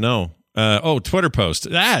I? I don't even know. Twitter post.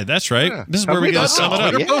 That's right. Yeah. This is where we got to sum it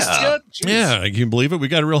up. Twitter post yet? Yeah, can you believe it? We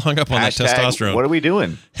got real hung up on that testosterone. What are we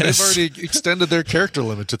doing? They've already extended their character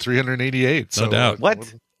limit to 388. No doubt.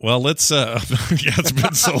 What? Well, let's. It's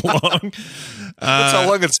been so long. That's how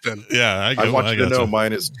long it's been. Yeah, I want you to know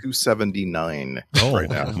mine is 279 right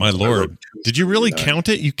now. My lord! Did you really count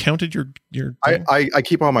it? You counted your. I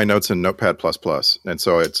keep all my notes in Notepad++, and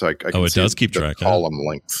so it's like I can it does keep track. Column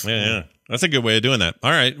length. Yeah. That's a good way of doing that.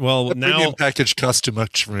 All right. Well, the premium package cost too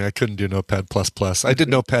much for me. I couldn't do Notepad++. I did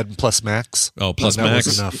Notepad Plus Max. Oh, Plus Max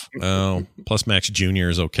was enough. Oh, Plus Max Junior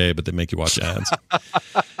is okay, but they make you watch ads.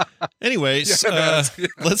 Anyways,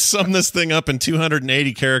 let's sum this thing up in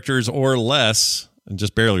 280 characters or less, and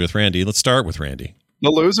just barely with Randy. Let's start with Randy.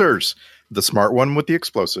 The losers. The smart one with the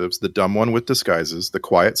explosives, the dumb one with disguises, the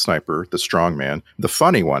quiet sniper, the strong man, the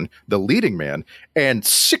funny one, the leading man, and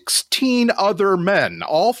 16 other men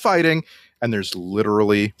all fighting. And there's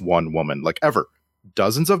literally one woman, like ever.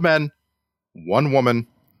 Dozens of men, one woman,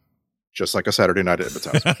 just like a Saturday Night at Ibbot's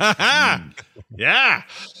house. Yeah.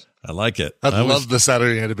 I like it. I love the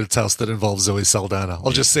Saturday Night at Ibbot's house that involves Zoe Saldana.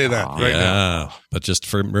 I'll just say that right now. But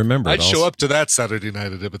just remember, I'd show up to that Saturday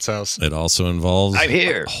Night at Ibbot's house. It also involves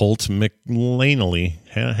Holt McLanely.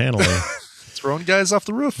 Throwing guys off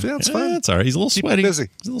the roof. Yeah, it's fine. It's all right. He's a little sweaty. Busy.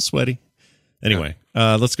 He's a little sweaty. Anyway,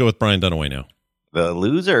 let's go with Brian Dunaway now. The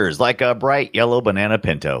losers, like a bright yellow banana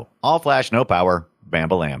pinto. All flash, no power.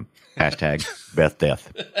 Bam-ba-lam. Hashtag Beth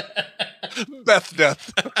Death. Beth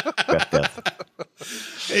Death. Beth Death.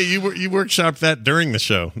 Hey, you workshopped that during the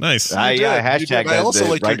show. Nice. Yeah, hashtag. I also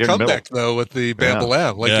like your comeback though with the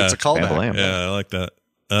Bam-ba-lam. Like it's a callback. Yeah, I like that.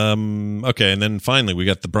 Okay, and then finally we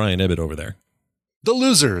got the Brian Ibbott over there. The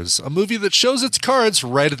Losers, a movie that shows its cards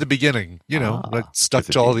right at the beginning. Like stuck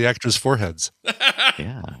to all the actors' foreheads.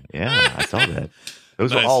 Yeah, I saw that.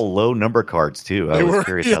 Those were all low number cards too. I was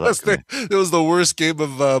curious how it was the worst game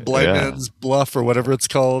of Blind Man's Bluff or whatever it's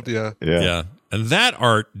called. Yeah. And that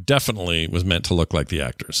art definitely was meant to look like the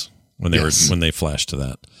actors when they flashed to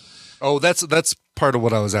that. Oh, that's part of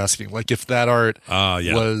what I was asking. Like if that art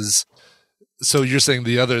was. So you're saying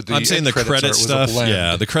I'm saying the credit stuff.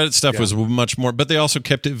 Yeah, the credit stuff was much more, but they also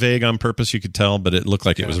kept it vague on purpose. You could tell, but it looked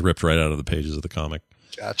like it was ripped right out of the pages of the comic.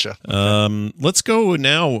 Gotcha. Let's go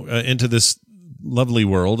now into this lovely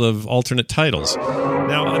world of alternate titles.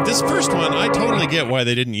 Now, this first one, I totally get why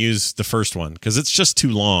they didn't use the first one because it's just too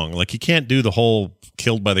long. Like you can't do the whole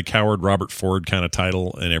 "Killed by the Coward" Robert Ford kind of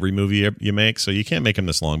title in every movie you make, so you can't make them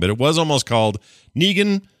this long. But it was almost called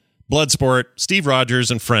Negan, Bloodsport, Steve Rogers,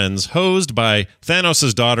 and Friends, hosed by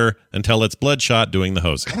Thanos' daughter until it's Bloodshot doing the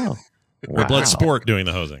hosing. Oh, or Bloodsport doing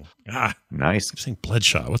the hosing. Nice. I'm saying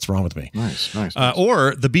Bloodshot. What's wrong with me? Nice.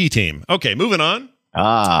 Or the B Team. Okay, moving on.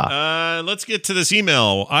 Let's get to this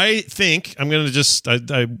email. I think I'm going to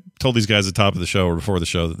I told these guys at the top of the show or before the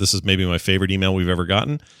show that this is maybe my favorite email we've ever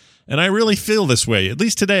gotten. And I really feel this way. At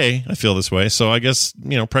least today, I feel this way. So I guess,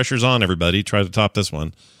 pressure's on everybody. Try to top this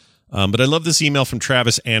one. But I love this email from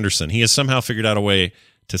Travis Anderson. He has somehow figured out a way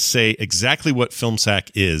to say exactly what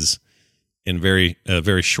FilmSack is in very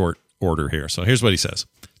short order here. So here's what he says.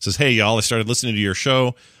 He says, "Hey, y'all, I started listening to your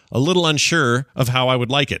show, a little unsure of how I would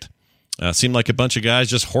like it. Seemed like a bunch of guys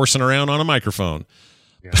just horsing around on a microphone.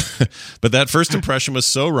 Yeah. But that first impression was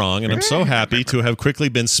so wrong, and I'm so happy to have quickly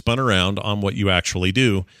been spun around on what you actually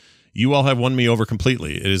do. You all have won me over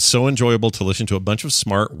completely. It is so enjoyable to listen to a bunch of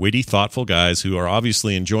smart, witty, thoughtful guys who are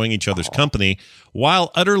obviously enjoying each other's company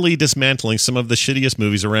while utterly dismantling some of the shittiest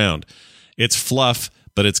movies around. It's fluff,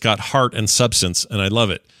 but it's got heart and substance, and I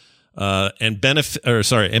love it. And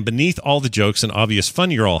beneath all the jokes and obvious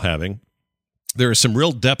fun you're all having, there is some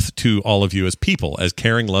real depth to all of you as people, as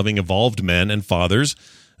caring, loving, evolved men and fathers.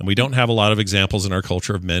 And we don't have a lot of examples in our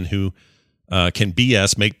culture of men who can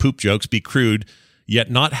BS, make poop jokes, be crude,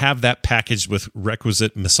 yet not have that packaged with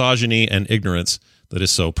requisite misogyny and ignorance that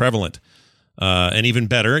is so prevalent. And even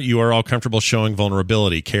better, you are all comfortable showing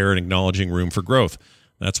vulnerability, care, and acknowledging room for growth.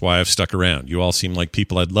 That's why I've stuck around. You all seem like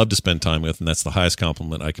people I'd love to spend time with, and that's the highest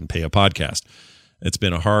compliment I can pay a podcast. It's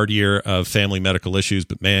been a hard year of family medical issues,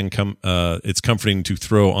 but man, it's comforting to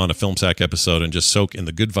throw on a Film Sack episode and just soak in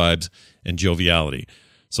the good vibes and joviality.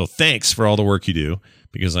 So thanks for all the work you do,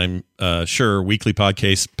 because I'm sure weekly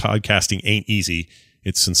podcasting ain't easy.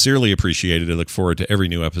 It's sincerely appreciated. I look forward to every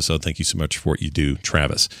new episode. Thank you so much for what you do,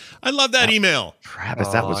 Travis. I love that email. Travis,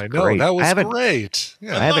 that was I great. know, that was great.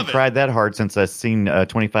 Yeah. I haven't cried that hard since I've seen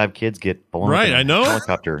 25 kids get blown up in a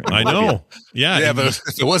helicopter. I know. Yeah, but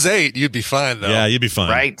if it was 8, you'd be fine, though. Yeah, you'd be fine.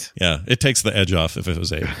 Right. Yeah, it takes the edge off if it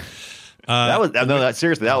was 8.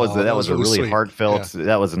 Seriously, that was a really heartfelt. Yeah.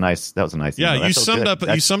 That was a nice. Yeah, email. you summed up.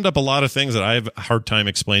 You summed up a lot of things that I have a hard time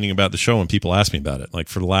explaining about the show when people ask me about it. Like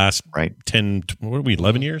for the last 10, what are we,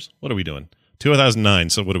 11 years? What are we doing?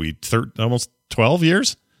 2009. So what are we? Almost 12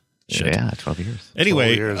 years? Shit. Yeah, 12 years.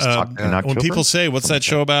 Anyway, 12 years. When people say, "What's that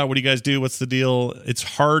show about? What do you guys do? What's the deal?" It's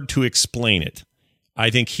hard to explain it.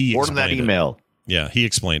 I think he explained that email. Yeah, he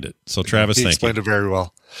explained it. So Travis, he thank you. explained it very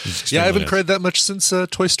well. Yeah, I haven't cried that much since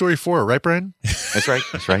Toy Story 4, right, Brian? That's right.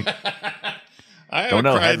 I haven't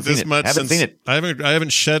cried this much since I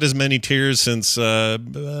haven't shed as many tears since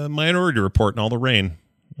Minority Report and all the rain.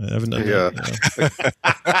 I haven't done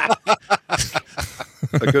that.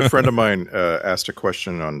 A good friend of mine asked a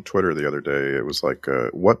question on Twitter the other day. It was like,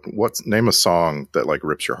 what's name a song that like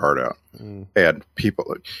rips your heart out? And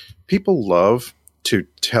people love to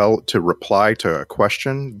reply to a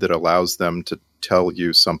question that allows them to tell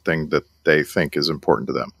you something that they think is important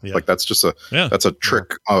to them. Yeah. Like that's just that's a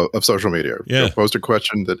trick of social media. Yeah. You'll post a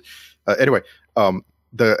question that anyway,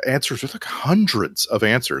 the answers are like hundreds of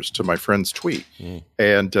answers to my friend's tweet.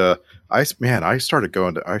 And I started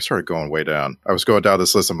going way down. I was going down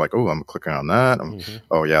this list. I'm like, oh, I'm clicking on that.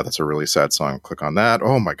 Oh yeah, that's a really sad song. Click on that.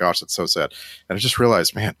 Oh my gosh, that's so sad. And I just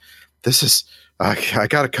realized, man, this is I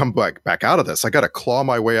got to come back out of this. I got to claw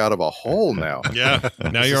my way out of a hole now. Yeah.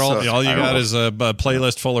 Now you're all you got is a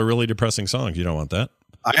playlist full of really depressing songs. You don't want that.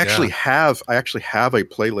 I actually have a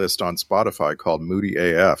playlist on Spotify called Moody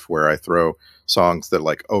AF where I throw songs that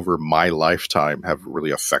like over my lifetime have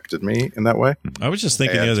really affected me in that way. I was just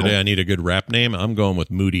thinking the other day I need a good rap name. I'm going with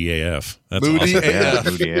Moody AF. That's Moody awesome. AF.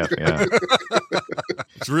 Moody AF, yeah.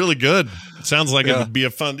 It's really good. It sounds like it would be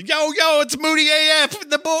a fun. Yo, it's Moody AF.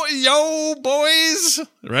 Boys.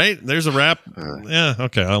 Right? There's a rap. Yeah.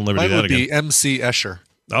 Okay. I'll never do that again. Mine would be MC Escher.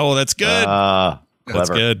 Oh, that's good. That's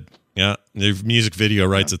clever. good. Yeah, the music video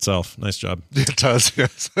writes itself. Nice job. It does,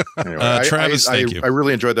 yes. Anyway, Travis, thank you. I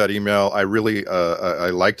really enjoyed that email. I really I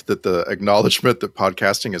liked that the acknowledgement that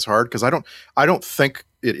podcasting is hard because I don't think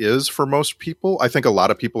it is for most people. I think a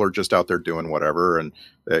lot of people are just out there doing whatever, and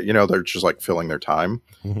they're just like filling their time.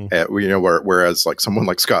 Whereas like someone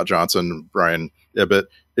like Scott Johnson, Brian Ibbett,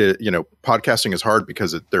 podcasting is hard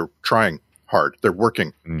because they're trying hard. They're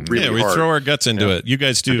working really hard. We throw our guts into it. You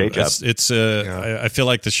guys do. I feel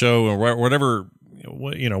like the show or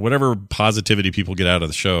whatever positivity people get out of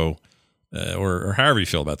the show or however you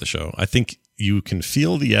feel about the show, I think you can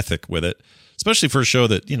feel the ethic with it, especially for a show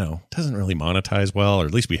that, doesn't really monetize well, or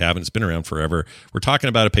at least we haven't. It's been around forever. We're talking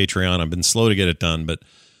about a Patreon. I've been slow to get it done, but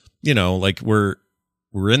like we're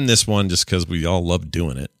in this one just because we all love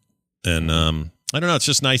doing it. And I don't know. It's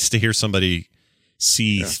just nice to hear somebody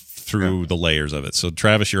see through the layers of it. So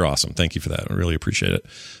Travis, you're awesome. Thank you for that. I really appreciate it.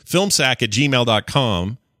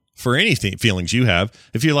 Filmsack@gmail.com for any feelings you have.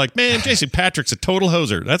 If you're like, man, Jason Patrick's a total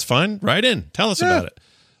hoser, that's fine. Write in. Tell us about it.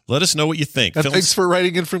 Let us know what you think. And thanks for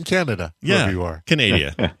writing in from Canada. Yeah, you are.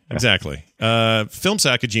 Canada. Exactly.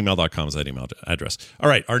 Filmsack@gmail.com is that email address. All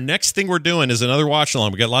right. Our next thing we're doing is another watch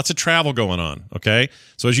along. We got lots of travel going on. Okay.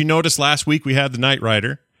 So as you noticed last week, we had the Knight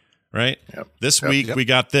Rider, right? This week we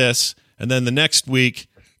got this. And then the next week,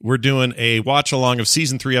 we're doing a watch along of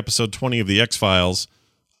season 3, episode 20 of the X-Files,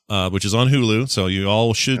 which is on Hulu. So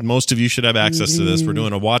most of you should have access to this. We're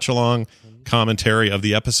doing a watch along commentary of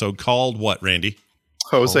the episode called what, Randy?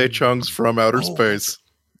 Jose Chung's From Outer Space.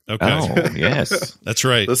 Okay. Oh, yes. That's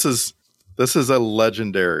right. This is a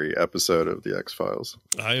legendary episode of the X-Files.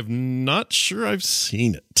 I am not sure I've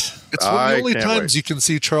seen it. It's one of the only times you can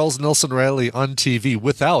see Charles Nelson Riley on TV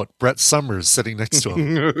without Brett Summers sitting next to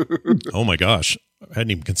him. Oh my gosh. I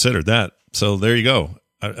hadn't even considered that. So there you go.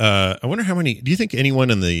 I wonder how many. Do you think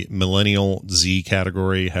anyone in the Millennial Z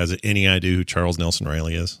category has any idea who Charles Nelson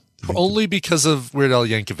Riley is? Only because of Weird Al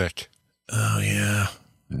Yankovic. Oh, yeah.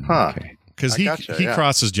 Huh. Because he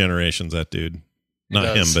crosses generations, that dude.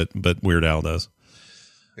 Not him, but Weird Al does.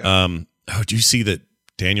 Yeah. Do you see that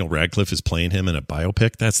Daniel Radcliffe is playing him in a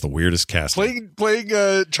biopic? That's the weirdest casting. Playing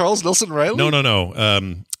Charles Nelson Riley?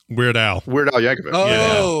 No. Weird Al. Weird Al Yankovic.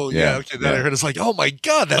 Oh, yeah. Okay, then I heard it's like, oh my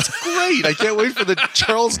God, that's great. I can't wait for the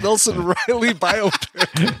Charles Nelson Riley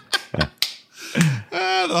biopic.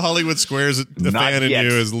 The Hollywood Squares, the fan in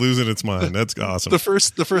you is losing its mind. That's awesome. The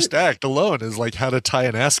first act alone is like how to tie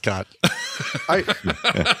an ascot.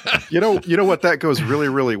 You know what that goes really,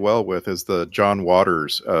 really well with is the John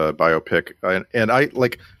Waters biopic, and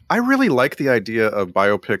I really like the idea of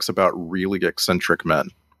biopics about really eccentric men.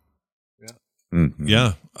 Yeah. Mm-hmm.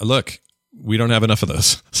 Yeah. Look, we don't have enough of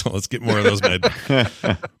those, so let's get more of those made.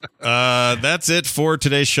 That's it for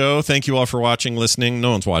today's show. Thank you all for watching, listening.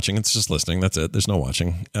 No one's watching. It's just listening. That's it. There's no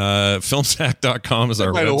watching. Filmsack.com is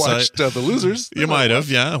our website. You might have watched The Losers. You might have,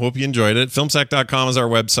 yeah. I hope you enjoyed it. Filmsack.com is our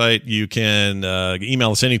website. You can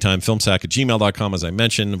email us anytime, filmsack@gmail.com, as I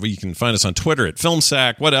mentioned. You can find us on Twitter at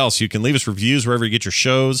Filmsack. What else? You can leave us reviews wherever you get your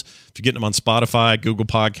shows. If you're getting them on Spotify, Google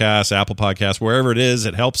Podcasts, Apple Podcasts, wherever it is,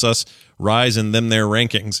 it helps us rise in them their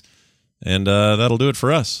rankings. And that'll do it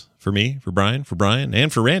for us. For me, for Brian,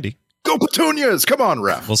 and for Randy. Go Petunias! Come on,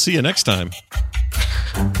 Ref. We'll see you next time.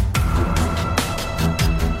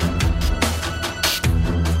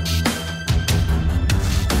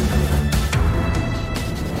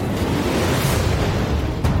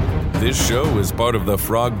 This show is part of the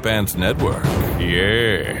Frog Pants Network.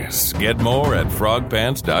 Yes. Get more at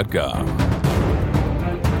frogpants.com.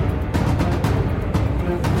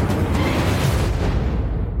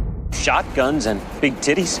 Shotguns and big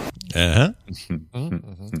titties.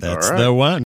 That's the one.